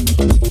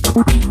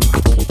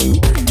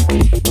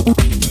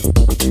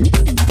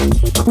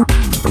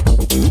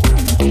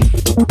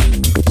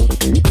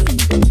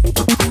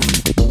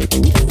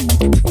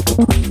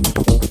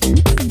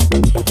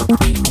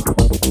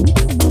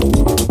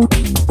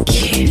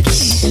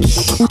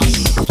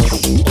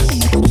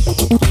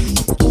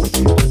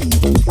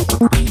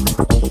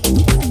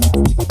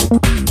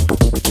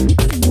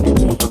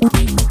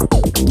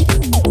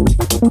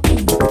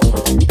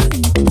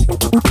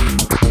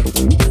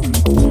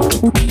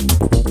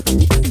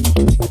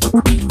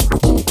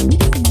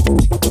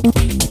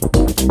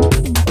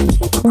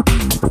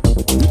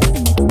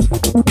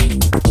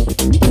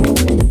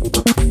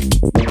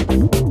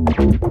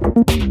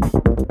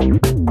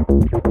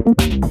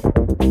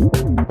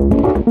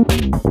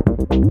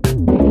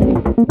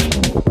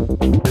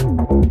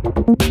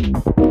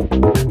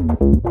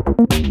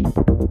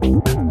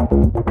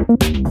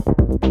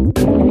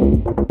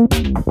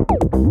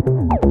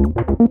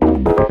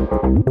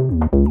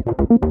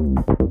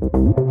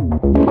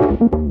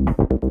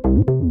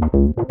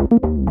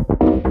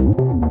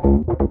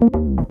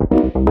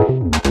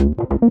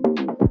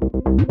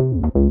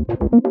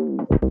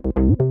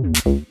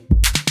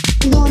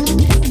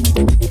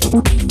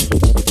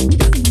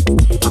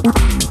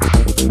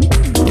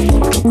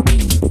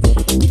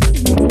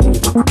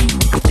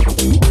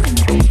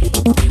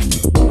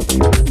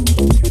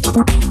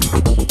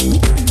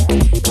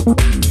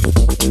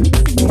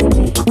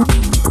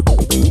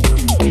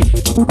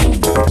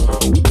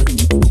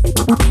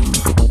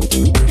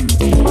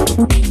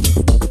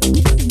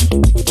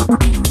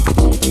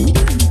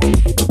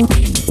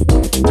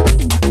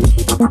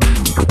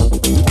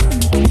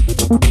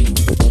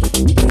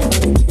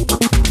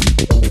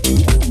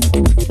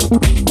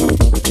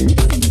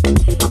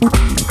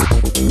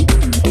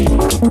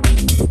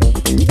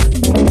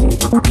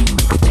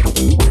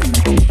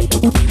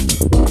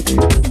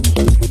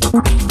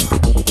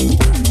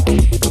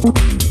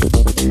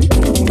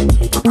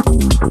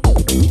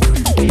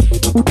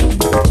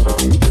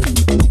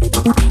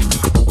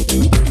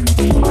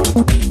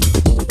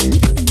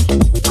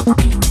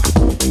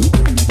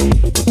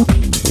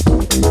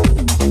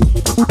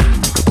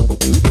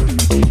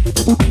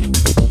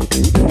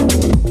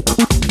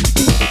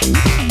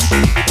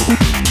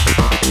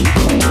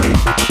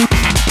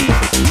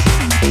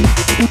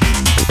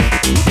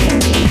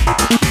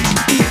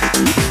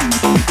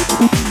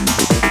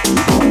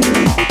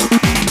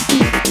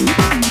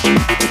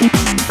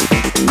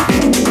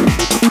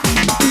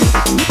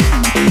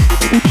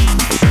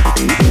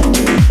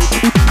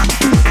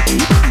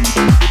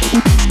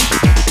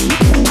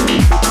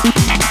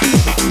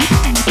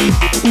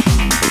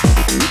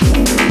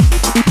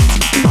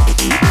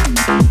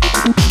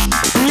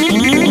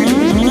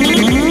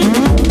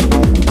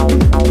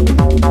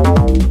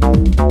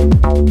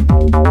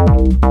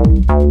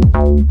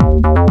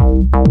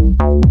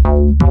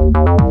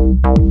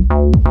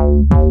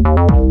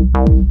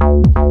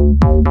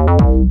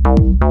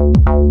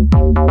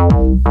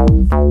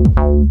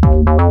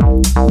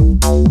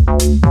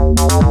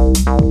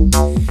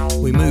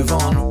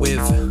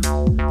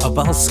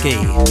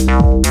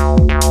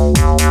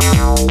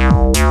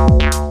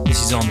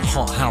 This is on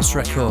Hot House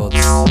Records.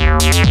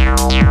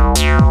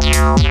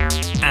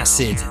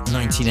 Acid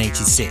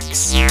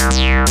 1986.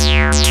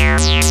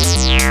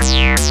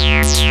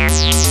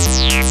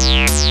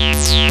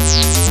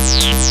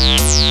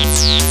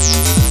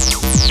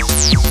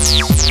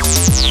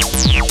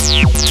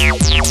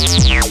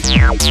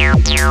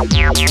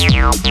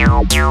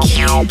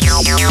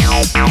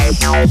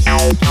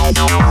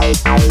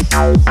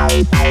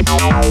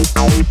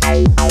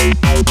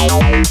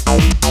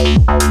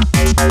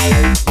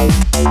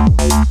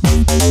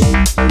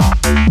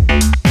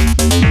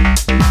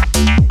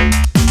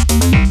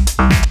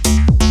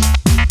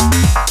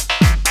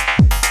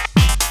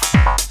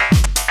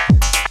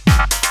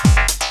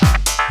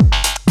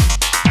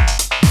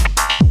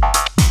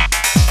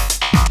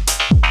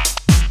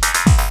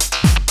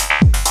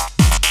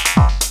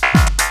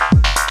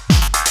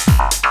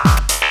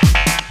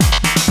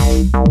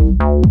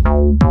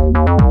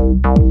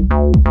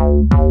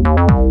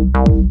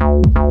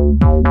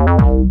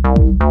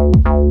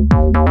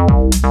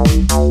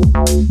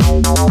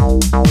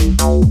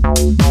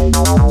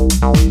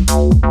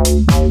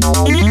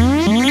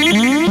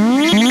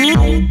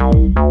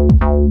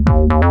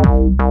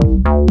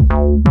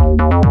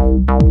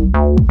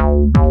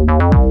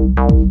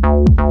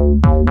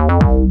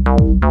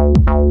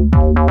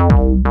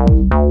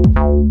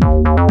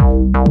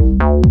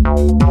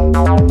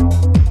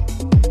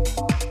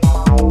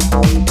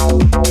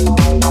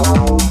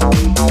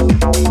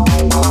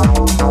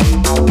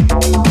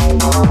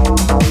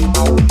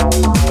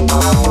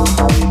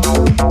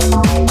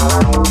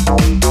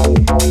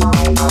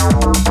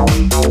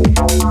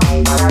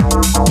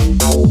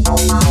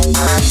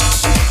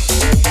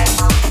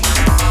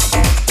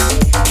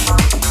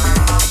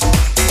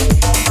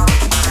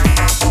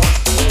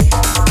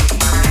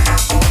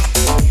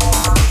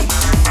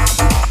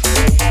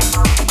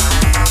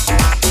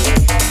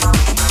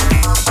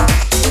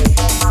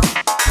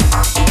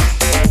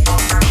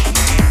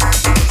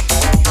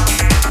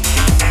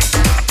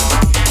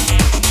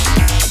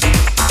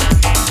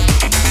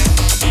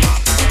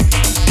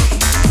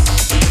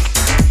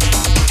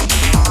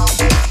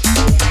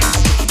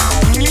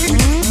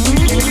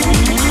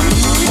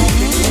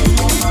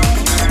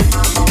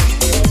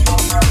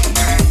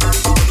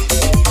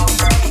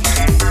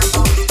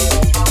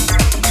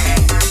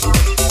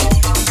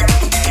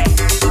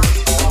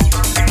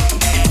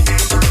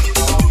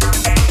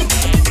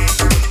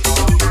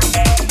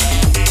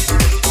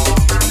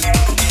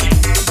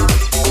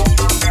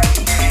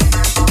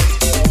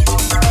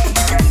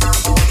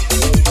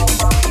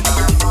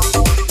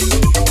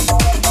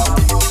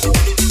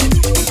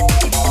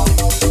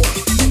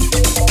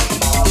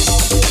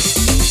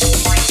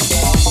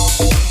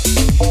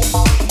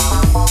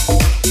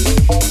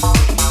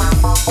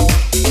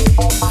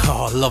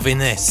 Loving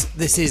this.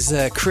 This is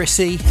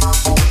Chrissy.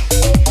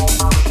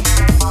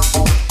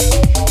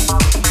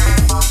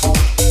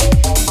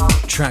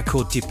 Track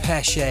called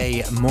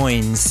Depeche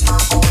Moins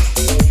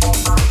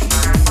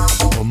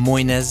or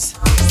Moines.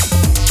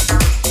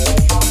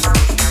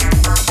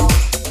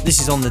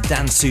 This is on the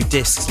Dansu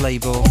Discs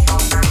label.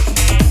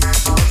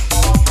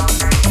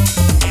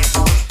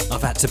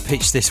 I've had to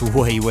pitch this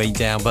way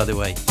down, by the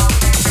way.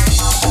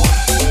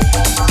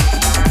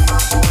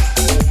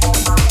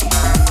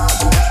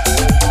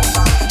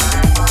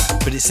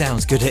 But it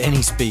sounds good at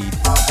any speed.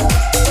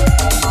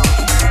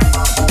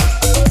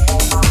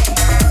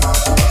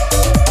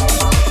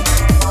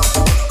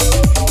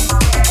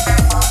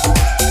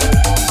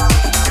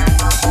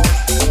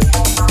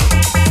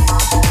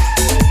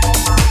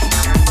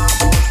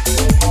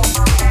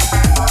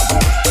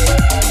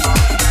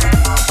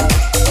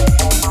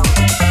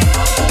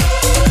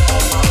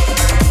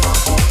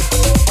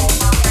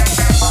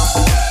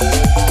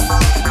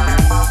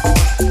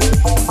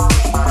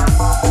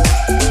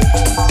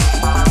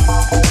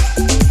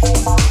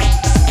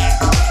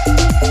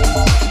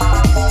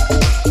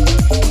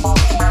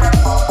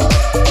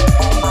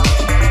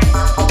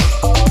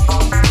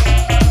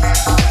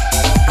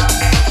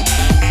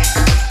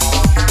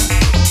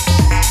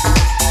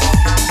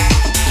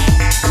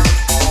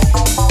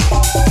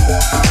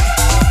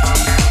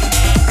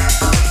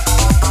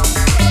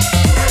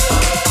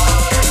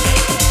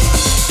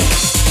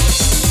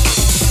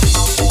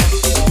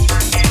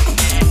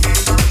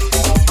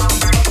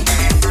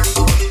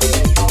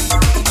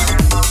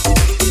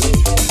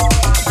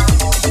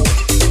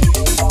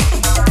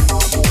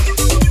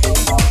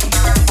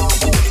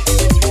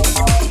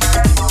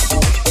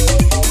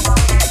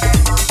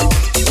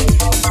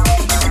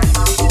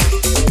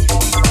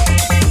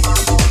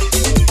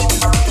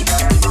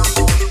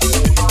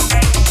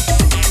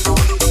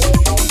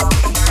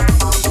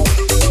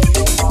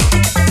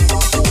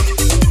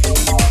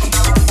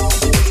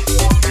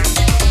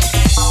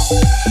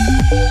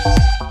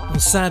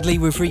 Sadly,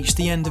 we've reached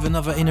the end of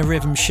another Inner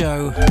Rhythm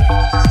show.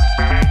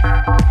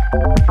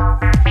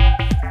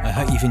 I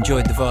hope you've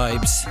enjoyed the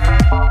vibes.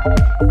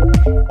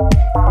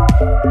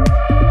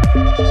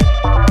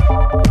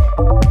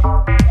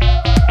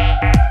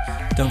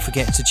 Don't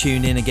forget to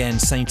tune in again,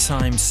 same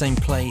time, same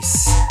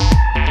place,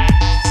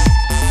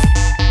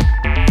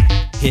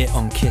 here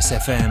on Kiss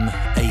FM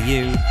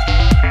AU.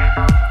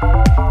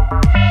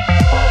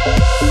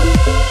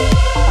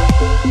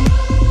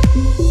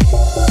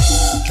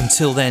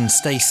 Until then,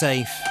 stay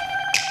safe,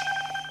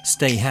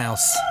 stay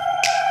house,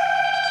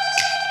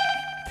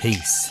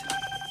 peace.